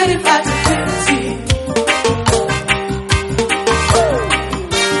 25 to 50.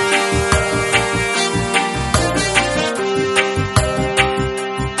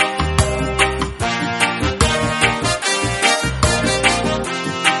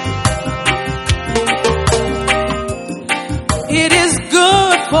 It is good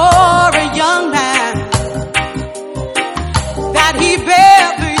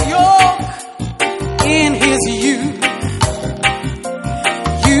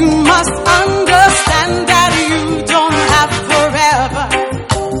must understand that you don't have forever,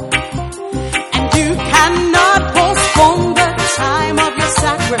 and you cannot postpone the time of your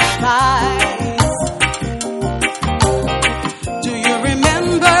sacrifice. Do you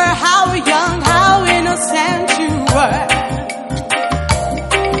remember how young, how innocent you were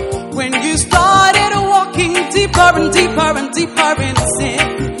when you started walking deeper and deeper and deeper in sin?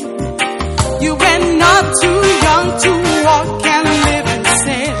 You were not too young to walk and live in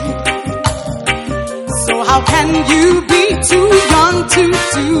sin. So how can you be too young to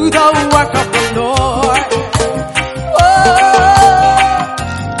do the work of the Lord? Oh,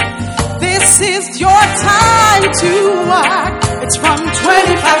 this is your time to work. It's from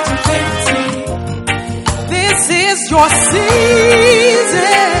 25 to 50. This is your season.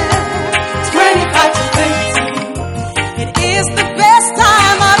 25 to 50. It is the best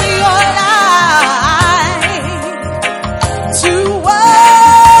time of your life.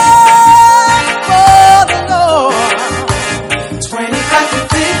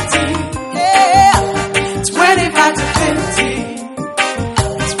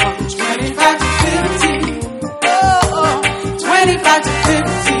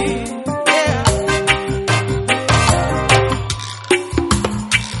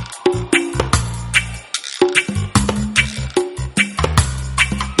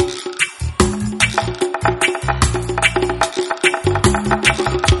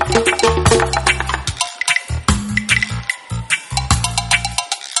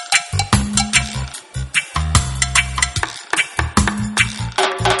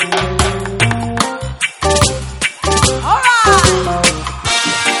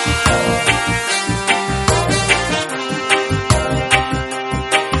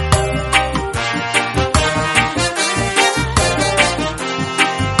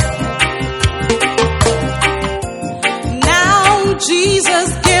 Jesus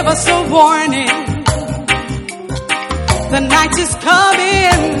gave us a warning. The night is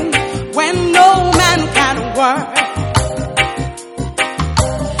coming when no man can work.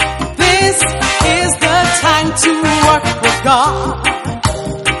 This is the time to work for God.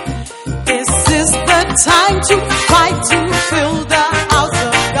 This is the time to fight to fill the house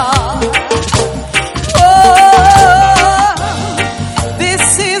of God. Oh, this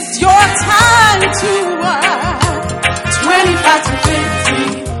is your time to work. 25 to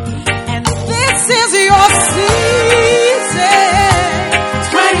 50, and this is your season.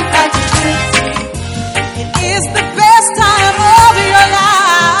 25 to 50, it is the best time of your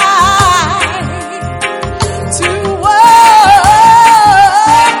life to work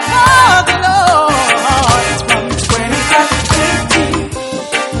for the Lord. It's from 25 to 50,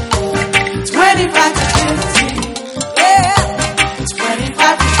 25 to 50, yeah,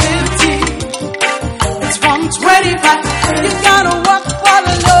 25 to 50. It's from 25 to you gotta work for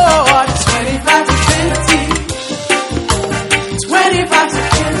the Lord. 25 to 50. 25 to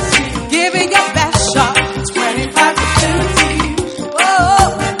 50. Give it your best shot. 25 to 50. Oh,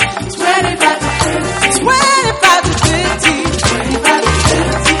 25 to 50. 25 to 50. 25 to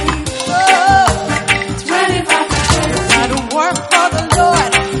 50. Oh, 25 to 50. Gotta work for the Lord.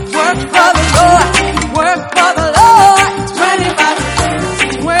 Work for the Lord. Work for the Lord. 25 to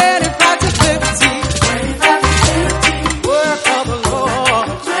 50. 25 to 50. 25 to 50. Work for the Lord.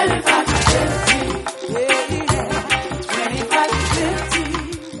 25 to 50. Yeah, 25 to 50.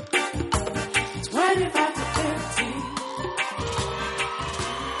 25 to 50.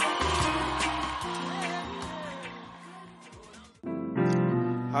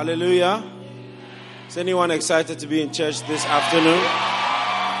 Hallelujah. Is anyone excited to be in church this afternoon?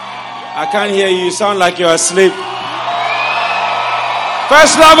 I can't hear you. You sound like you're asleep.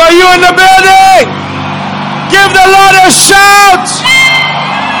 First love, are you in the building? Give the Lord a shout.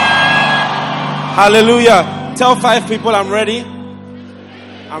 Hallelujah. Tell 5 people I'm ready.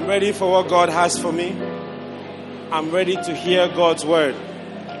 I'm ready for what God has for me. I'm ready to hear God's word.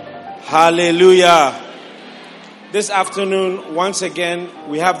 Hallelujah. This afternoon, once again,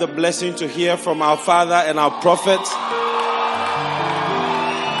 we have the blessing to hear from our Father and our Prophet.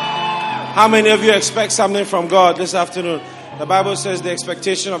 How many of you expect something from God this afternoon? The Bible says the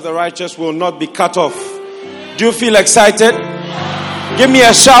expectation of the righteous will not be cut off. Do you feel excited? Give me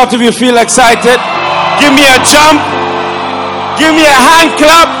a shout if you feel excited. Give me a jump. Give me a hand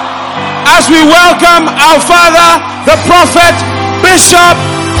clap as we welcome our Father, the Prophet, Bishop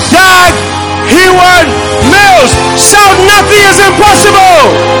Dag Heward Mills. Shout, nothing is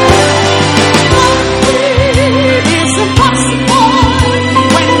impossible. It's impossible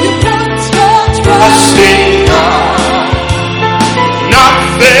when you put your trust in God.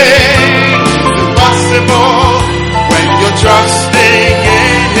 Nothing is impossible when you're trusting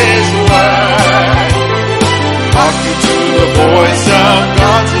in His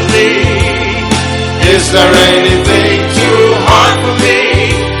there anything too hard for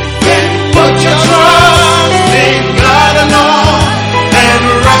me? Then put your trust in God alone and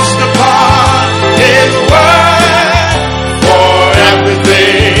rest upon His word. For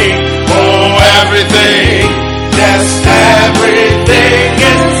everything, oh everything, yes everything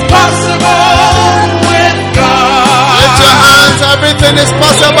is possible with God. Lift your hands, everything is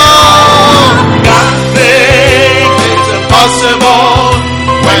possible. Nothing is impossible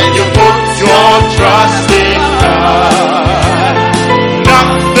when you put your trust in God.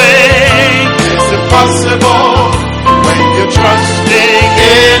 Nothing is impossible when you're trusting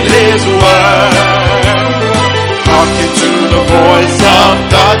in His word. Hearken to the voice of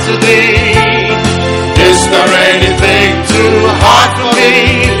God today. Is there anything too hard for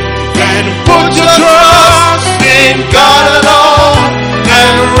me? Then put your trust in God alone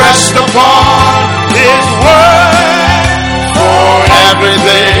and rest upon His word. For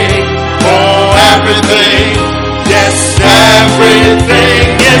everything, oh everything, yes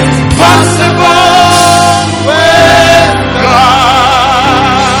everything is possible with God.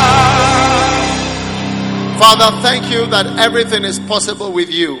 Father, thank you that everything is possible with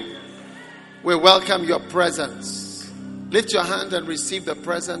you. We welcome your presence. Lift your hand and receive the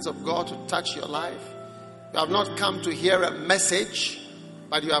presence of God to touch your life. You have not come to hear a message,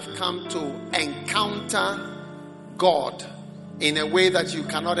 but you have come to encounter God in a way that you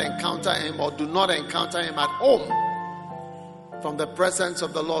cannot encounter Him or do not encounter Him at home. From the presence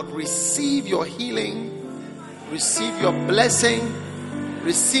of the Lord, receive your healing, receive your blessing,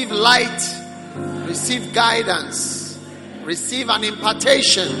 receive light, receive guidance, receive an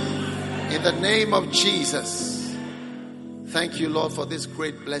impartation in the name of Jesus. Thank you, Lord, for this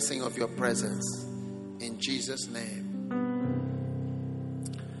great blessing of your presence. In Jesus' name.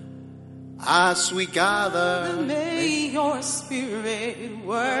 As we gather, may your spirit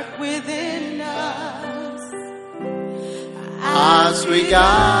work within us. As we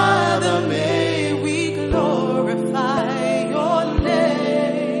gather, may we glorify your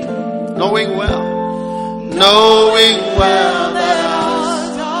name. Knowing well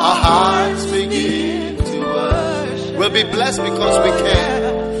that our hearts begin to worship. We'll be blessed because we can.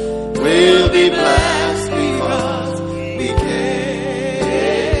 We'll be blessed because we can.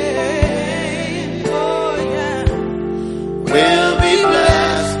 Oh yeah. We'll be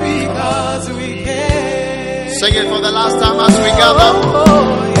blessed because we can. Sing it for the last time as we gather.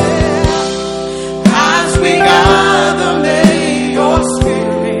 Oh yeah. As we gather, may your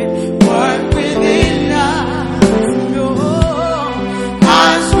spirit work within us. Oh,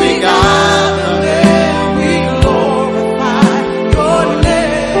 as we gather, may we glorify your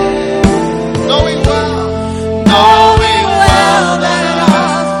name. Knowing well that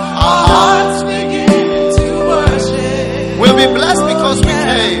our hearts begin to worship. we'll be blessed because we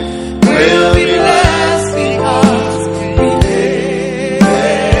came. We'll be blessed because we came.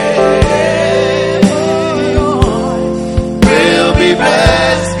 We'll be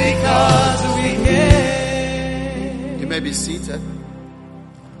blessed because we came. You may be seated.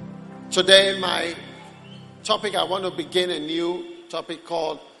 Today, my topic, I want to begin a new topic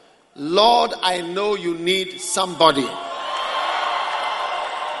called Lord, I know you need somebody.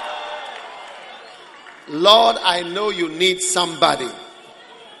 Lord, I know you need somebody.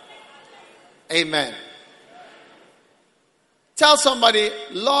 Amen. Tell somebody,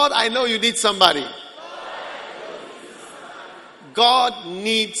 Lord, I know you need somebody. God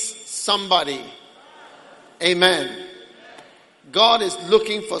needs somebody. Amen. God is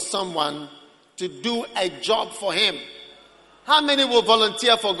looking for someone to do a job for Him. How many will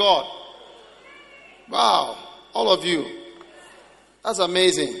volunteer for God? Wow, all of you. That's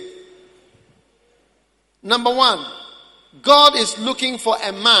amazing. Number one, God is looking for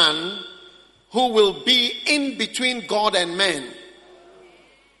a man who will be in between God and men.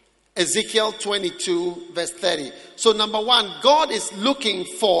 Ezekiel 22 verse 30. So number one, God is looking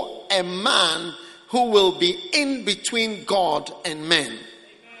for a man who will be in between God and men.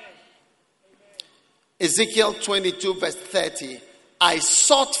 Ezekiel 22 verse 30. I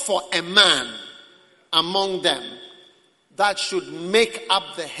sought for a man among them that should make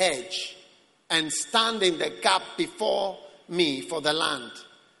up the hedge and stand in the gap before me for the land,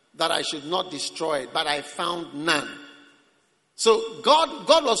 that I should not destroy it, but I found none. So God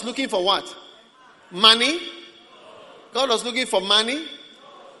was looking for what? Money? God was looking for money?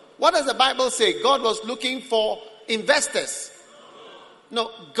 What does the Bible say? God was looking for investors. No,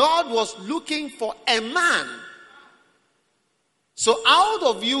 God was looking for a man. So out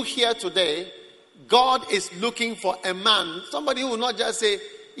of you here today, God is looking for a man. Somebody who will not just say,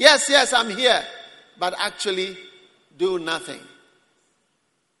 yes, I'm here, but actually do nothing.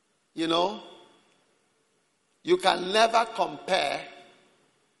 You know? You can never compare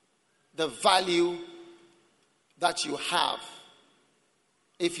the value that you have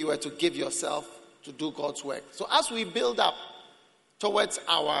if you were to give yourself to do God's work. So as we build up towards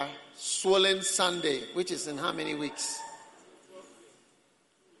our Swollen Sunday, which is in how many weeks?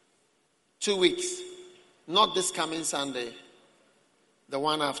 2 weeks. Not this coming Sunday. The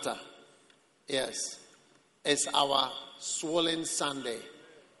one after. Yes. It's our Swollen Sunday.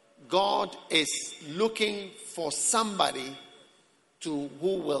 God is looking for somebody who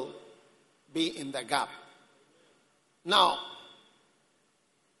will be in the gap. Now,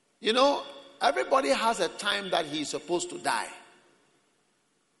 everybody has a time that he is supposed to die.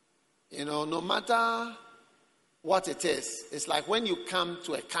 No matter what it is. It's like when you come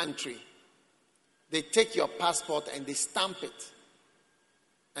to a country, they take your passport and they stamp it.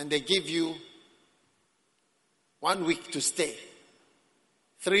 And they give you 1 week to stay.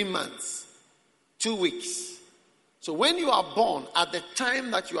 3 months. 2 weeks. So when you are born, at the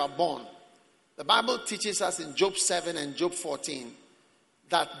time that you are born, the Bible teaches us in Job 7 and Job 14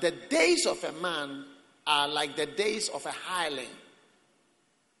 that the days of a man are like the days of a hireling.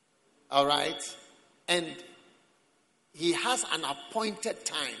 All right? And he has an appointed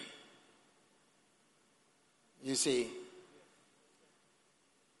time. You see?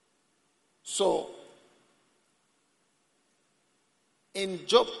 So, in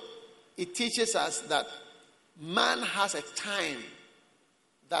Job, it teaches us that man has a time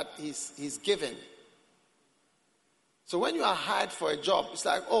that he's given. So when you are hired for a job, it's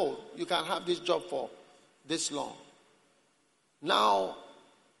like, oh, you can have this job for this long. Now,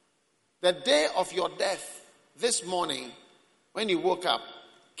 the day of your death, this morning, when you woke up,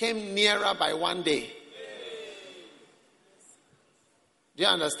 came nearer by 1 day. Do you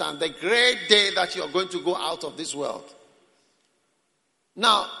understand? The great day that you are going to go out of this world.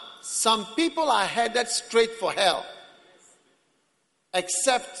 Now, some people are headed straight for hell,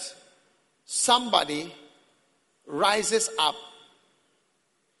 except somebody rises up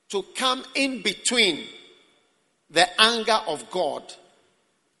to come in between the anger of God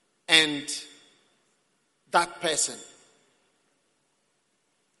and that person.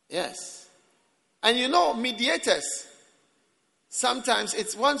 Yes. And mediators, sometimes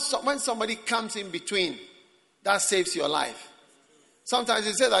it's when somebody comes in between that saves your life. Sometimes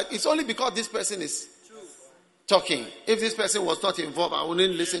you say that it's only because this person is talking. If this person was not involved, I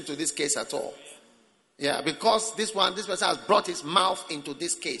wouldn't listen to this case at all. Yeah, because this person has brought his mouth into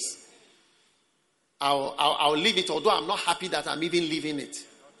this case. I'll leave it, although I'm not happy that I'm even leaving it.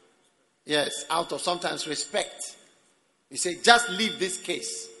 Yes, out of sometimes respect. You say, just leave this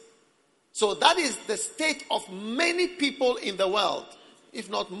case. So that is the state of many people in the world,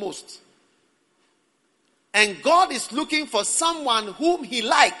 if not most. And God is looking for someone whom he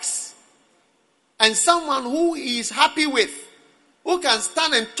likes and someone who he is happy with, who can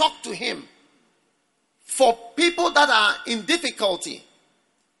stand and talk to him. For people that are in difficulty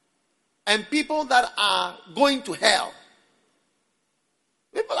and people that are going to hell.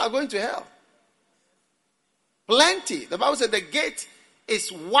 People are going to hell. Plenty. The Bible said the gate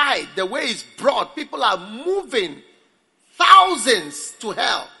is wide, the way is broad. People are moving thousands to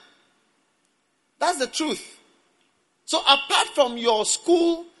hell. That's the truth. So apart from your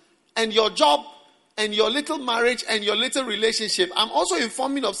school and your job and your little marriage and your little relationship, I'm also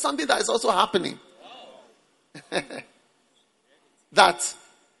informing of something that is also happening. That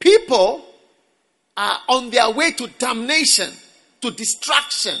people are on their way to damnation, to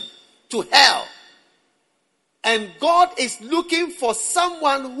destruction, to hell. And God is looking for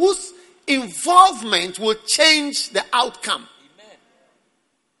someone whose involvement will change the outcome. Amen.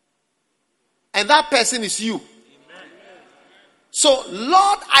 And that person is you. Amen. So,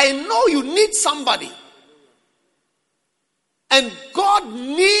 Lord, I know you need somebody. And God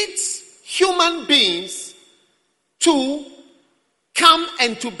needs human beings to come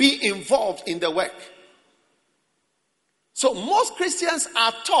and to be involved in the work. So most Christians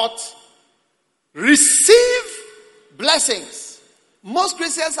are taught, receive blessings. Most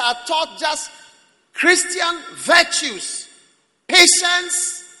Christians are taught just Christian virtues,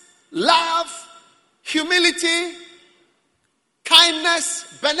 patience, love, humility,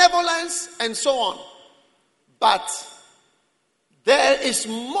 kindness, benevolence, and so on. But there is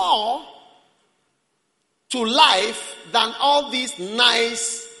more to life than all these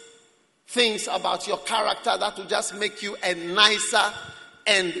nice things about your character that will just make you a nicer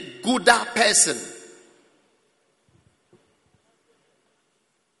and gooder person.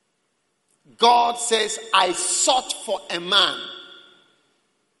 God says, I sought for a man.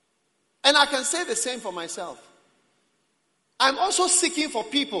 And I can say the same for myself. I'm also seeking for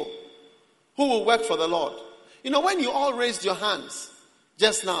people who will work for the Lord. You know, when you all raised your hands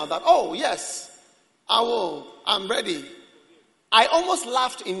just now that, oh, yes, I will, I'm ready. I almost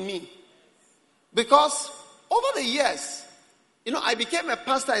laughed in me. Because over the years, you know, I became a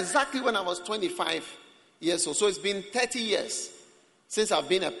pastor exactly when I was 25 years old. So it's been 30 years since I've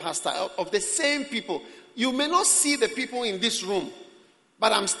been a pastor of the same people. You may not see the people in this room,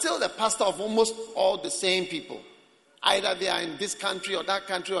 but I'm still the pastor of almost all the same people. Either they are in this country or that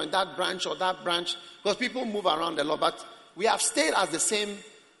country or in that branch or that branch. Because people move around a lot. But we have stayed as the same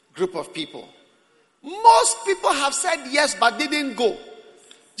group of people. Most people have said yes but didn't go.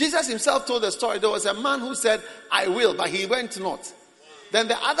 Jesus himself told the story. There was a man who said, I will, but he went not. Then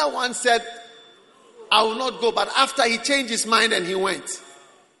the other one said, I will not go, but after he changed his mind and he went.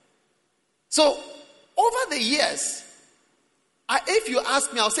 So, over the years, if you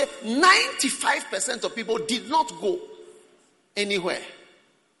ask me, I'll say 95% of people did not go anywhere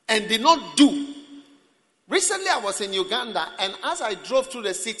and did not do. Recently, I was in Uganda, and as I drove through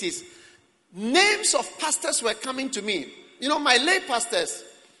the cities, names of pastors were coming to me. You know, my lay pastors,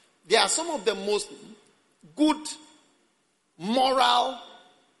 they are some of the most good, moral,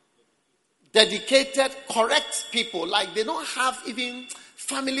 dedicated, correct people. Like, they don't have even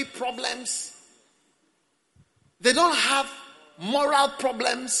family problems. They don't have moral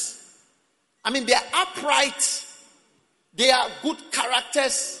problems. I mean, they are upright. They are good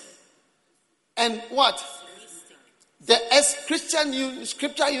characters. And what? The Christian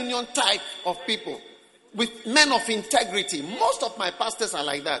scripture union type of people. With men of integrity. Most of my pastors are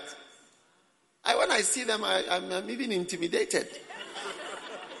like that. When I see them, I'm even intimidated.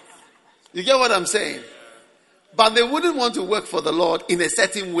 You get what I'm saying? But they wouldn't want to work for the Lord in a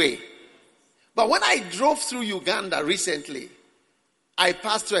certain way. But when I drove through Uganda recently, I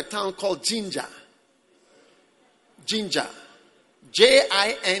passed through a town called Jinja. Jinja.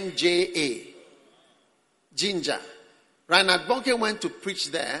 Jinja. Jinja. Reinhard Bonnke went to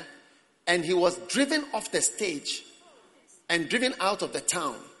preach there, and he was driven off the stage and driven out of the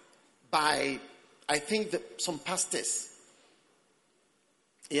town by, I think, some pastors.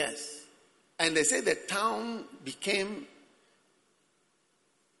 Yes. And they say the town became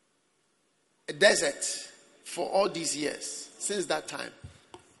a desert for all these years, since that time.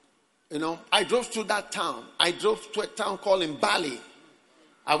 You know, I drove through that town. I drove to a town called Mbali.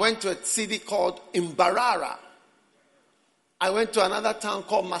 I went to a city called Mbarara. I went to another town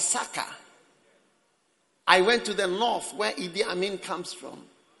called Masaka. I went to the north where Idi Amin comes from,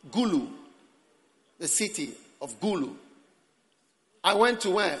 Gulu, the city of Gulu. I went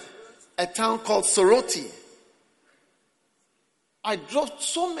to where? A town called Soroti. I drove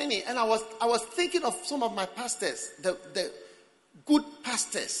so many, and I was thinking of some of my pastors, the good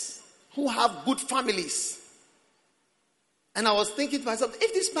pastors who have good families. And I was thinking to myself,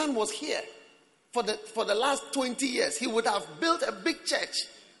 if this man was here for the last 20 years, he would have built a big church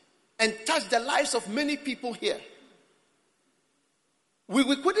and touched the lives of many people here. We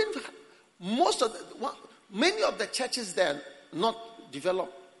couldn't. Many of the churches there not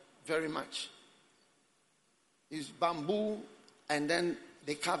developed very much. It's bamboo, and then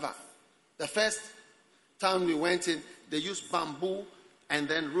they cover. The first town we went in, they used bamboo and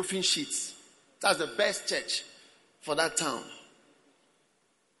then roofing sheets. That's the best church for that town.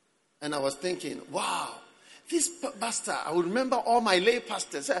 And I was thinking, wow, this pastor, I would remember all my lay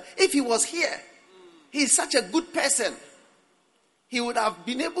pastors. If he was here, he's such a good person. He would have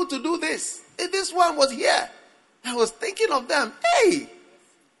been able to do this. If this one was here, I was thinking of them. Hey!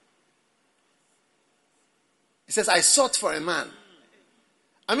 He says, I sought for a man.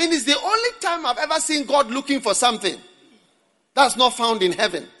 I mean, it's the only time I've ever seen God looking for something that's not found in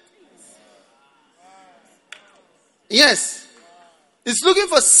heaven. Yes. He's looking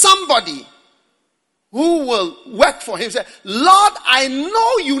for somebody who will work for him. Say, Lord, I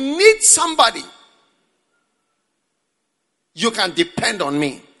know you need somebody. You can depend on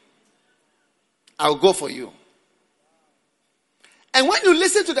me. I'll go for you. And when you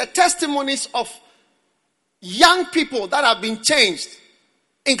listen to the testimonies of young people that have been changed,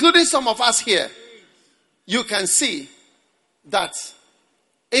 including some of us here, you can see that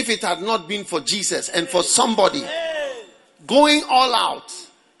if it had not been for Jesus and for somebody going all out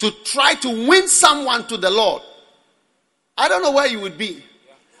to try to win someone to the Lord, I don't know where you would be.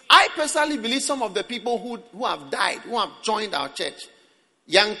 I personally believe some of the people who have died, who have joined our church,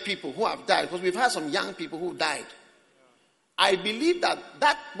 young people who have died, because we've had some young people who died. I believe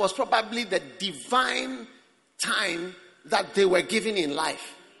that was probably the divine time that they were given in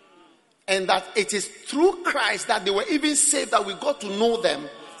life. And that it is through Christ that they were even saved, that we got to know them.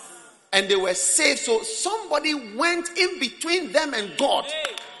 And they were saved. So somebody went in between them and God.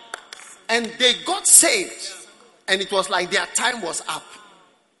 And they got saved. And it was like their time was up.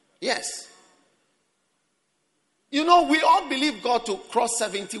 Yes. You know, we all believe God to cross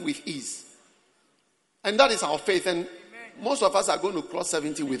 70 with ease. And that is our faith. And most of us are going to cross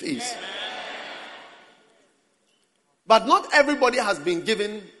 70 with ease. But not everybody has been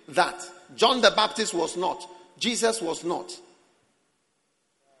given that. John the Baptist was not. Jesus was not.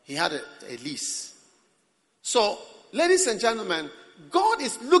 He had a lease. So, ladies and gentlemen, God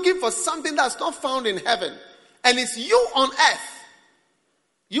is looking for something that's not found in heaven. And it's you on earth.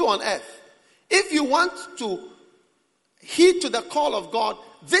 You on earth. If you want to heed to the call of God,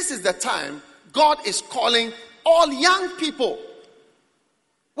 this is the time God is calling all young people.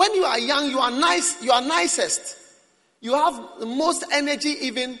 When you are young, you are nice, you are nicest. You have the most energy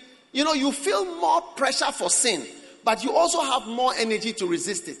even. You know, you feel more pressure for sin, but you also have more energy to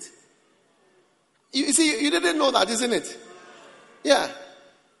resist it. You see, you didn't know that, isn't it? Yeah.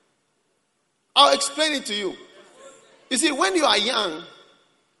 I'll explain it to you. You see, when you are young,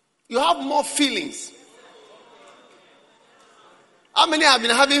 you have more feelings. How many have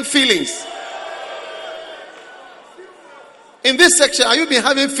been having feelings? In this section, have you been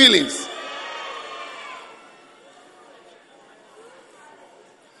having feelings?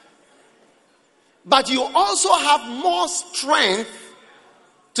 But you also have more strength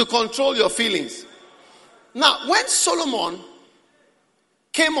to control your feelings. Now, when Solomon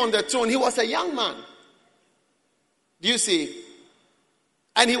came on the throne, he was a young man. Do you see?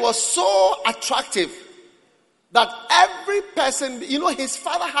 And he was so attractive that every person, you know, his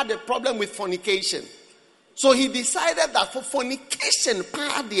father had a problem with fornication. So he decided that for fornication,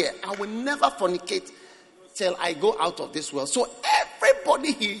 I will never fornicate till I go out of this world. So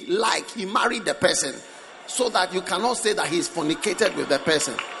everybody he liked, he married the person, so that you cannot say that he's fornicated with the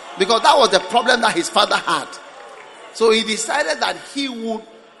person. Because that was the problem that his father had. So he decided that he would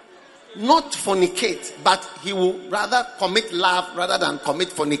not fornicate, but he would rather commit love rather than commit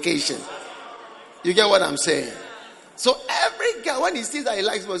fornication. You get what I'm saying? So every girl, when he sees that he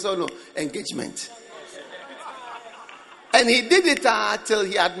likes, was no engagement. And he did it till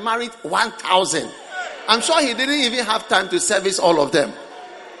he had married 1,000. I'm sure he didn't even have time to service all of them.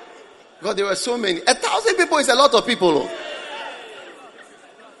 Because there were so many. 1,000 people is a lot of people.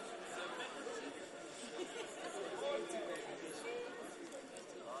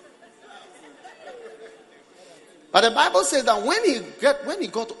 But the Bible says that when he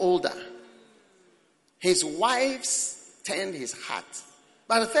got older, his wives turned his heart.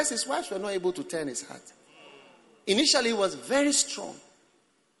 But at first, his wives were not able to turn his heart. Initially, he was very strong.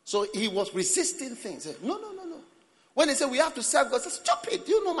 So he was resisting things. He said, no. When they said we have to serve God, he said, stupid.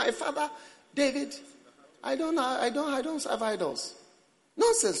 Do you know my father, David? I don't serve idols.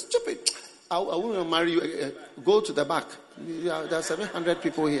 Nonsense, stupid. I won't marry you. Go to the back. There are 700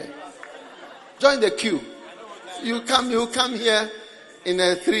 people here. Join the queue. You come here in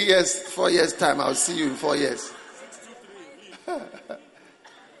 3 years, 4 years time. I'll see you in 4 years.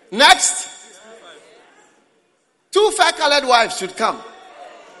 Next. 2 fair-colored wives should come.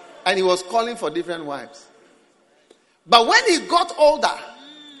 And he was calling for different wives. But when he got older,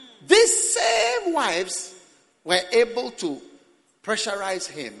 these same wives were able to pressurize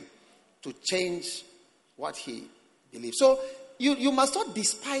him to change what he believed. So you must not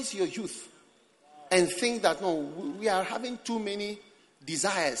despise your youth and think that, no, we are having too many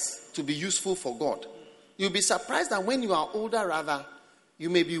desires to be useful for God. You'll be surprised that when you are older, rather, you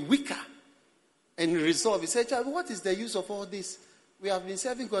may be weaker. And resolve. You say, child, what is the use of all this? We have been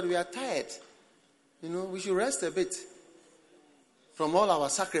serving God. We are tired. You know, we should rest a bit from all our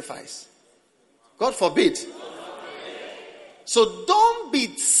sacrifice. God forbid. So don't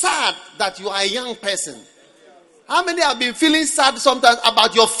be sad that you are a young person. How many have been feeling sad sometimes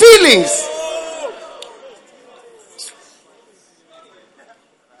about your feelings?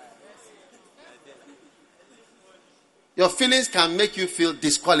 Your feelings can make you feel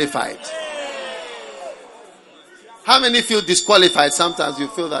disqualified. How many feel disqualified? Sometimes you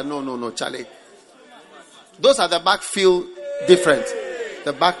feel that, no, Charlie. Those at the back feel different.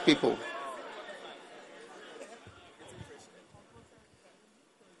 The back people.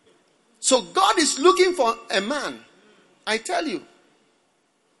 So God is looking for a man. I tell you.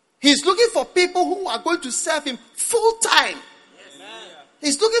 He's looking for people who are going to serve him full time.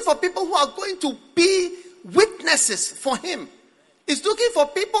 He's looking for people who are going to be witnesses for him. He's looking for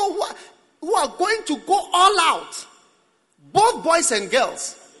people who are going to go all out. Both boys and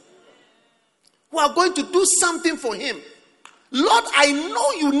girls. Who are going to do something for him. Lord, I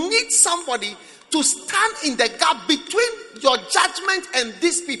know you need somebody to stand in the gap between your judgment and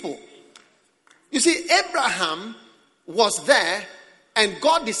these people. You see, Abraham was there and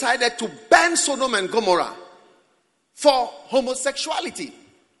God decided to burn Sodom and Gomorrah. for homosexuality.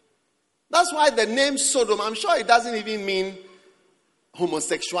 That's why the name Sodom, I'm sure it doesn't even mean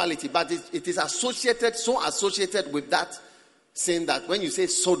homosexuality, but it is associated with that, saying that when you say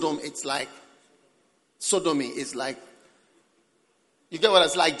Sodom, it's like sodomy is like, you get what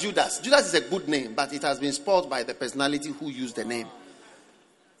it's like. Judas. Judas is a good name, but it has been spoiled by the personality who used the name.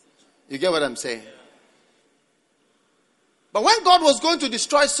 You get what I'm saying? But when God was going to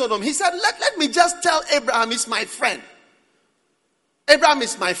destroy Sodom, he said, let me just tell Abraham he's my friend. Abraham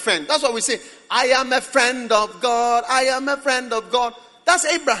is my friend. That's what we say. I am a friend of God. I am a friend of God. That's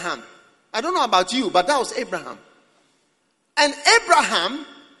Abraham. I don't know about you, but that was Abraham. And Abraham,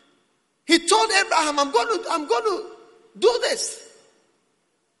 he told Abraham, I'm going to do this.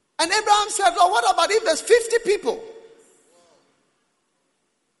 And Abraham said, Lord, what about if there's 50 people?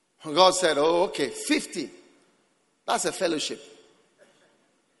 God said, oh, okay, 50. That's a fellowship.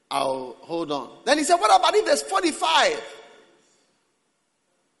 I'll hold on. Then he said, what about if there's 45?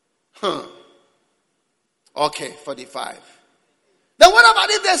 Okay, 45. Then what about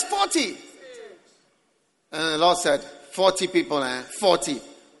if there's 40? And the Lord said, 40 people, 40.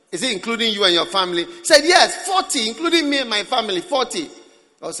 Is it including you and your family? He said, yes, 40, including me and my family, 40.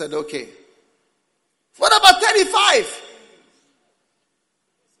 God said, okay. What about 35?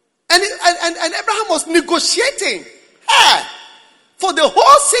 And Abraham was negotiating for the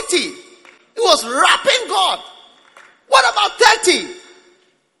whole city. He was rapping God. What about 30?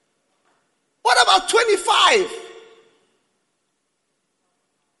 What about 25?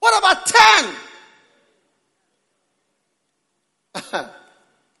 What about 10?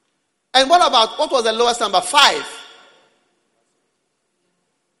 And what was the lowest number? 5.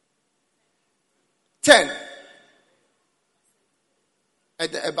 10.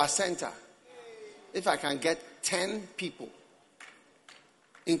 At the Eba Center. If I can get 10 people,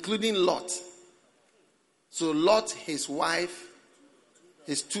 including Lot. So Lot, his wife,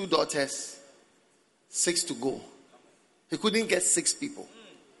 his 2 daughters, 6 to go. He couldn't get 6 people.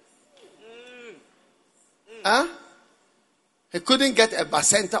 He couldn't get a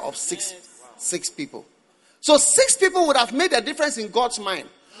bacenta of 6 people. So 6 people would have made a difference in God's mind.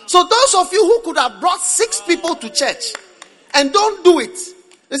 So those of you who could have brought 6 people to church and don't do it.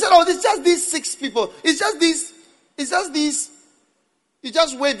 They said, oh, it's just these 6 people. It's just these. You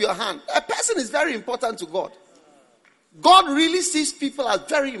just wave your hand. A person is very important to God. God really sees people as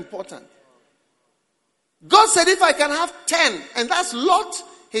very important. God said, if I can have 10, and that's Lot,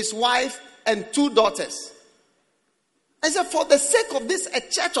 his wife, and 2 daughters. I said, for the sake of this, a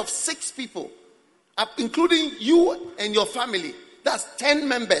church of 6 people, including you and your family, that's 10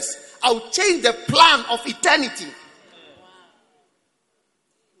 members, I'll change the plan of eternity.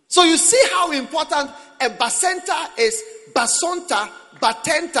 So you see how important a bacenta is, basonta,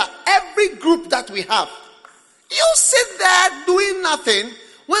 batenta, every group that we have. You sit there doing nothing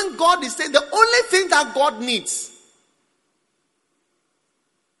when God is saying the only thing that God needs.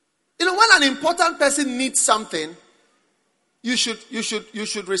 You know, when an important person needs something, you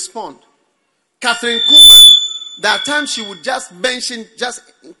should respond. Catherine Kuhlman, there are times she would just mention, just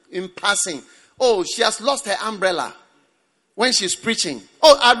in passing, oh, she has lost her umbrella when she's preaching.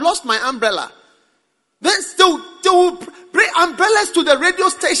 Oh, I've lost my umbrella. Then they will bring umbrellas to the radio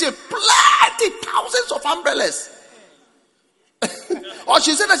station. Plenty, thousands of umbrellas. Or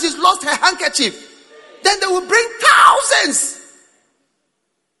she said that she's lost her handkerchief. Then they will bring thousands.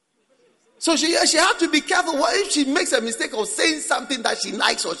 So she had to be careful. What if she makes a mistake of saying something that she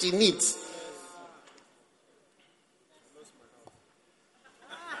likes or she needs?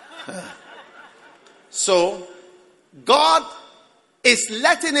 So God is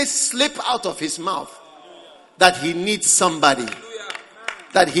letting it slip out of his mouth that he needs somebody,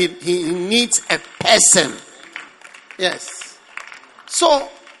 that he needs a person. Yes. So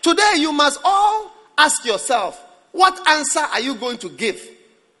today you must all ask yourself, what answer are you going to give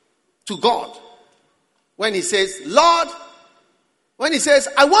to God when he says, Lord, when he says,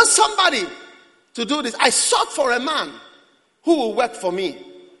 I want somebody to do this. I sought for a man who will work for me.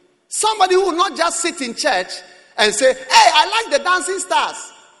 Somebody who will not just sit in church and say, hey, I like the dancing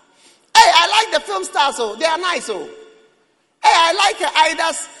stars. Hey, I like the film stars. Oh, they are nice. Oh, hey, I like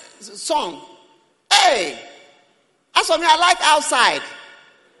Ida's song. Hey, as for me, I like outside.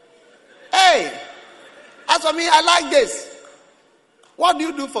 Hey, as for me, I like this. What do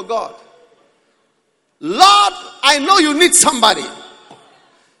you do for God? Lord, I know you need somebody.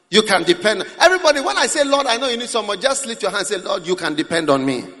 You can depend. Everybody, when I say, Lord, I know you need someone, just lift your hand and say, Lord, you can depend on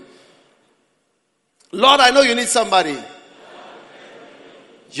me. Lord, I know you need somebody.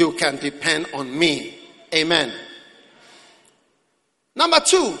 You can depend on me. Amen. Number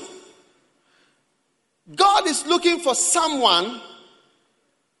 2. God is looking for someone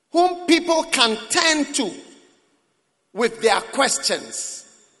whom people can turn to with their questions,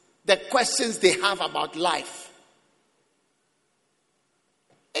 the questions they have about life.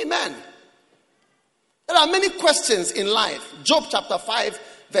 Amen. There are many questions in life. Job chapter 5,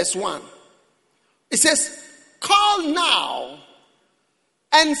 verse 1. It says, call now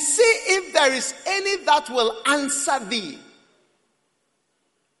and see if there is any that will answer thee.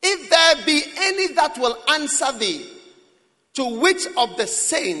 If there be any that will answer thee, to which of the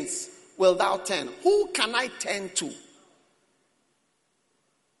saints will thou turn? Who can I turn to?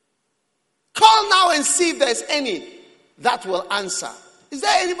 Call now and see if there's any that will answer. Is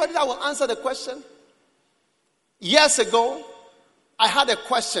there anybody that will answer the question? Years ago, I had a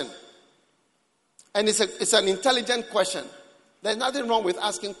question. And it's an intelligent question. There's nothing wrong with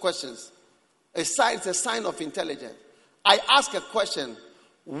asking questions. It's a sign of intelligence. I asked a question.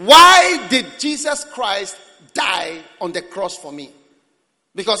 Why did Jesus Christ die on the cross for me?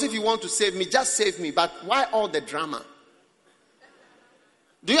 Because if you want to save me, just save me. But why all the drama?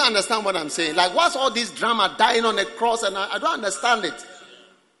 Do you understand what I'm saying? Like, what's all this drama, dying on the cross? And I don't understand it.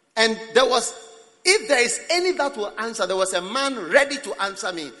 And if there is any that will answer, there was a man ready to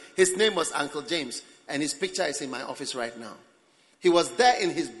answer me. His name was Uncle James. And his picture is in my office right now. He was there in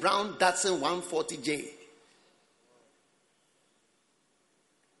his brown Datsun 140J.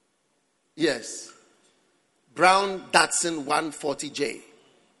 Yes. Brown Datsun 140J.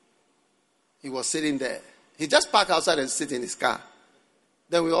 He was sitting there. He just parked outside and sit in his car.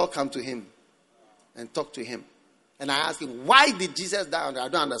 Then we all come to him and talk to him. And I asked him, why did Jesus die on there? I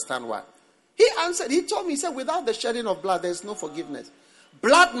don't understand why. He answered, he told me, he said, without the shedding of blood, there is no forgiveness.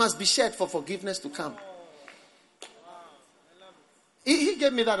 Blood must be shed for forgiveness to come. He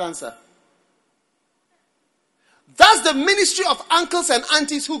gave me that answer. That's the ministry of uncles and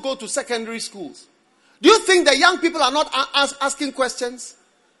aunties who go to secondary schools. Do you think the young people are not asking questions?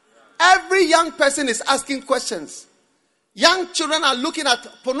 Every young person is asking questions. Young children are looking at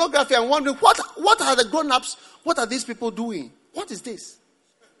pornography and wondering, what are the grown-ups, what are these people doing? What is this?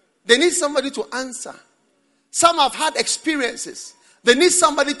 They need somebody to answer. Some have had experiences. They need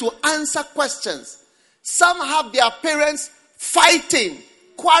somebody to answer questions. Some have their parents fighting,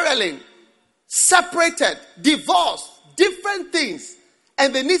 quarreling, separated, divorced, different things.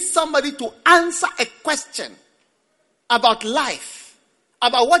 And they need somebody to answer a question about life,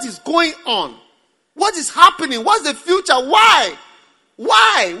 about what is going on, what is happening, what's the future, why,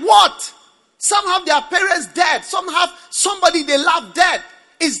 what? Some have their parents dead, some have somebody they love dead.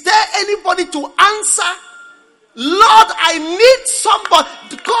 Is there anybody to answer? Lord, I need somebody.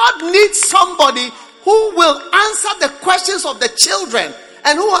 God needs somebody who will answer the questions of the children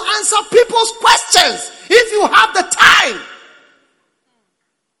and who will answer people's questions if you have the time.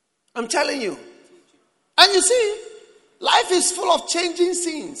 I'm telling you. And you see, life is full of changing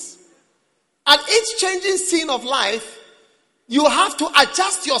scenes. At each changing scene of life, you have to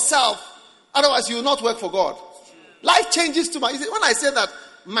adjust yourself. Otherwise, you will not work for God. Life changes too much. When I say that,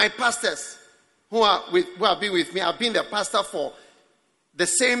 my pastors who have been with me, I've been their pastor for the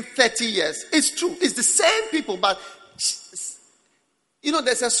same 30 years. It's true. It's the same people, but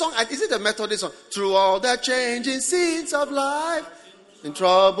there's a song. Is it a Methodist song? Through all the changing scenes of life, in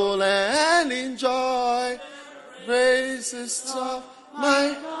trouble and in joy, praises of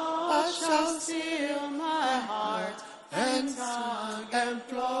my heart shall still my heart and song and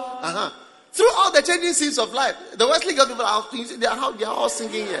ploy. Through all the changing scenes of life, the Wesley girl people they are all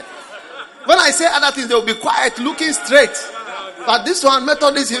singing here. When I say other things, they will be quiet, looking straight. But this one,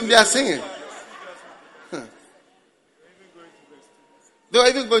 Methodist hymn, they are singing. They were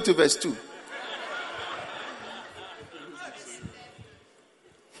even going to verse 2.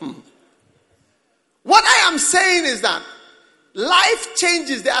 What I am saying is that life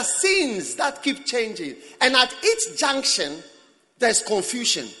changes. There are scenes that keep changing. And at each junction, there's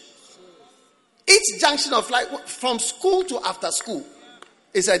confusion. Each junction of life, from school to after school,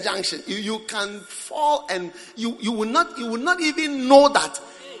 is a junction. You can fall and you will not even know that.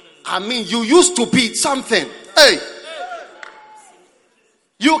 You used to be something. Hey.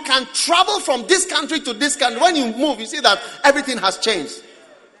 You can travel from this country to this country. When you move, you see that everything has changed.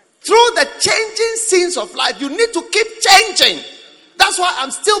 Through the changing scenes of life, you need to keep changing. That's why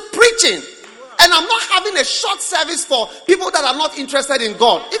I'm still preaching. And I'm not having a short service for people that are not interested in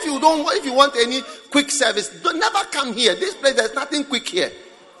God. If you want any quick service, don't never come here. This place, there's nothing quick here.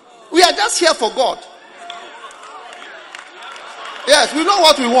 We are just here for God. Yes, we know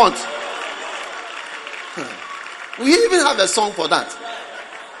what we want. We even have a song for that.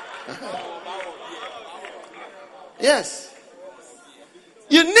 Yes.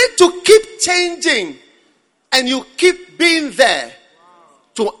 You need to keep changing And you keep being there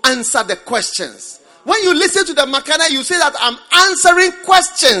to answer the questions. When you listen to the Makana, you say that I'm answering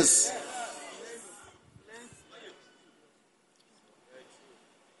questions.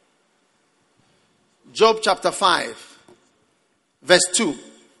 Job chapter 5, verse 2.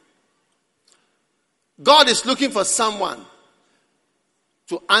 God is looking for someone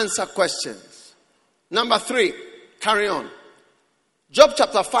to answer questions. Number 3, carry on. Job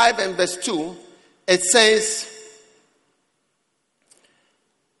chapter 5 and verse 2, it says,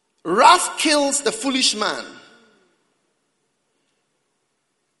 wrath kills the foolish man.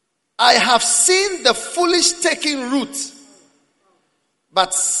 I have seen the foolish taking root,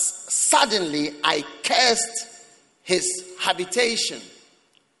 but suddenly I cursed his habitation.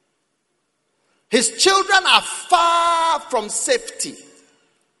 His children are far from safety.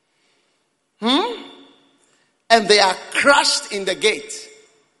 And they are crushed in the gate.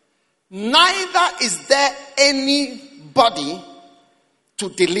 Neither is there anybody to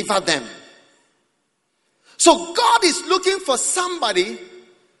deliver them. So God is looking for somebody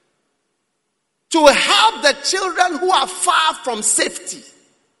to help the children who are far from safety.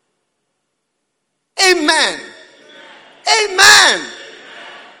 Amen. Amen.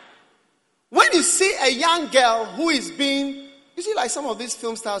 When you see a young girl who is being, you see, like some of these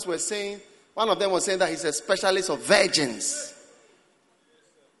film stars were saying, one of them was saying that he's a specialist of virgins.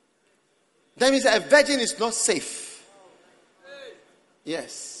 That means a virgin is not safe.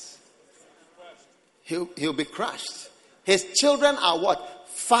 Yes. He'll be crushed. His children are what?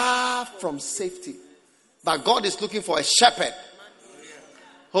 Far from safety. But God is looking for a shepherd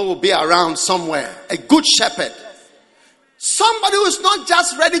who will be around somewhere. A good shepherd. Somebody who is not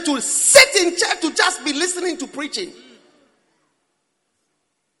just ready to sit in church to just be listening to preaching.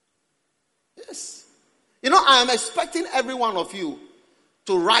 Yes. You know, I am expecting every one of you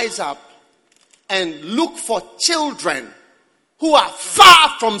to rise up and look for children who are far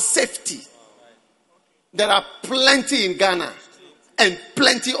from safety. There are plenty in Ghana and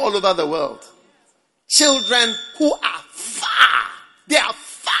plenty all over the world. Children who are far. They are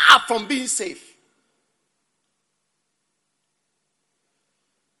far from being safe.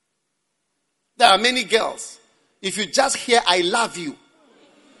 There are many girls. If you just hear I love you,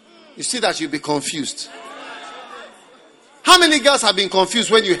 you see that you'll be confused. How many girls have been confused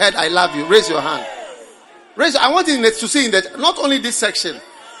when you heard I love you? Raise your hand. I want you to see in that, not only this section,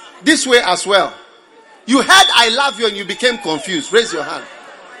 this way as well. You heard I love you and you became confused. Raise your hand.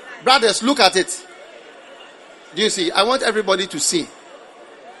 Brothers, look at it. Do you see? I want everybody to see.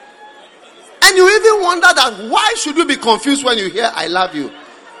 And you even wonder that why should you be confused when you hear I love you?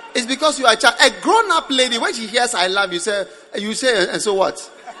 It's because you are a child. A grown-up lady, when she hears I love you, you say, and so what?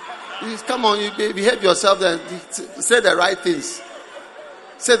 Come on, you behave yourself and say the right things.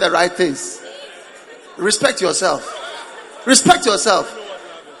 Say the right things. Respect yourself. Respect yourself.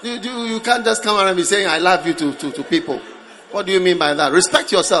 You can't just come around and be saying I love you to people. What do you mean by that?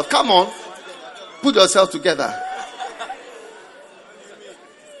 Respect yourself. Come on. Put yourself together.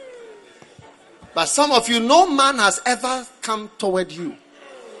 But some of you, no man has ever come toward you.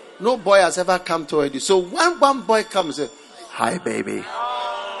 No boy has ever come toward you. So when one boy comes and says, hi baby.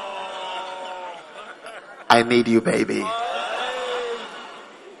 I need you, baby.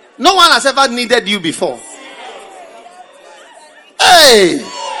 No one has ever needed you before. Hey!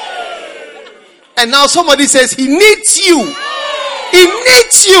 And now somebody says he needs you. He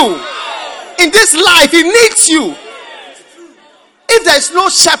needs you. In this life, he needs you. If there is no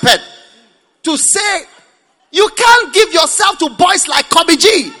shepherd to say, you can't give yourself to boys like Kobe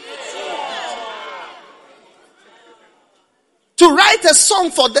G. To write a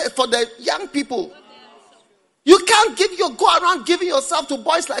song for the young people. You can't go around giving yourself to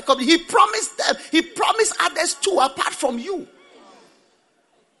boys like Kobe. He promised them. He promised others too apart from you.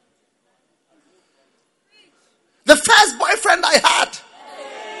 The first boyfriend I had,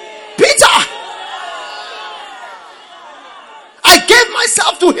 Peter. I gave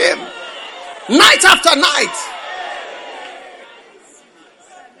myself to him night after night.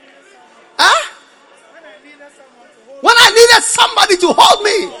 Huh? When I needed somebody to hold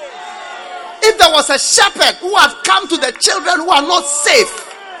me. If there was a shepherd who had come to the children who are not safe,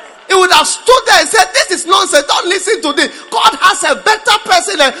 he would have stood there and said, this is nonsense, don't listen to this. God has a better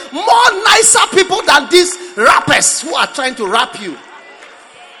person and more nicer people than these rappers who are trying to rap you.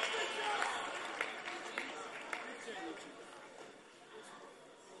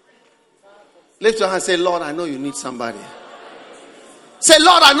 Lift your hand and say, Lord, I know you need somebody. Say,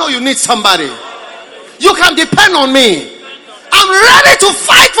 Lord, I know you need somebody. You can depend on me. I'm ready to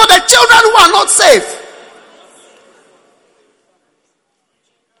fight for the children who are not safe.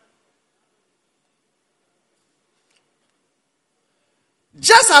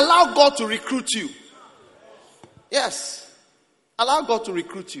 Just allow God to recruit you. Yes. Allow God to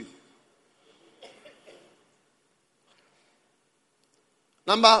recruit you.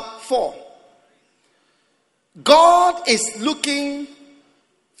 Number 4. God is looking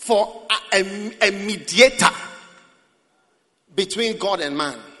for a mediator between God and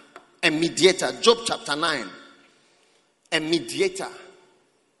man. A mediator. Job chapter 9. A mediator.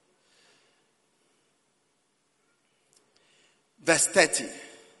 Verse 30.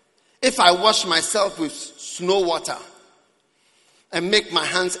 If I wash myself with snow water and make my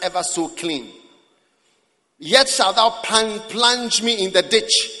hands ever so clean, yet shalt thou plunge me in the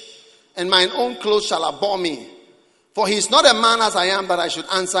ditch, and mine own clothes shall abhor me. For he is not a man as I am, that I should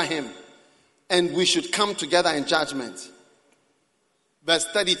answer him, and we should come together in judgment. Verse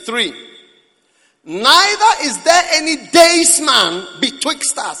 33. Neither is there any daysman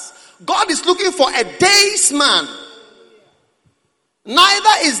betwixt us. God is looking for a daysman. Neither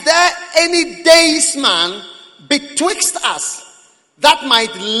is there any daysman betwixt us, that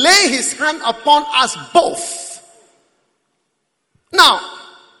might lay his hand upon us both. Now,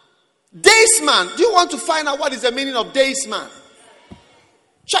 daysman, do you want to find out what is the meaning of daysman?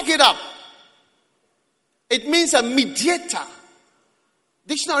 Check it up. It means a mediator.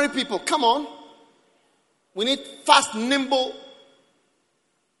 Dictionary people, come on. We need fast, nimble,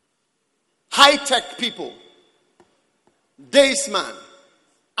 high-tech people. Daysman,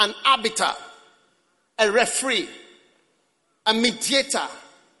 an arbiter, a referee, a mediator.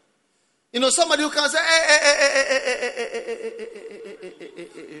 You know, somebody who can say,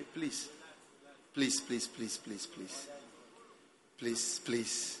 please, please, please, please, please, please, please,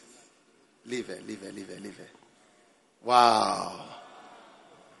 please, leave it. Wow.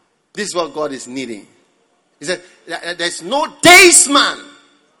 This is what God is needing. He said, there's no daysman.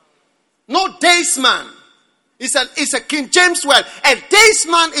 No daysman. It's a King James word. A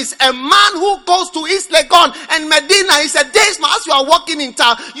daysman is a man who goes to East Legon and Medina. Is a daysman. As you are walking in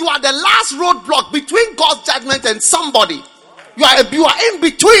town, you are the last roadblock between God's judgment and somebody. You are in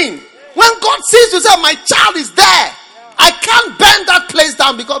between. When God sees you, say, my child is there. I can't burn that place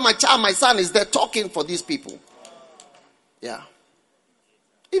down because my son is there talking for these people. Yeah.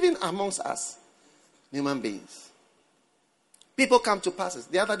 Even amongst us, human beings. People come to pastors.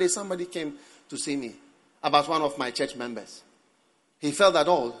 The other day, somebody came to see me about one of my church members. He felt that,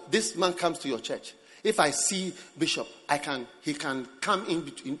 this man comes to your church. If I see Bishop, he can come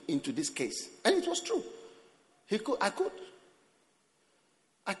into this case. And it was true. I could.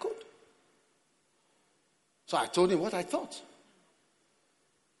 So I told him what I thought.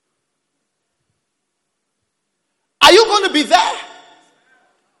 Are you going to be there?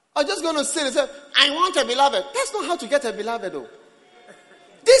 Or just going to sit and say, I want a beloved? That's not how to get a beloved, though.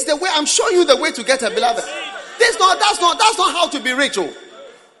 This is the way. I'm showing you the way to get a beloved. That's not how to be rich. Oh,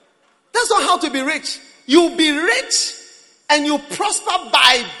 that's not how to be rich. You'll be rich and you prosper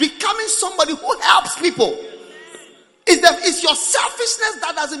by becoming somebody who helps people. It's your selfishness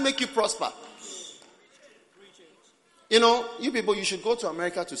that doesn't make you prosper. You know, you people, you should go to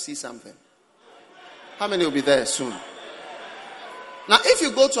America to see something. How many will be there soon? Now, if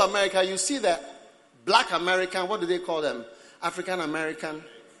you go to America, you see the Black American, what do they call them? African American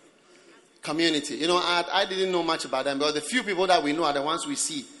community. You know, I didn't know much about them, but the few people that we know are the ones we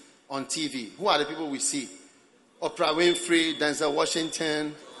see on TV. Who are the people we see? Oprah Winfrey, Denzel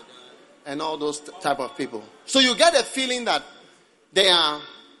Washington, and all those type of people. So you get a feeling that they are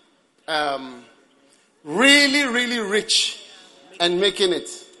really, really rich and making it.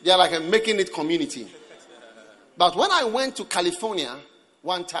 They are like a making it community. But when I went to California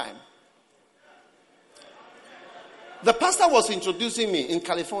one time, the pastor was introducing me in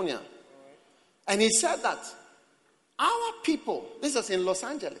California. And he said that our people, this was in Los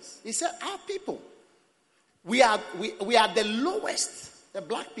Angeles. He said, our people, we are the lowest, the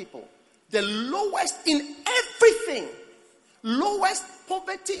black people, the lowest in everything. Lowest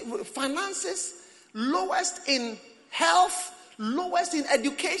poverty, finances, lowest in health, lowest in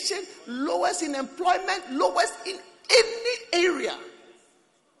education, lowest in employment, lowest in any area.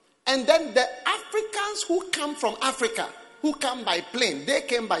 And then the Africans who come from Africa, who come by plane, they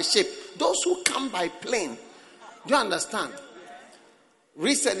came by ship. Those who come by plane, do you understand?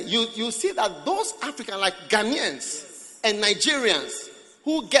 Recently, you see that those Africans, like Ghanaians and Nigerians,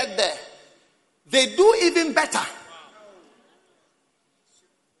 who get there, they do even better.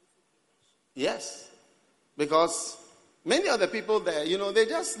 Yes. Because many of the people there, you know, they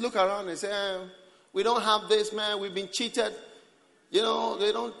just look around and say, we don't have this, man, we've been cheated. You know,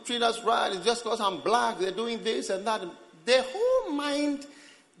 they don't treat us right. It's just because I'm black, they're doing this and that. Their whole mind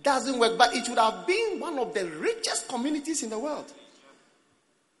doesn't work. But it would have been one of the richest communities in the world.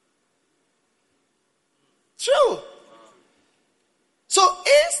 True. So,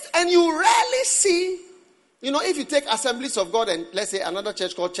 and you rarely see, if you take Assemblies of God and let's say another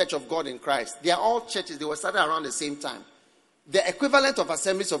church called Church of God in Christ, they are all churches, they were started around the same time. The equivalent of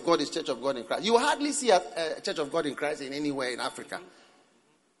Assemblies of God is Church of God in Christ. You hardly see a Church of God in Christ in anywhere in Africa.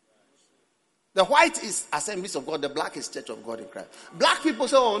 The white is Assemblies of God, the black is Church of God in Christ. Black people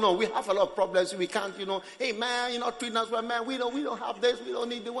say, oh no, we have a lot of problems, we can't, hey man, you're not treating us well, man, we don't have this, we don't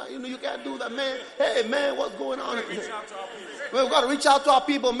need the one, you can't do that, man. Hey man, what's going on? We've got to reach out to our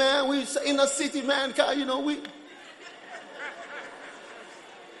people, man. We in the city, man, we...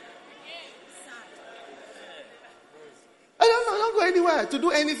 I don't go anywhere to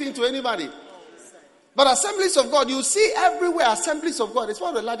do anything to anybody. But Assemblies of God, you see everywhere Assemblies of God. It's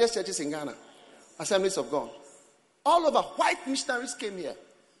one of the largest churches in Ghana. Assemblies of God. All over, white missionaries came here.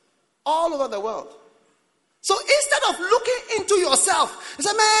 All over the world. So instead of looking into yourself, you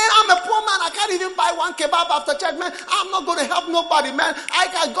say, man, I'm a poor man. I can't even buy one kebab after church, man. I'm not going to help nobody, man.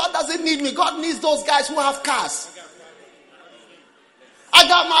 God doesn't need me. God needs those guys who have cars. I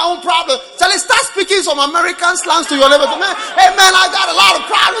got my own problem. Shall I start speaking some American slangs to your level? Man, hey man, I got a lot of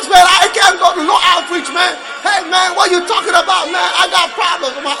problems, man. I can't go to no outreach, man. Hey man, what you talking about, man? I got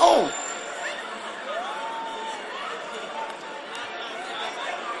problems of my own.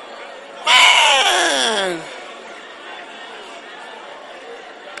 Man.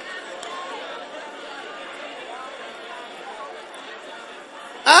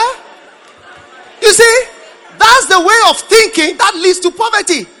 Huh? You see? That's the way of thinking that leads to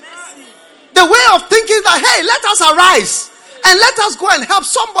poverty. The way of thinking that, hey, let us arise and let us go and help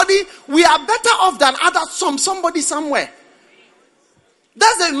somebody. We are better off than somebody somewhere.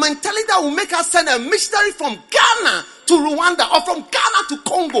 That's the mentality that will make us send a missionary from Ghana to Rwanda, or from Ghana to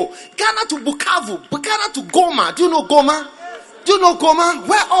Congo, Ghana to Bukavu, Ghana to Goma. Do you know Goma? Do you know Goma?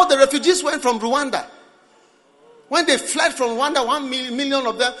 Where all the refugees went from Rwanda. When they fled from Rwanda, 1 million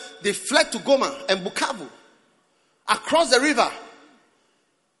of them, they fled to Goma and Bukavu. Across the river.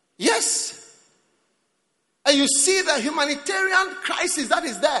 Yes. And you see the humanitarian crisis that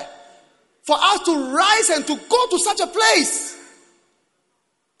is there. For us to rise and to go to such a place.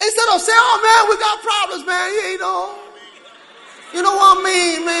 Instead of saying, oh man, we got problems, man. You know what I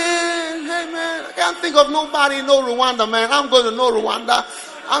mean, man. Hey man, I can't think of nobody in no Rwanda, man. I'm going to no Rwanda.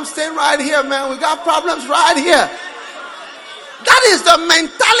 I'm staying right here, man. We got problems right here. That is the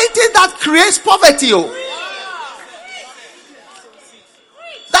mentality that creates poverty. Oh.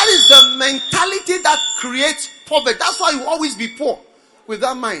 That is the mentality that creates poverty. That's why you always be poor with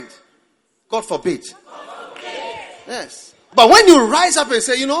that mind. God forbid. Yes. But when you rise up and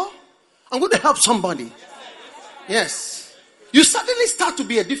say, I'm going to help somebody. Yes. You suddenly start to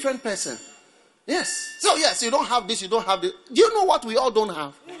be a different person. Yes. So yes, you don't have this, you don't have this. Do you know what we all don't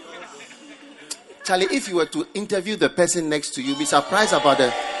have? Charlie, if you were to interview the person next to you, be surprised about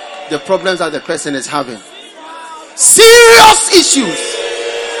the problems that the person is having. Serious issues.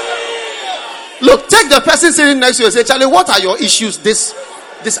 Look, take the person sitting next to you and say, Charlie, what are your issues this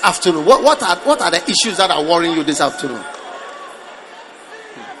afternoon? What are the issues that are worrying you this afternoon?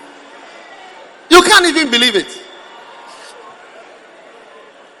 You can't even believe it.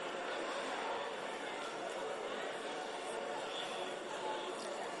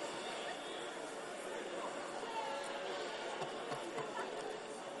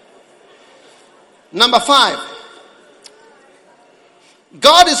 Number 5.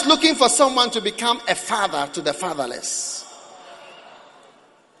 God is looking for someone to become a father to the fatherless.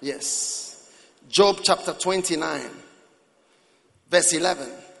 Yes. Job chapter 29, verse 11.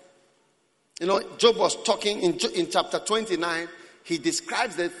 Job was talking in chapter 29. He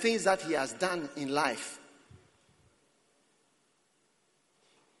describes the things that he has done in life.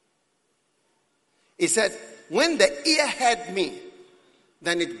 He said, when the ear heard me,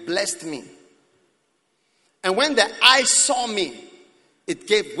 then it blessed me. And when the eye saw me, it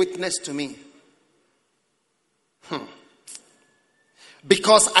gave witness to me.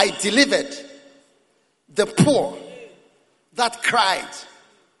 Because I delivered the poor that cried,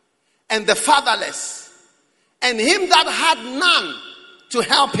 and the fatherless, and him that had none to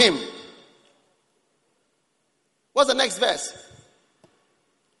help him. What's the next verse?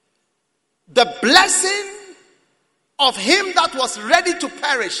 The blessing of him that was ready to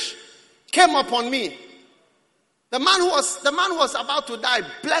perish came upon me. The man who was about to die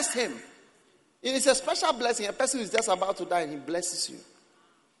blessed him. It is a special blessing. A person who is just about to die and he blesses you.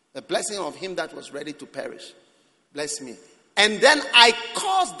 The blessing of him that was ready to perish. Bless me. And then I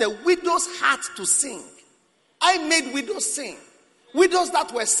caused the widow's heart to sing. I made widows sing. Widows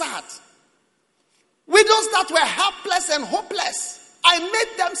that were sad. Widows that were helpless and hopeless. I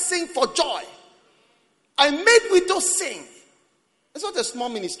made them sing for joy. I made widows sing. It's not a small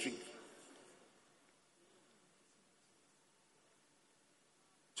ministry.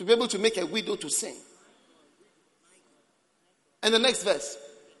 To be able to make a widow to sing. And the next verse.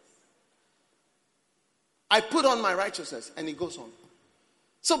 I put on my righteousness. And it goes on.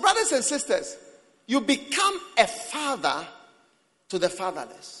 So brothers and sisters, you become a father to the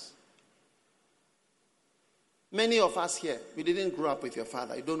fatherless. Many of us here, we didn't grow up with your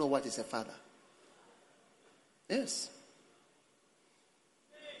father. You don't know what is a father. Yes.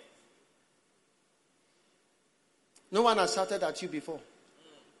 No one has shouted at you before.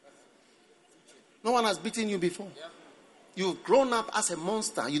 No one has beaten you before. You've grown up as a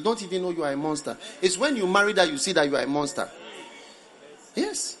monster. You don't even know you are a monster. It's when you marry that you see that you are a monster.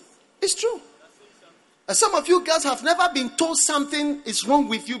 Yes, it's true. And some of you girls have never been told something is wrong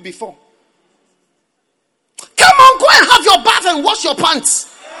with you before. Come on, go and have your bath and wash your pants.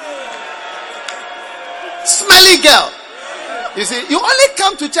 Smelly girl. You see, you only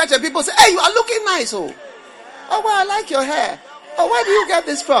come to church and people say, hey, you are looking nice. Oh, well, I like your hair. Oh, where do you get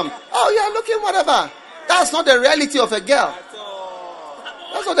this from? Oh, you are looking whatever. That's not the reality of a girl.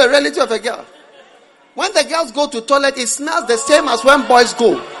 That's not the reality of a girl. When the girls go to toilet, it smells the same as when boys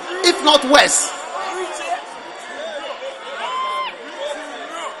go, if not worse.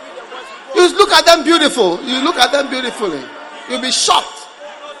 You look at them beautiful. You look at them beautifully. You'll be shocked.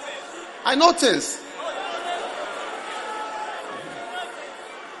 I know things.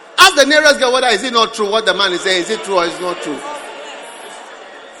 Ask the nearest girl whether is it not true what the man is saying. Is it true or is it not true?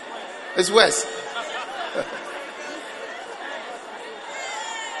 It's worse.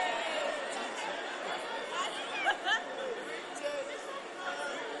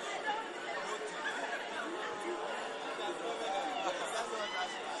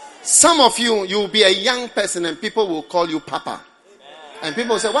 Some of you will be a young person and people will call you Papa. And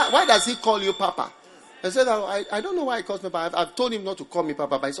people will say, why does he call you Papa? I said, I don't know why he calls me Papa. I've told him not to call me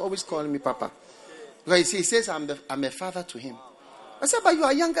Papa, but he's always calling me Papa. Because he says I'm a father to him. I said, but you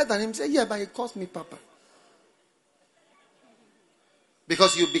are younger than him. He said, yeah, but he calls me Papa.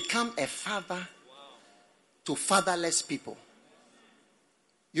 Because you become a father to fatherless people.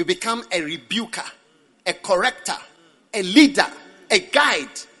 You become a rebuker, a corrector, a leader, a guide,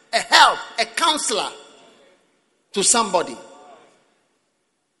 a help, a counselor to somebody.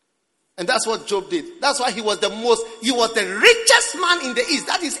 And that's what Job did. That's why he was the richest man in the East.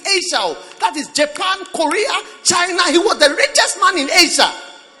 That is Asia. That is Japan, Korea, China. He was the richest man in Asia.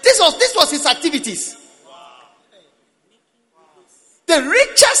 This was his activities. The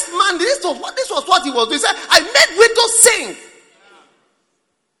richest man, this was what he was doing. He said, I made widows sing.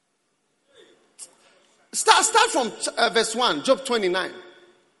 Start from verse 1, Job 29.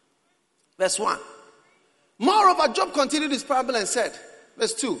 Verse 1. Moreover, Job continued his parable and said,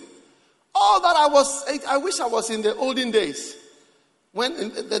 verse 2. All that I wish I was in the olden days, when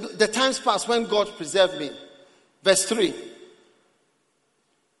the times past when God preserved me. Verse 3.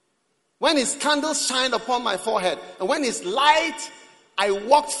 When his candles shined upon my forehead, and when his light, I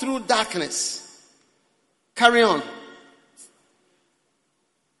walked through darkness. Carry on.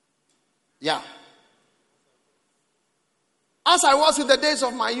 Yeah. As I was in the days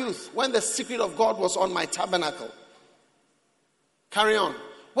of my youth, when the secret of God was on my tabernacle. Carry on.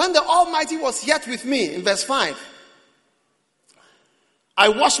 When the Almighty was yet with me, in verse 5, I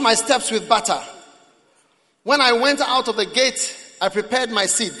washed my steps with butter. When I went out of the gate, I prepared my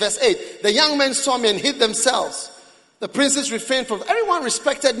seat. Verse 8, the young men saw me and hid themselves. The princes refrained from, everyone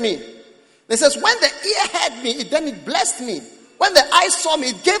respected me. It says, when the ear heard me, then it blessed me. When the eye saw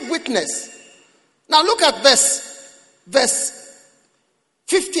me, it gave witness. Now look at verse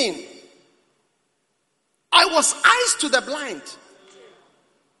 15. I was eyes to the blind.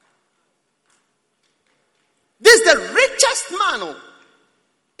 This is the richest man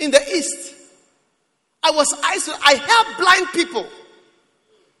in the East. I helped blind people.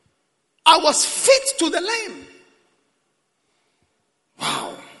 I was feet to the lame.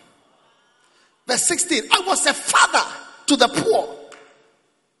 Wow. Verse 16. I was a father to the poor.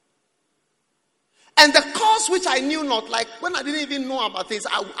 And the cause which I knew not, like when I didn't even know about things,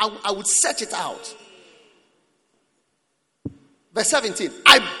 I would search it out. Verse 17.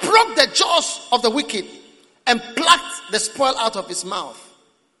 I broke the jaws of the wicked and plucked the spoil out of his mouth.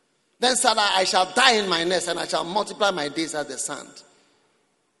 Then said I shall die in my nest, and I shall multiply my days as the sand.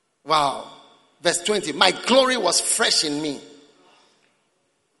 Wow. Verse 20. My glory was fresh in me,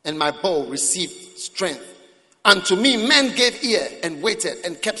 and my bow received strength. Unto me men gave ear and waited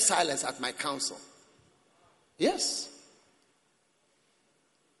and kept silence at my counsel. Yes.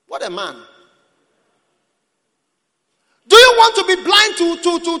 What a man. Do you want to be blind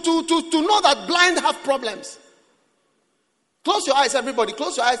to know that blind have problems? Close your eyes, everybody.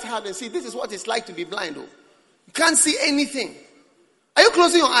 Close your eyes hard and see. This is what it's like to be blind. Oh. You can't see anything. Are you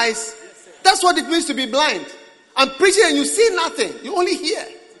closing your eyes? That's what it means to be blind. I'm preaching and you see nothing. You only hear.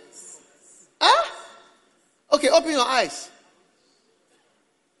 Huh? Okay, open your eyes.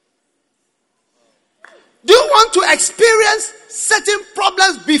 Do you want to experience certain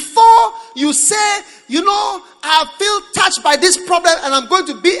problems before you say, I feel touched by this problem and I'm going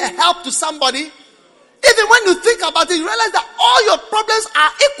to be a help to somebody? Even when you think about it, you realize that all your problems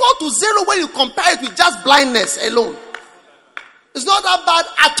are equal to zero when you compare it with just blindness alone. It's not that bad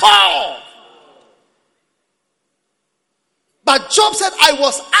at all. But Job said, I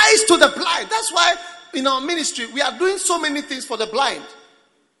was eyes to the blind. That's why in our ministry, we are doing so many things for the blind.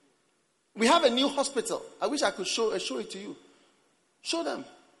 We have a new hospital. I wish I could show it to you. Show them.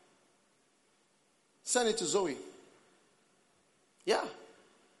 Send it to Zoe. Yeah.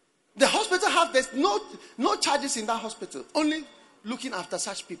 The hospital there's no charges in that hospital. Only looking after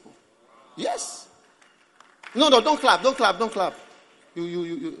such people. Yes. No, don't clap.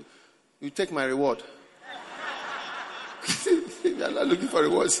 You take my reward. We are not looking for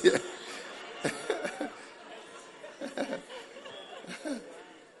rewards here.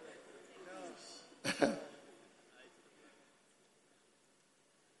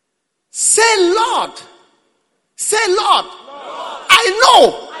 Say, Lord. Say, Lord. I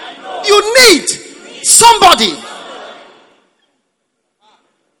know you need somebody.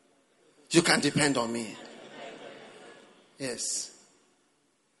 You can depend on me. Yes.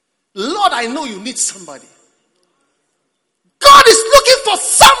 Lord, I know you need somebody. God is looking for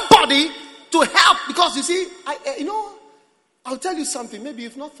somebody to help because you see, I'll tell you something. Maybe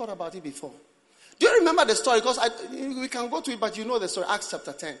you've not thought about it before. Do you remember the story? Because we can go to it, but you know the story. Acts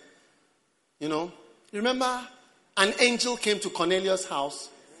chapter 10. Remember an angel came to Cornelius' house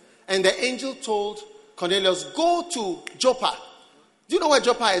and the angel told Cornelius, go to Joppa. Do you know where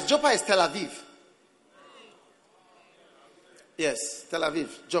Joppa is? Joppa is Tel Aviv. Yes, Tel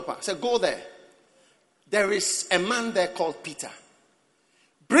Aviv, Joppa. So go there. There is a man there called Peter.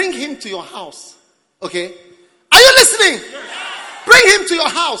 Bring him to your house. Okay? Are you listening? Bring him to your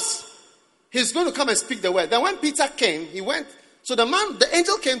house. He's going to come and speak the word. Then when Peter came, he went. So the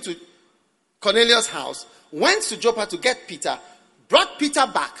angel came to Cornelius' house, went to Joppa to get Peter, brought Peter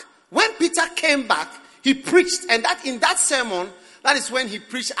back. When Peter came back, he preached. And that in that sermon, that is when he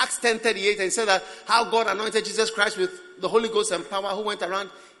preached Acts 10:38 and said that how God anointed Jesus Christ with the Holy Ghost and power, who went around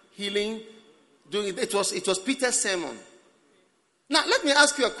healing. It was Peter's sermon. Now, let me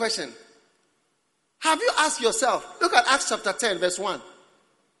ask you a question. Have you asked yourself, look at Acts chapter 10, verse 1.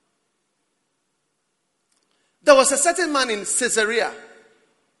 There was a certain man in Caesarea.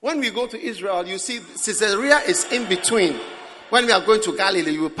 When we go to Israel, you see Caesarea is in between. When we are going to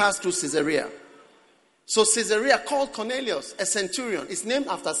Galilee, you will pass through Caesarea. So Caesarea called Cornelius, a centurion. It's named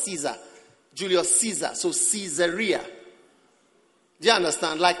after Caesar, Julius Caesar. So Caesarea. Do you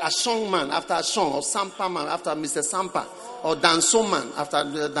understand? Like Ashong man after Ashong, or Sampa man after Mr. Sampa, or Danso man after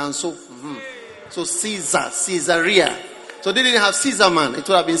Danso. Mm-hmm. So Caesarea. So they didn't have Caesar man. It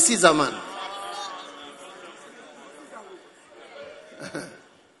would have been Caesar man.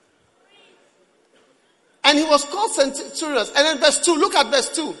 And he was called centurion. And then verse 2, look at verse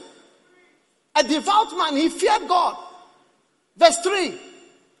 2. A devout man, he feared God. Verse 3.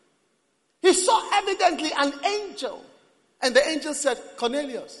 He saw evidently an angel. And the angel said,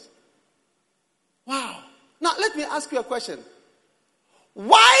 Cornelius. Wow. Now let me ask you a question.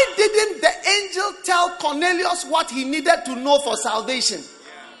 Why didn't the angel tell Cornelius what he needed to know for salvation?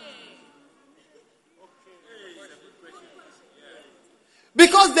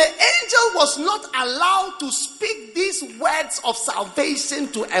 Because the angel was not allowed to speak these words of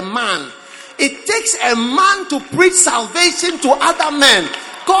salvation to a man. It takes a man to preach salvation to other men.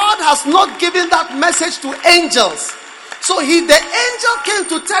 God has not given that message to angels. So the angel came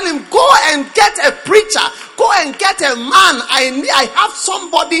to tell him, go and get a preacher. Go and get a man. I have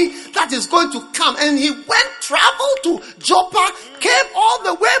somebody that is going to come. And he traveled to Joppa, came all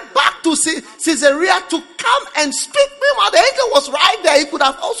the way back to Caesarea to come and speak. Meanwhile, the angel was right there. He could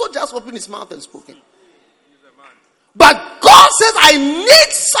have also just opened his mouth and spoken. But God says, I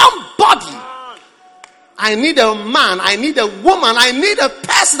need somebody. I need a man. I need a woman. I need a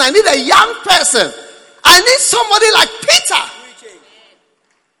person. I need a young person. I need somebody like Peter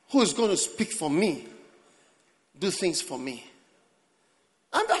who is going to speak for me, do things for me.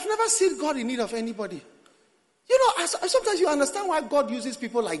 I've never seen God in need of anybody. Sometimes you understand why God uses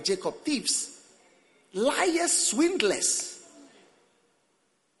people like Jacob, thieves, liars, swindlers.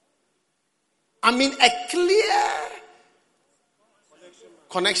 I mean, a clear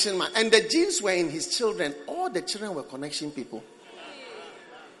Connection man. And the genes were in his children. All the children were connection people.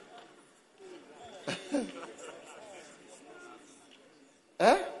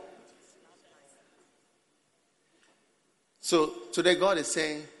 Eh? So today God is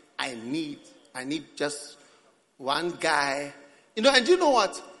saying, I need just one guy. And you know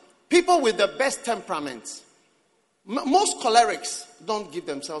what? People with the best temperaments, most cholerics don't give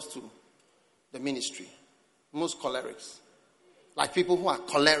themselves to the ministry. Most cholerics. Like people who are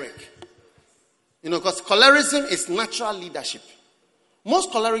choleric. Because cholerism is natural leadership.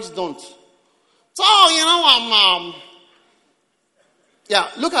 Most cholerics don't. So,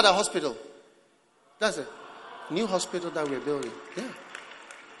 look at the hospital. That's a new hospital that we're building. Yeah.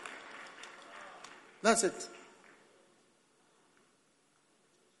 That's it.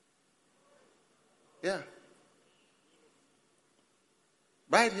 Yeah.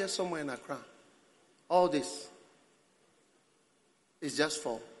 Right here somewhere in Accra. All this is just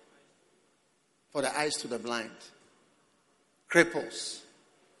for the eyes to the blind. Cripples.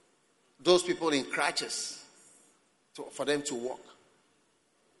 Those people in crutches. For them to walk.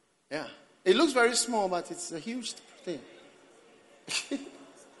 Yeah. It looks very small, but it's a huge thing.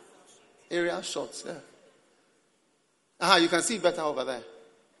 Aerial shots, yeah. You can see better over there.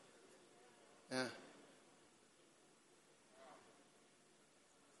 Yeah.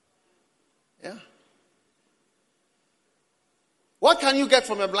 Yeah. What can you get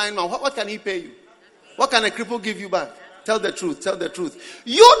from a blind man? What can he pay you? What can a cripple give you back? Tell the truth. Tell the truth.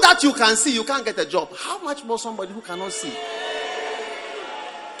 You that you can see, you can't get a job. How much more somebody who cannot see?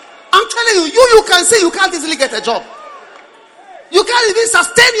 I'm telling you, you can see, you can't easily get a job. You can't even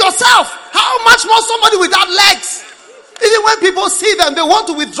sustain yourself. How much more somebody without legs? Even when people see them, they want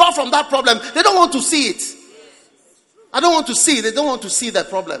to withdraw from that problem. They don't want to see it. I don't want to see it. They don't want to see that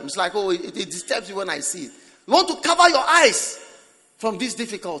problem. It's like, it disturbs you when I see it. You want to cover your eyes from these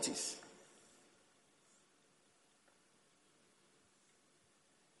difficulties.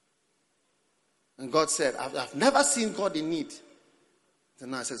 And God said, I've never seen God in need.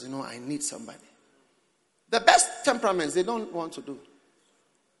 Then I says, I need somebody. The best temperaments, they don't want to do.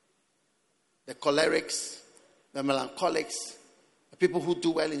 The cholerics, the melancholics, the people who do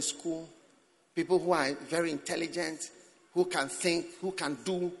well in school, people who are very intelligent, who can think, who can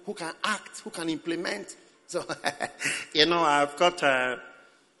do, who can act, who can implement. So, I've got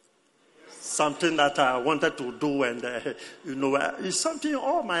something that I wanted to do, and it's something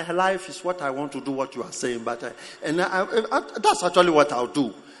all my life is what I want to do. What you are saying, but that's actually what I'll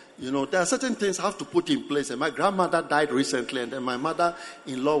do. There are certain things I have to put in place. And my grandmother died recently, and then my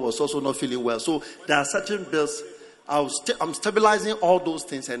mother-in-law was also not feeling well. So there are certain bills. I'm stabilizing all those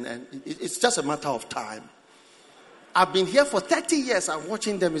things, and it's just a matter of time. I've been here for 30 years. I'm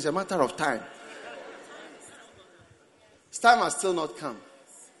watching them. It's a matter of time. This time has still not come.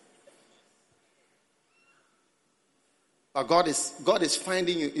 But God is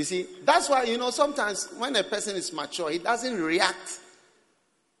finding you. You see, that's why, sometimes when a person is mature, he doesn't react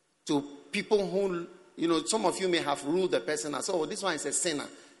to people who, some of you may have ruled the person as, this one is a sinner.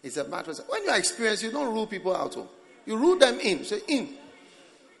 It's a bad person. When you are experienced, you don't rule people out. You rule them in. Say, in.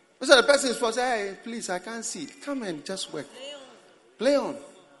 So the person is supposed to say, hey, please, I can't see. Come and just work. Play on.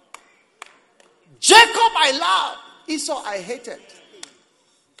 Jacob I loved. Esau I hated.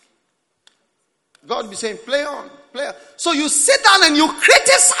 God be saying, play on. Play on. So you sit down and you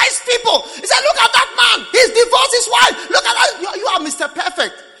criticize people. He said, look at that man. He's divorced his wife. Look at that. You are Mr.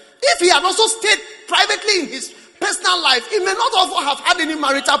 Perfect. If he had also stayed privately in his personal life, he may not also have had any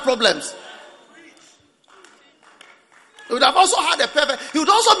marital problems. He would have also had a perfect. He would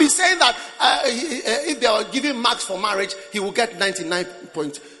also be saying that if they were giving marks for marriage, he would get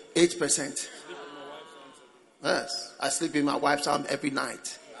 99.8%. Yes, I sleep in my wife's arm every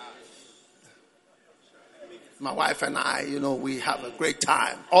night. My wife and I, we have a great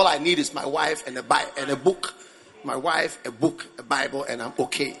time. All I need is my wife and a book. My wife, a book, a Bible, and I'm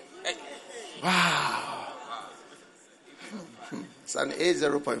okay. Wow. It's an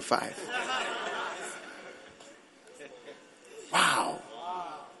A0.5. Wow.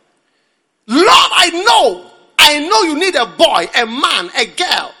 Lord, I know you need a boy, a man, a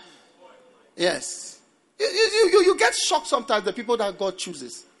girl. Yes. You get shocked sometimes, the people that God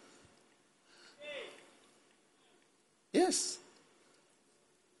chooses. Yes.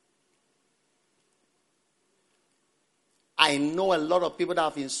 I know a lot of people that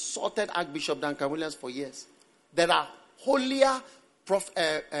have insulted Archbishop Duncan Williams for years. There are holier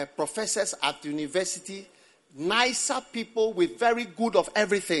professors at the university, nicer people with very good of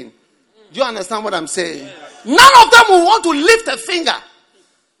everything. Do you understand what I'm saying? None of them will want to lift a finger.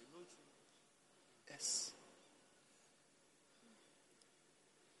 Yes.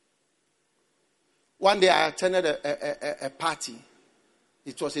 One day I attended a party.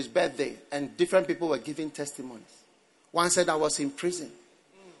 It was his birthday, and different people were giving testimonies. One said, I was in prison.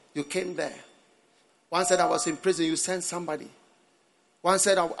 You came there. One said, I was in prison. You sent somebody. One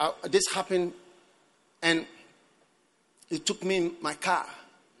said, this happened, and he took me in my car,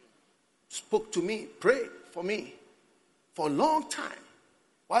 spoke to me, prayed for me for a long time.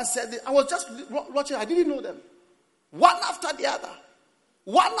 One said, I was just watching. I didn't know them. One after the other.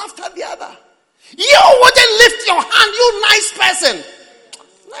 One after the other. You wouldn't lift your hand, you nice person.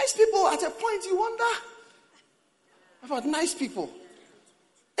 Nice people, at a point you wonder about nice people.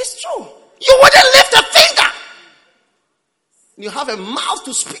 It's true. You wouldn't lift a finger. You have a mouth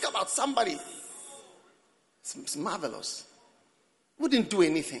to speak about somebody. It's marvelous. Wouldn't do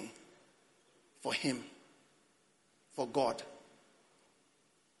anything for him, for God.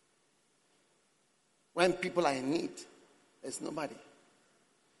 When people are in need, there's nobody.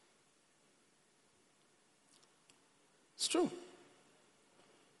 It's true.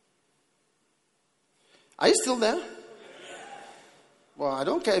 Are you still there? Well, I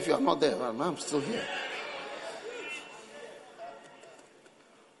don't care if you are not there. I'm still here.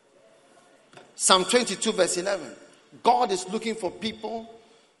 Psalm 22 verse 11. God is looking for people,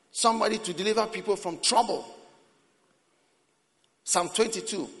 somebody to deliver people from trouble. Psalm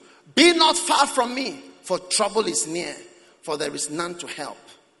 22. Be not far from me, for trouble is near, for there is none to help.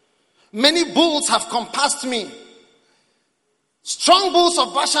 Many bulls have compassed me. Strong bulls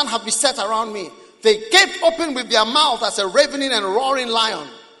of Bashan have beset around me. They gaped open with their mouth as a ravening and roaring lion.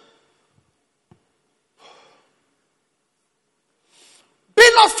 Be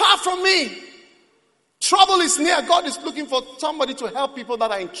not far from me. Trouble is near. God is looking for somebody to help people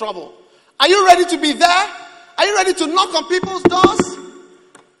that are in trouble. Are you ready to be there? Are you ready to knock on people's doors?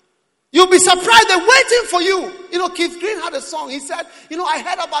 You'll be surprised. They're waiting for you. You know, Keith Green had a song. He said, I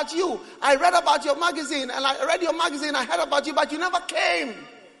heard about you. I read about your magazine. And I read your magazine. I heard about you. But you never came.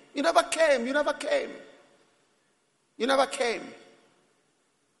 You never came. You never came. You never came.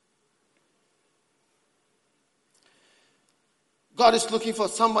 God is looking for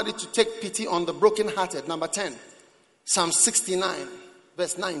somebody to take pity on the brokenhearted. Number 10. Psalm 69,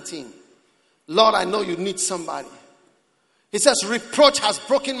 verse 19. Lord, I know you need somebody. He says, reproach has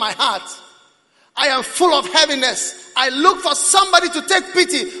broken my heart. I am full of heaviness. I looked for somebody to take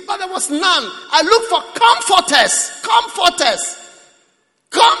pity, but there was none. I looked for comforters,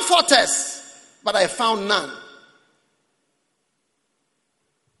 but I found none.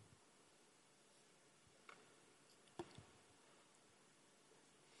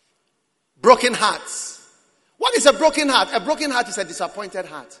 Broken hearts. What is a broken heart? A broken heart is a disappointed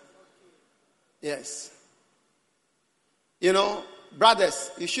heart. Yes. Brothers,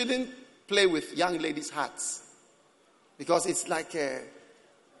 you shouldn't play with young ladies' hearts. Because it's like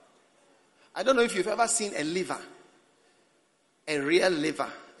I don't know if you've ever seen a liver. A real liver.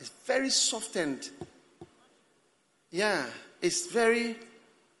 It's very softened. Yeah, it's very...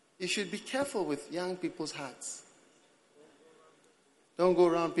 You should be careful with young people's hearts. Don't go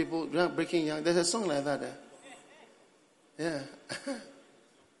around people breaking young... There's a song like that there. Yeah.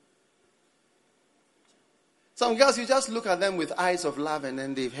 Some girls, you just look at them with eyes of love and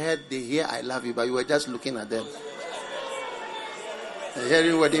then they hear I love you, but you were just looking at them. They're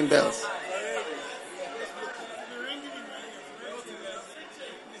hearing wedding bells.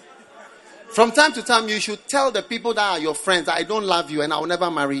 From time to time, you should tell the people that are your friends, I don't love you and I'll never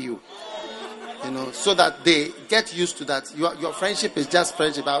marry you. So that they get used to that. Your friendship is just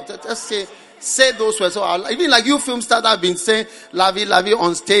friendship. I'll just say those words. So even like you film stars have been saying lovey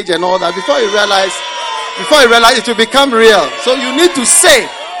on stage and all that. Before you realize it will become real. So you need to say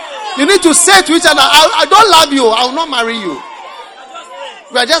to each other, I don't love you, I will not marry you.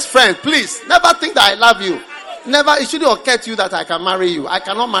 We are just friends. Please, never think that I love you. Never, it shouldn't occur to you that I can marry you. I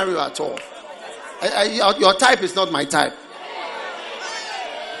cannot marry you at all. Your type is not my type.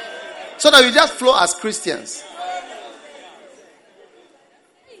 So that we just flow as Christians.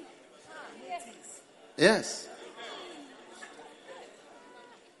 Yes.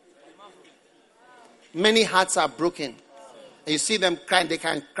 Many hearts are broken. And you see them crying. They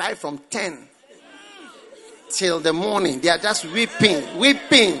can cry from 10 till the morning. They are just weeping.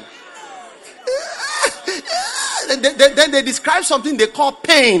 Then they describe something they call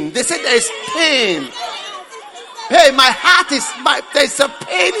pain. They say there is pain. Hey, my heart is... there's a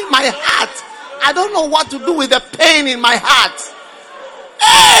pain in my heart. I don't know what to do with the pain in my heart.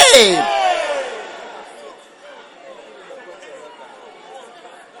 Hey!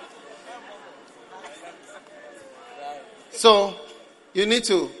 So, you need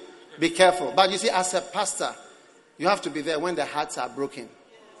to be careful. But you see, as a pastor, you have to be there when the hearts are broken.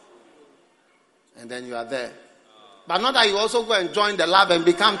 and then you are there. But not that you also go and join the lab and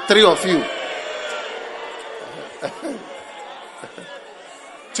become 3 of you.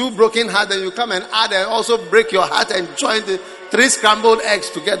 2 broken hearts, and you come and add and also break your heart and join the 3 scrambled eggs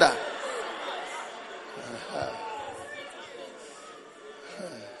together.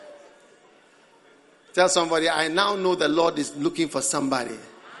 Tell somebody, I now know the Lord is looking for somebody.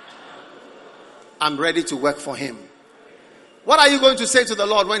 I'm ready to work for him. What are you going to say to the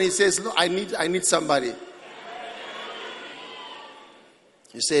Lord when he says, "Look, I need somebody"?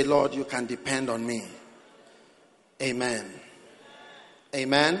 You say, "Lord, you can depend on me." Amen.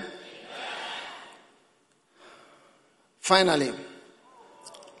 Amen. Finally,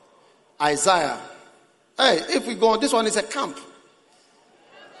 Isaiah. Hey, if we go on, this one is a camp.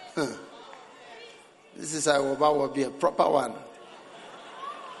 This is will be a proper one.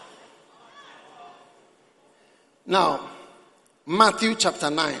 Now, Matthew chapter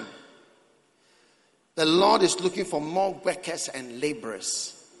 9. The Lord is looking for more workers and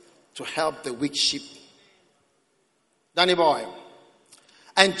laborers to help the weak sheep. Danny boy.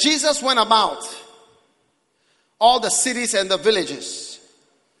 And Jesus went about all the cities and the villages,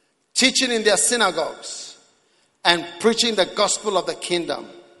 teaching in their synagogues and preaching the gospel of the kingdom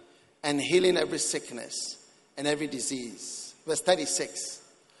and healing every sickness and every disease. Verse 36.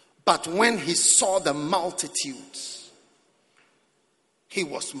 But when he saw the multitudes, he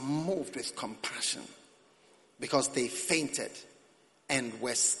was moved with compassion because they fainted and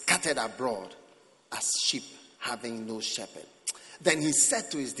were scattered abroad as sheep having no shepherd. Then he said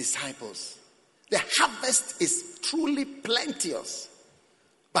to his disciples, the harvest is truly plenteous,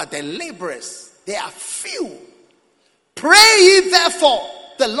 but the laborers, they are few. Pray ye therefore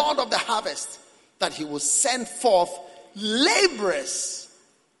the Lord of the harvest that he will send forth laborers.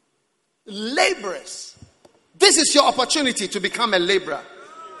 Laborers. This is your opportunity to become a laborer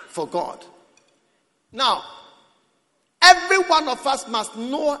for God. Now, every one of us must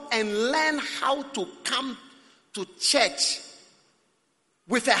know and learn how to come to church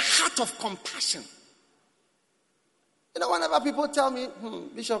with a heart of compassion. You know, whenever people tell me,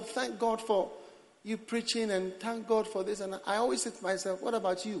 Bishop, thank God for you preaching and thank God for this, and I always say to myself, what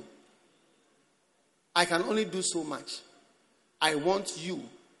about you? I can only do so much. I want you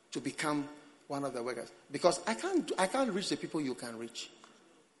to become one of the workers, because I can't reach the people you can reach.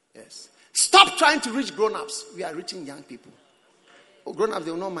 Yes. Stop trying to reach grown-ups. We are reaching young people. Oh, grown-ups,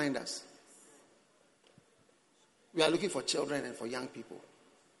 they will not mind us. We are looking for children and for young people.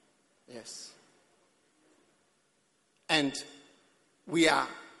 Yes. And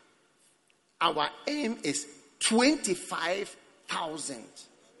our aim is 25,000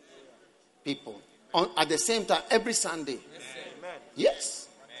 people at the same time every Sunday. Yes.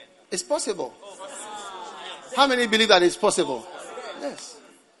 It's possible. How many believe that it's possible? Yes.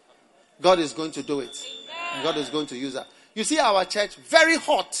 God is going to do it. And God is going to use that. You see our church, very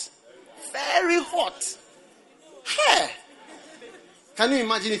hot. Very hot. Hey. Can you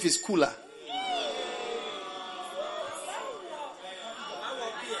imagine if it's cooler?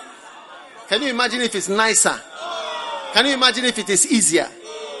 Can you imagine if it's nicer? Can you imagine if it is easier?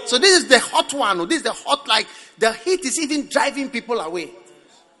 So this is the hot one. This is the hot, like the heat is even driving people away.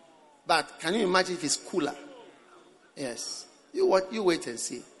 But can you imagine if it's cooler? Yes. You wait and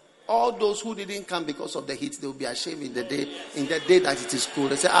see. All those who didn't come because of the heat, they will be ashamed in the day that it is cool.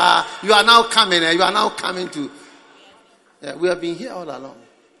 They say, you are now coming. You are now coming to. Yeah, we have been here all along.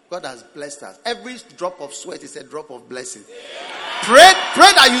 God has blessed us. Every drop of sweat is a drop of blessing. Pray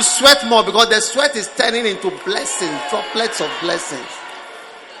that you sweat more, because the sweat is turning into blessing, droplets of blessings.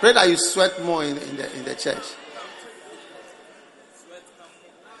 Pray that you sweat more in the church.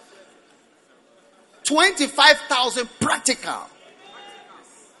 25,000 practical.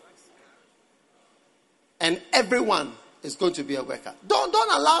 And everyone is going to be a worker. Don't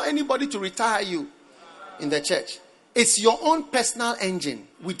allow anybody to retire you in the church. It's your own personal engine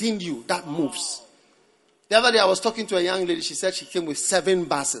within you that moves. The other day I was talking to a young lady. She said she came with 7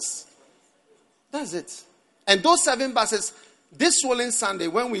 buses. That's it. And those 7 buses, this swollen Sunday,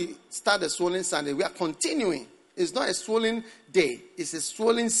 when we start the swollen Sunday, we are continuing. It's not a swollen day. It's a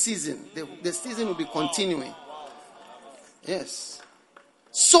swollen season. The season will be continuing. Yes.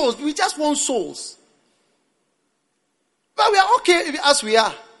 Souls. We just want souls. But we are okay as we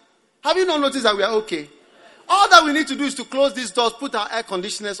are. Have you not noticed that we are okay? All that we need to do is to close these doors, put our air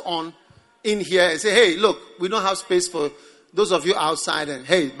conditioners on in here and say, hey, look, we don't have space for those of you outside, and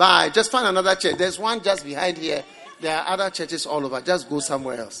hey, bye. Just find another church. There's one just behind here. There are other churches all over. Just go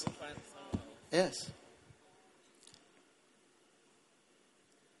somewhere else. Yes.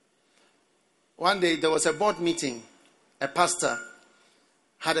 One day there was a board meeting. A pastor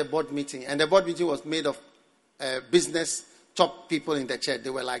had a board meeting, and the board meeting was made of business top people in the church. They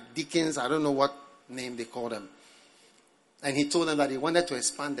were like deacons. I don't know what name they call them. And he told them that he wanted to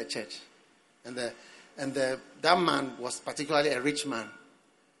expand the church. And that man was particularly a rich man.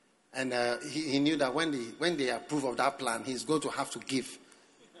 And he knew that when they approve of that plan, he's going to have to give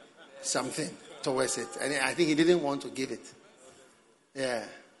something towards it. And I think he didn't want to give it. Yeah.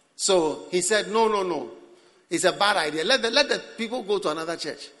 So he said, no. It's a bad idea. Let the people go to another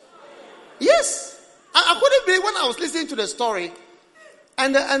church. Yes. I couldn't believe when I was listening to the story.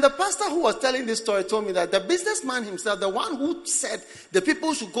 And the pastor who was telling this story told me that the businessman himself, the one who said the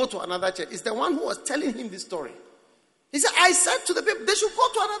people should go to another church, is the one who was telling him this story. He said, I said to the people, they should go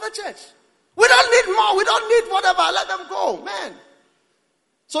to another church. We don't need more. We don't need whatever. Let them go, man.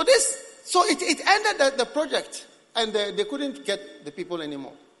 So it ended the project, and they couldn't get the people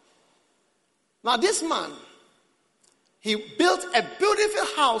anymore. Now this man, he built a beautiful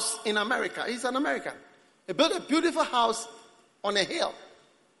house in America. He's an American. He built a beautiful house on a hill.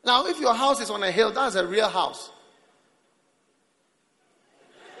 Now, if your house is on a hill, that's a real house.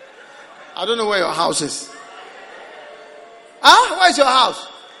 I don't know where your house is. Huh? Where's your house?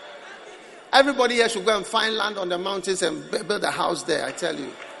 Everybody here should go and find land on the mountains and build a house there, I tell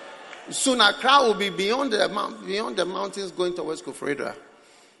you. Soon a crowd will be beyond the mountains going towards Kufredra.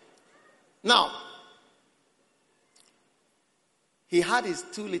 Now, he had his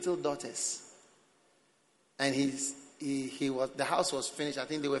 2 little daughters. And the house was finished. I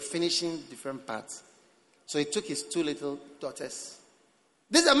think they were finishing different parts. So he took his 2 little daughters.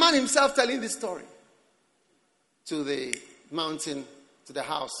 This is a man himself telling this story. To the mountain, to the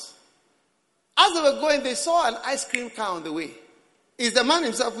house. As they were going, they saw an ice cream car on the way. It's the man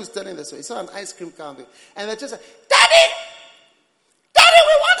himself who's telling the story. He saw an ice cream car on the way. And they just said, Daddy,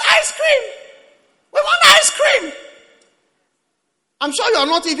 we want ice cream. We want ice cream. I'm sure you are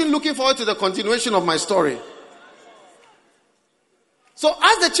not even looking forward to the continuation of my story. So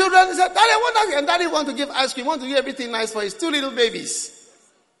as the children said, Daddy, I want ice cream. And Daddy want to give ice cream, want to do everything nice for his 2 little babies.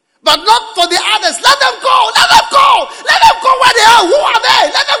 But not for the others. Let them go. Let them go. Let them go where they are. Who are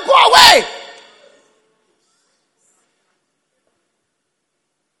they? Let them go away.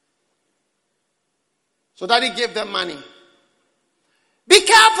 So Daddy gave them money. Be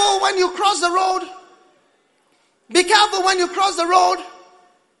careful when you cross the road. Be careful when you cross the road.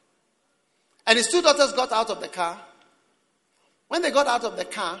 And his 2 daughters got out of the car. When they got out of the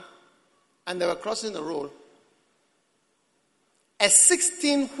car and they were crossing the road, a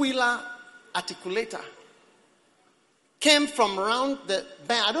 16-wheeler articulator came from around the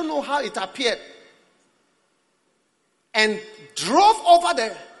bend. I don't know how it appeared. And drove over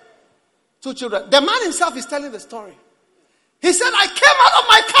the 2 children. The man himself is telling the story. He said, I came out of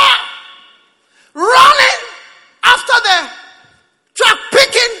my car, running after the truck,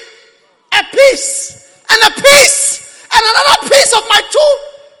 picking a piece, and a piece, and another piece of my 2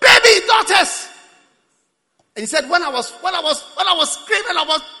 baby daughters. And he said, when I was screaming, I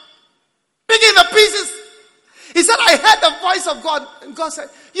was picking the pieces. He said, I heard the voice of God. And God said,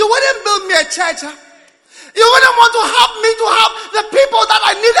 you wouldn't build me a church, huh? You wouldn't want to help me to have the people that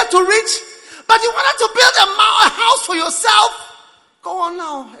I needed to reach. But you wanted to build a house for yourself. Go on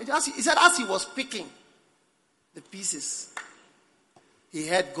now. He said, as he was picking the pieces, he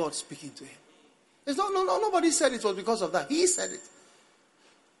heard God speaking to him. Nobody said it was because of that. He said it.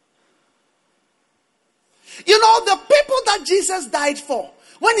 You know, the people that Jesus died for,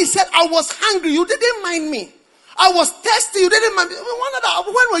 when he said, I was hungry, you didn't mind me. I was thirsty, you didn't mind me.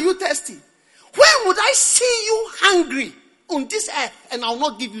 When were you thirsty? When would I see you hungry on this earth and I'll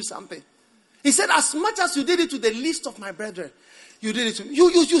not give you something? He said, as much as you did it to the least of my brethren, you did it to me. You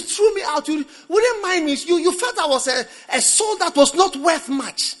threw me out. You wouldn't mind me. You felt I was a soul that was not worth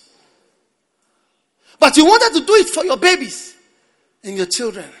much. But you wanted to do it for your babies and your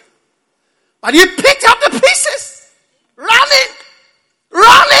children. But you picked up the pieces. Running.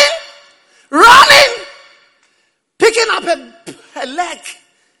 Picking up a leg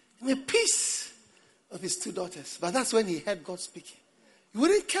and a piece of his 2 daughters. But that's when he heard God speaking. You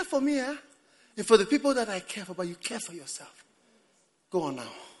wouldn't care for me, huh? And for the people that I care for, but you care for yourself. Go on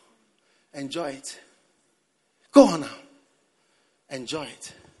now. Enjoy it. Go on now. Enjoy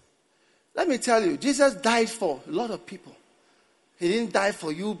it. Let me tell you, Jesus died for a lot of people. He didn't die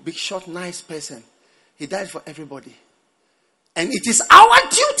for you, big, short, nice person. He died for everybody. And it is our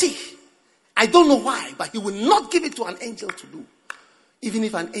duty. I don't know why, but he will not give it to an angel to do. Even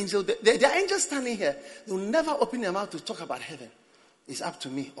if an angel, there are angels standing here. They will never open their mouth to talk about heaven. It's up to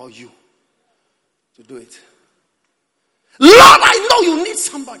me or you to do it. Lord, I know you need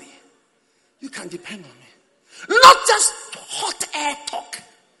somebody. You can depend on me. Not just hot air talk.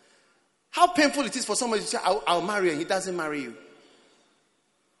 How painful it is for somebody to say, I'll marry you, and he doesn't marry you.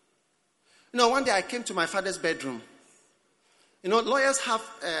 One day I came to my father's bedroom. Lawyers have,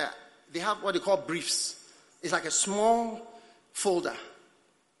 they have what they call briefs. It's like a small folder,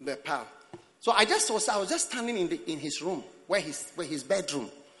 the pal. So I was just standing in his room, where his bedroom.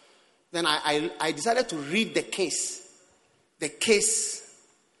 Then I decided to read the case that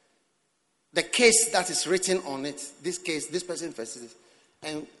is written on it. This case, this person versus this.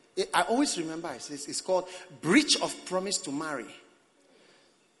 And I always remember it's called Breach of Promise to Marry.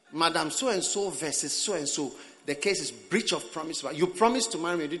 Madam so-and-so versus so-and-so. The case is breach of promise. You promised to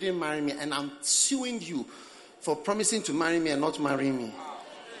marry me, you didn't marry me, and I'm suing you for promising to marry me and not marrying me.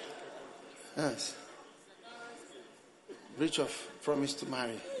 Yes. Breach of promise to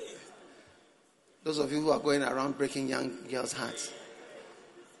marry. Those of you who are going around breaking young girls' hearts.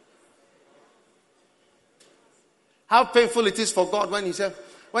 How painful it is for God when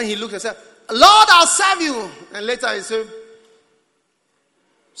he looks and says, Lord, I'll serve you. And later he says,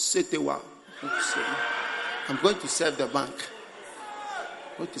 I'm going to serve the bank.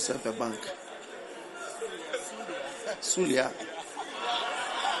 I'm going to serve the bank. Sulia.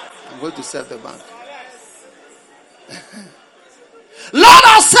 I'm going to serve the bank. Lord,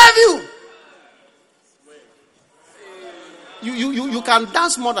 I'll serve you. You can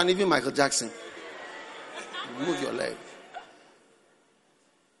dance more than even Michael Jackson. Move your leg.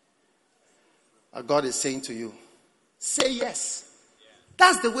 God is saying to you, say yes.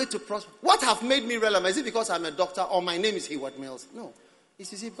 That's the way to prosper. What have made me relevant? Is it because I'm a doctor or my name is Hayward Mills? No.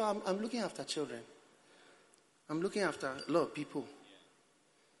 It's because I'm looking after children. I'm looking after a lot of people.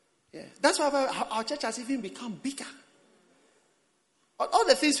 Yeah. That's why our church has even become bigger. All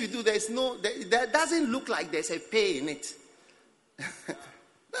the things we do, there doesn't look like there's a pay in it.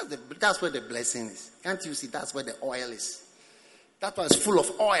 That's where the blessing is. Can't you see? That's where the oil is. That one is full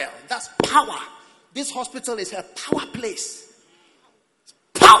of oil. That's power. This hospital is a power place.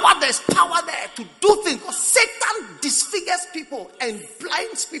 Power, there's power there to do things. Because Satan disfigures people and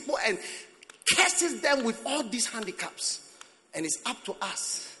blinds people and curses them with all these handicaps. And it's up to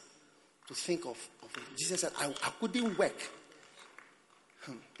us to think of it. Jesus said, I couldn't work.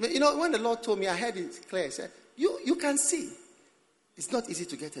 When the Lord told me, I heard it clear. He said, you can see. It's not easy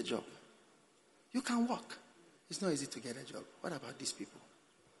to get a job. You can walk. It's not easy to get a job. What about these people?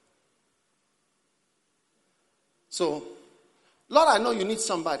 So, Lord, I know you need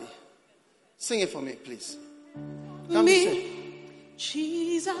somebody. Sing it for me, please. Come me,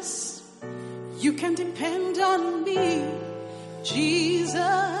 Jesus, you can depend on me.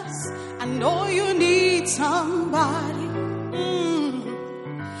 Jesus, I know you need somebody.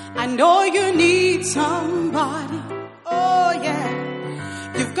 I know you need somebody. Oh, yeah.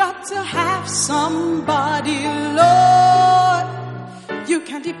 You've got to have somebody, Lord. You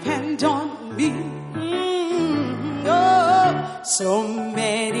can depend on me. Oh, so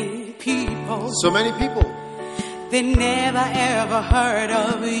many people. They never ever heard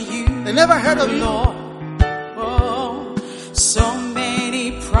of you. They never heard of Lord. Oh, so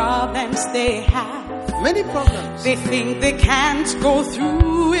many problems they have. Many problems. They think they can't go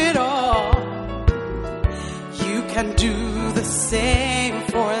through it all. You can do the same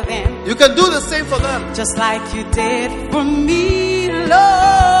for them. You can do the same for them. Just like you did for me, Lord.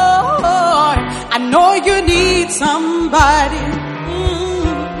 I know you need somebody.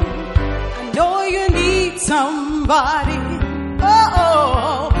 I know you need somebody.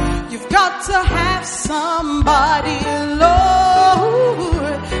 Oh, you've got to have somebody,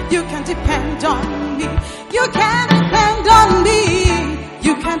 Lord. You can depend on me. You can depend on me.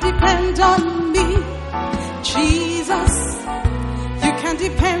 You can depend on me. Jesus, you can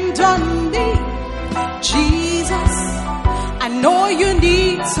depend on me. Jesus, I know you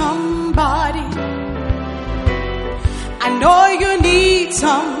need somebody. I know you need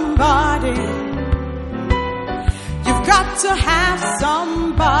somebody. You've got to have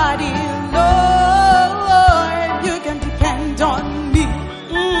somebody, Lord. You can depend on me.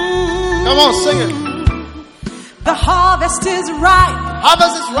 Come on, sing it. The harvest is ripe.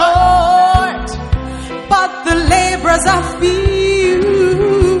 Harvest is ripe. Lord. But the laborers are few.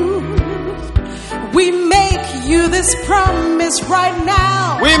 We make you this promise right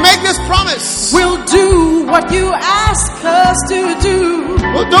now. We make this promise. We'll do what you ask us to do.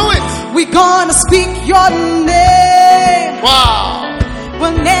 We'll do it. We're gonna speak your name. Wow.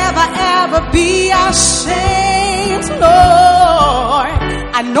 We'll never ever be ashamed, Lord.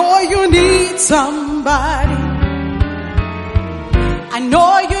 I know you need somebody. I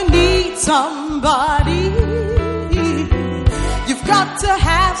know you need somebody. You've got to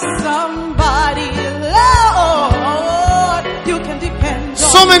have somebody, Lord. You can depend on.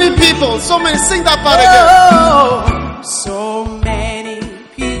 So So many people, so many. Sing that part again. Oh, so many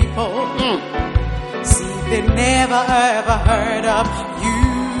people. See, they never ever heard of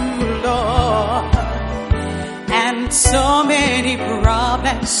you, Lord. And so many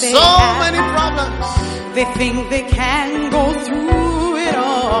problems they have. Many problems. They think they can go through it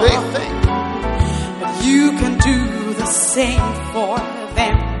all. They think. But you can do the same for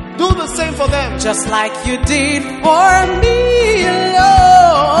them. Do the same for them. Just like you did for me, Lord.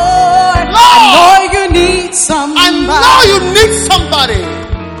 Lord, I know you need somebody. I know you need somebody.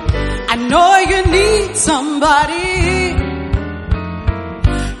 I know you need somebody.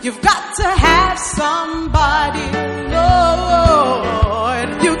 You've got to have somebody, Lord.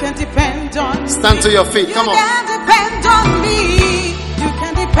 You can depend on me. Stand to your feet. Come on. You can depend on me. You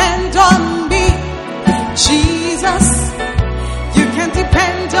can depend on me. Jesus. You can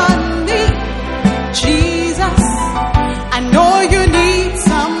depend on me. Jesus. I know you need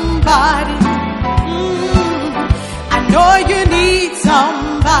somebody. I know you need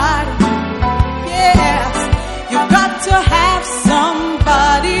somebody. Yes. You've got to have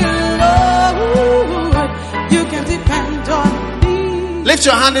somebody, Lord. You can depend on me. Lift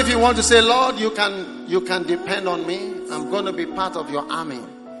your hand if you want to say, Lord, you can depend on me. I'm going to be part of your army.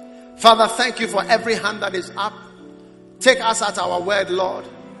 Father, thank you for every hand that is up. Take us at our word, Lord.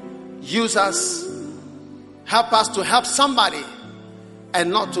 Use us. Help us to help somebody and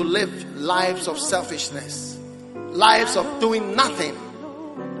not to live lives of selfishness. Lives of doing nothing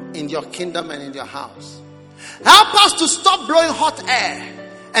in your kingdom and in your house. Help us to stop blowing hot air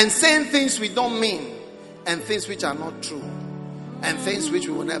and saying things we don't mean and things which are not true and things which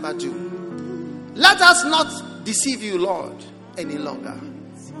we will never do. Let us not deceive you, Lord, any longer.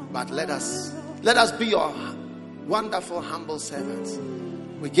 But let us be your wonderful, humble servants.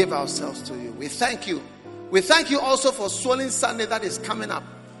 We give ourselves to you. We thank you. We thank you also for Swelling Sunday that is coming up.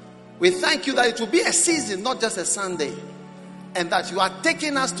 We thank you that it will be a season, not just a Sunday. And that you are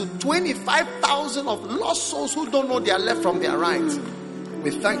taking us to 25,000 of lost souls who don't know their left from their right.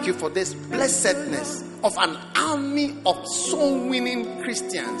 We thank you for this blessedness of an army of soul-winning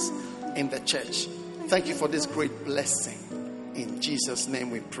Christians in the church. Thank you for this great blessing. In Jesus' name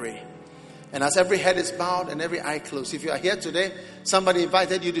we pray. And as every head is bowed and every eye closed, if you are here today, somebody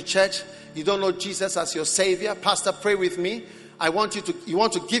invited you to church, you don't know Jesus as your Savior, Pastor, pray with me. You want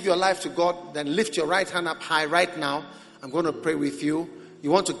to give your life to God, then lift your right hand up high right now. I'm going to pray with you.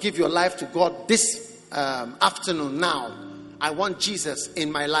 You want to give your life to God this afternoon now. I want Jesus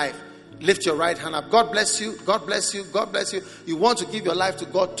in my life. Lift your right hand up. God bless you. God bless you. God bless you. You want to give your life to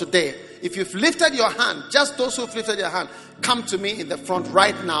God today. If you've lifted your hand, just those who've lifted your hand, come to me in the front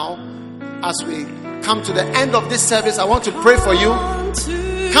right now. As we come to the end of this service, I want to pray for you.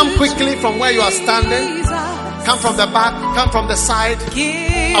 Come quickly from where you are standing. Come from the back. Come from the side.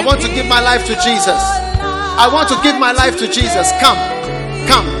 I want to give my life to Jesus. I want to give my life to Jesus.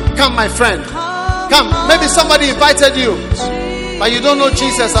 Come, my friend. Come. Maybe somebody invited you, but you don't know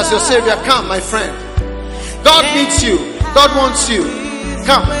Jesus as your Savior. Come, my friend. God needs you. God wants you.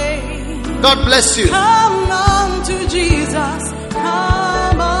 Come. God bless you. Come on to Jesus.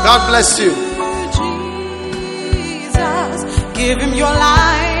 God bless you. Jesus. Give him your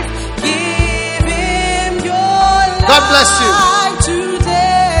life. Give him your life. God bless you. Today.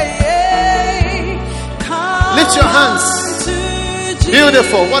 Lift your hands.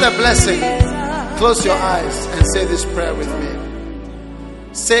 Beautiful. What a blessing. Close your eyes and say this prayer with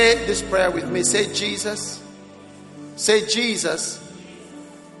me. Say this prayer with me. Say, Jesus. Say, Jesus.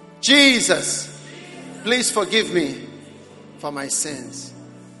 Jesus, please forgive me for my sins.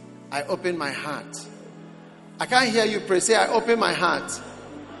 I open my heart. I can't hear you pray. Say, I open my heart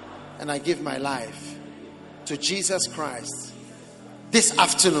and I give my life to Jesus Christ this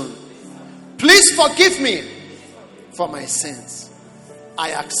afternoon. Please forgive me for my sins.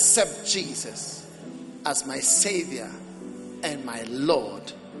 I accept Jesus as my Savior and my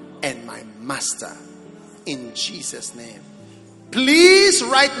Lord and my Master. In Jesus' name. Please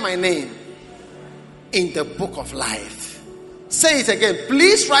write my name in the book of life. Say it again.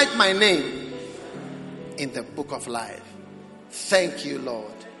 Please write my name in the book of life. Thank you,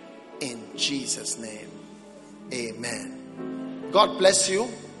 Lord. In Jesus' name. Amen. God bless you.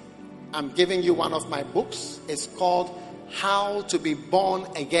 I'm giving you one of my books. It's called How to Be Born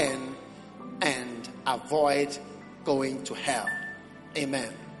Again and Avoid Going to Hell.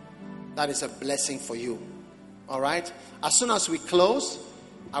 Amen. That is a blessing for you. All right. As soon as we close,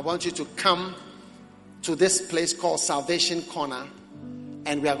 I want you to come to this place called Salvation Corner,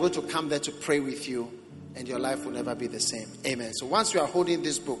 and we are going to come there to pray with you, and your life will never be the same. Amen. So once you are holding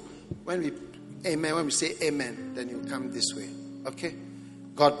this book, when we say amen, then you come this way. Okay.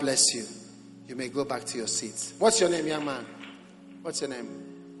 God bless you. You may go back to your seats. What's your name, young man? What's your name?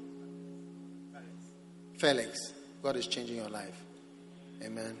 Felix. God is changing your life.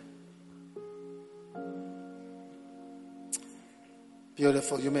 Amen.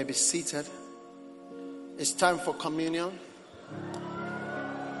 Beautiful. You may be seated. It's time for communion.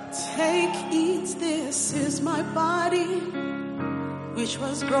 Take, eat, this is my body, which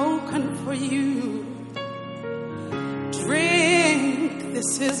was broken for you. Drink,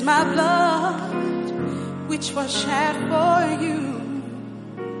 this is my blood, which was shed for you.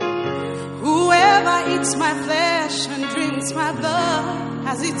 Whoever eats my flesh and drinks my blood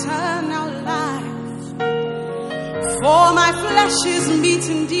has eternal life. For my flesh is meat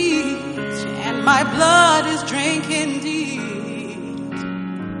indeed, and my blood is drink indeed.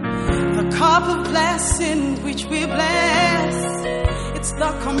 The cup of blessing which we bless, it's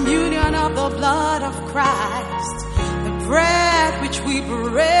the communion of the blood of Christ. The bread which we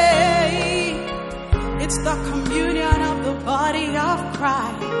break, it's the communion of the body of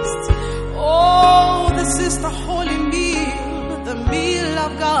Christ. Oh, this is the holy meal, the meal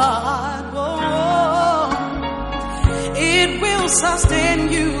of God. Oh, it will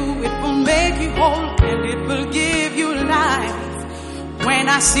sustain you, it will make you whole, and it will give you life. When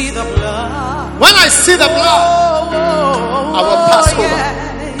I see the blood, when I see the blood, I will pass over.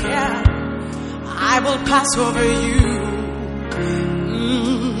 Yeah. I will pass over you.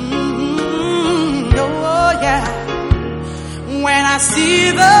 Oh yeah. When I see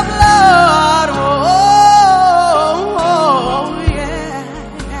the blood,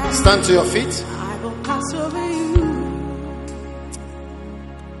 yeah. Stand to your feet. I will pass over you.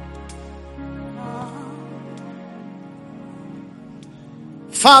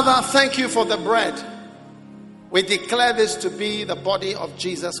 Father, thank you for the bread. We declare this to be the body of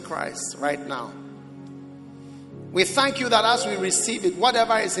Jesus Christ right now. We thank you that as we receive it,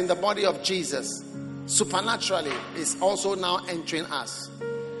 whatever is in the body of Jesus, supernaturally is also now entering us.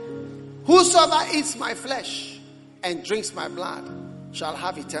 Whosoever eats my flesh and drinks my blood shall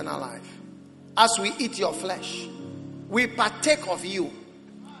have eternal life. As we eat your flesh, we partake of you.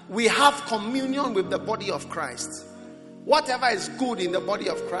 We have communion with the body of Christ. Whatever is good in the body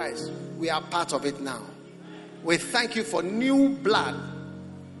of Christ, we are part of it now. We thank you for new blood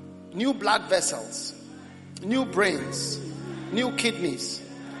vessels, new brains, new kidneys,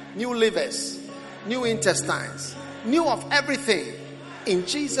 new livers, new intestines, new of everything. In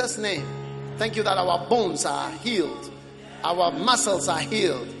Jesus' name, thank you that our bones are healed, our muscles are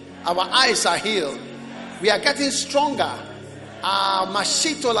healed, our eyes are healed. We are getting stronger.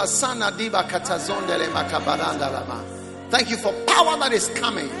 Thank you for power that is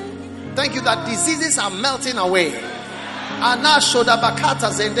coming. Thank you that diseases are melting away.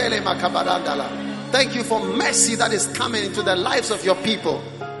 Thank you for mercy that is coming into the lives of your people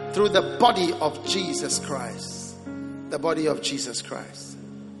through the body of Jesus Christ. The body of Jesus Christ.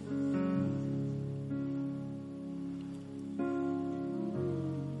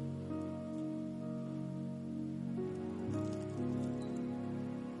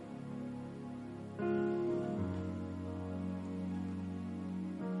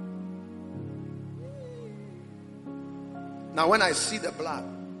 Now, when I see the blood,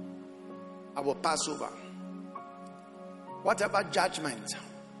 I will pass over. Whatever judgment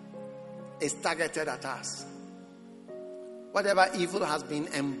is targeted at us, whatever evil has been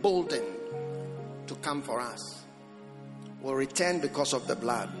emboldened to come for us, will return because of the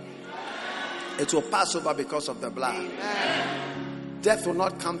blood. It will pass over because of the blood. Death will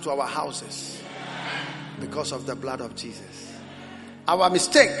not come to our houses because of the blood of Jesus. Our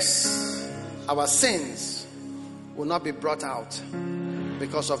mistakes, our sins will not be brought out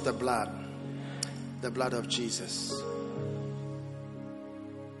because of the blood of Jesus.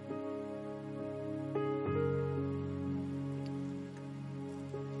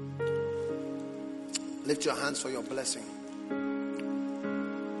 Lift your hands for your blessing.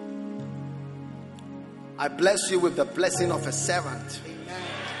 I bless you with the blessing of a servant.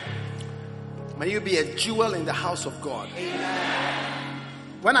 May you be a jewel in the house of God.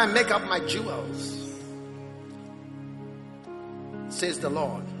 When I make up my jewels, says the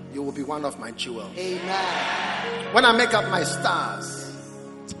Lord, you will be one of my jewels. Amen. When I make up my stars,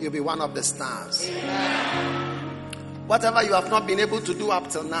 you'll be one of the stars. Amen. Whatever you have not been able to do up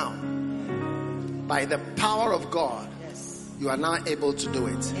till now, by the power of God, you are now able to do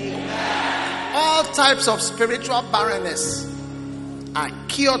it. Amen. All types of spiritual barrenness are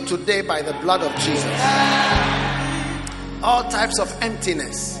cured today by the blood of Jesus. Amen. All types of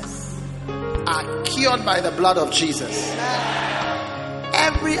emptiness are cured by the blood of Jesus. Amen.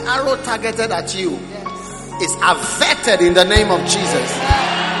 Every arrow targeted at you is averted in the name of Jesus.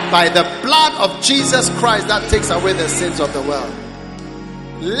 by the blood of Jesus Christ that takes away the sins of the world.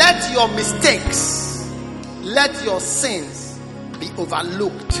 Let your mistakes, let your sins be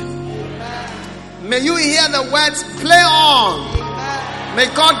overlooked. May you hear the words, play on. May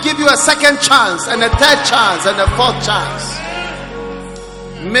God give you a second chance and a third chance and a fourth chance.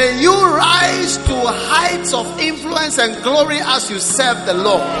 May you rise to heights of influence and glory as you serve the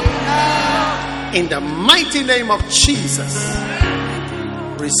Lord. In the mighty name of Jesus,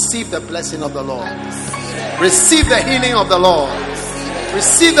 receive the blessing of the Lord. Receive the healing of the Lord.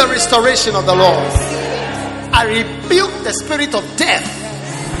 Receive the restoration of the Lord. I rebuke the spirit of death,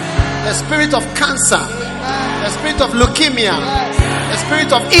 the spirit of cancer, the spirit of leukemia, the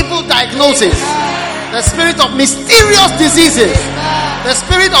spirit of evil diagnosis, the spirit of mysterious diseases, the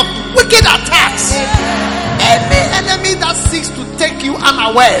spirit of wicked attacks. Any enemy that seeks to take you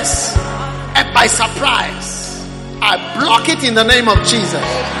unawares and by surprise, I block it in the name of Jesus.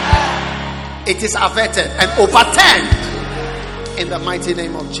 It is averted and overturned in the mighty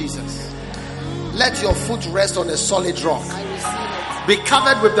name of Jesus. Let your foot rest on a solid rock. Be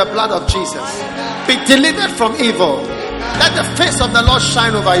covered with the blood of Jesus. Be delivered from evil. Let the face of the Lord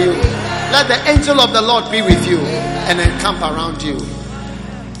shine over you. Let the angel of the Lord be with you and encamp around you.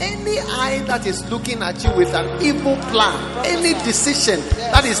 Any eye that is looking at you with an evil plan, any decision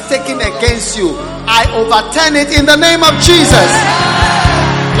that is taken against you, I overturn it in the name of Jesus.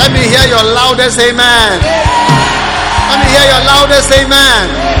 Let me hear your loudest amen. Let me hear your loudest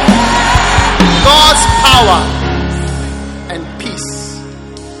amen. God's power and peace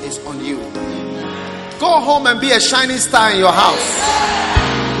is on you. Go home and be a shining star in your house.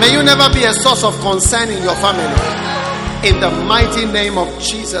 May you never be a source of concern in your family. In the mighty name of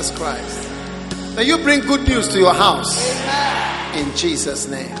Jesus Christ. May you bring good news to your house. In Jesus'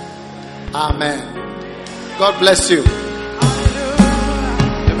 name. Amen. God bless you.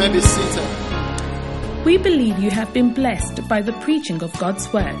 You may be seated. We believe you have been blessed by the preaching of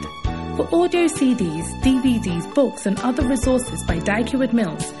God's Word. For audio CDs, DVDs, books and other resources by Dag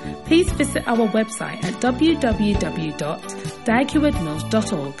Heward-Mills, please visit our website at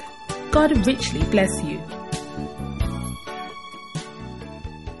www.daghewardmills.org. God richly bless you.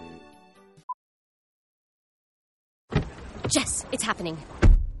 Jess, it's happening.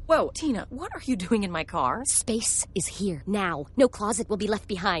 Whoa, Tina, what are you doing in my car? Space is here now. No closet will be left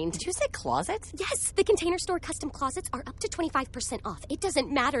behind. Did you say closet? Yes, the Container Store custom closets are up to 25% off. It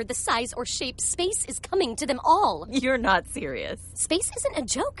doesn't matter the size or shape. Space is coming to them all. You're not serious. Space isn't a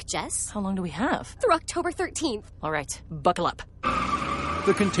joke, Jess. How long do we have? Through October 13th. All right, buckle up.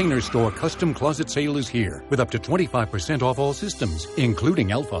 The Container Store custom closet sale is here with up to 25% off all systems,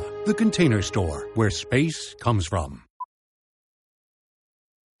 including Alpha. The Container Store, where space comes from.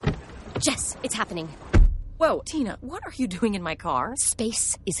 Jess, it's happening. Whoa, Tina, what are you doing in my car?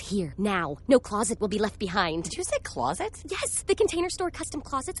 Space is here now. No closet will be left behind. Did you say closet? Yes, the Container Store custom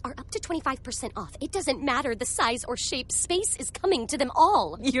closets are up to 25% off. It doesn't matter the size or shape. Space is coming to them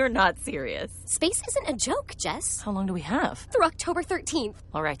all. You're not serious. Space isn't a joke, Jess. How long do we have? Through October 13th.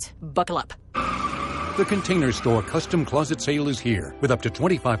 All right, buckle up. The Container Store custom closet sale is here with up to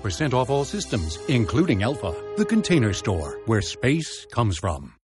 25% off all systems, including Alpha. The Container Store, where space comes from.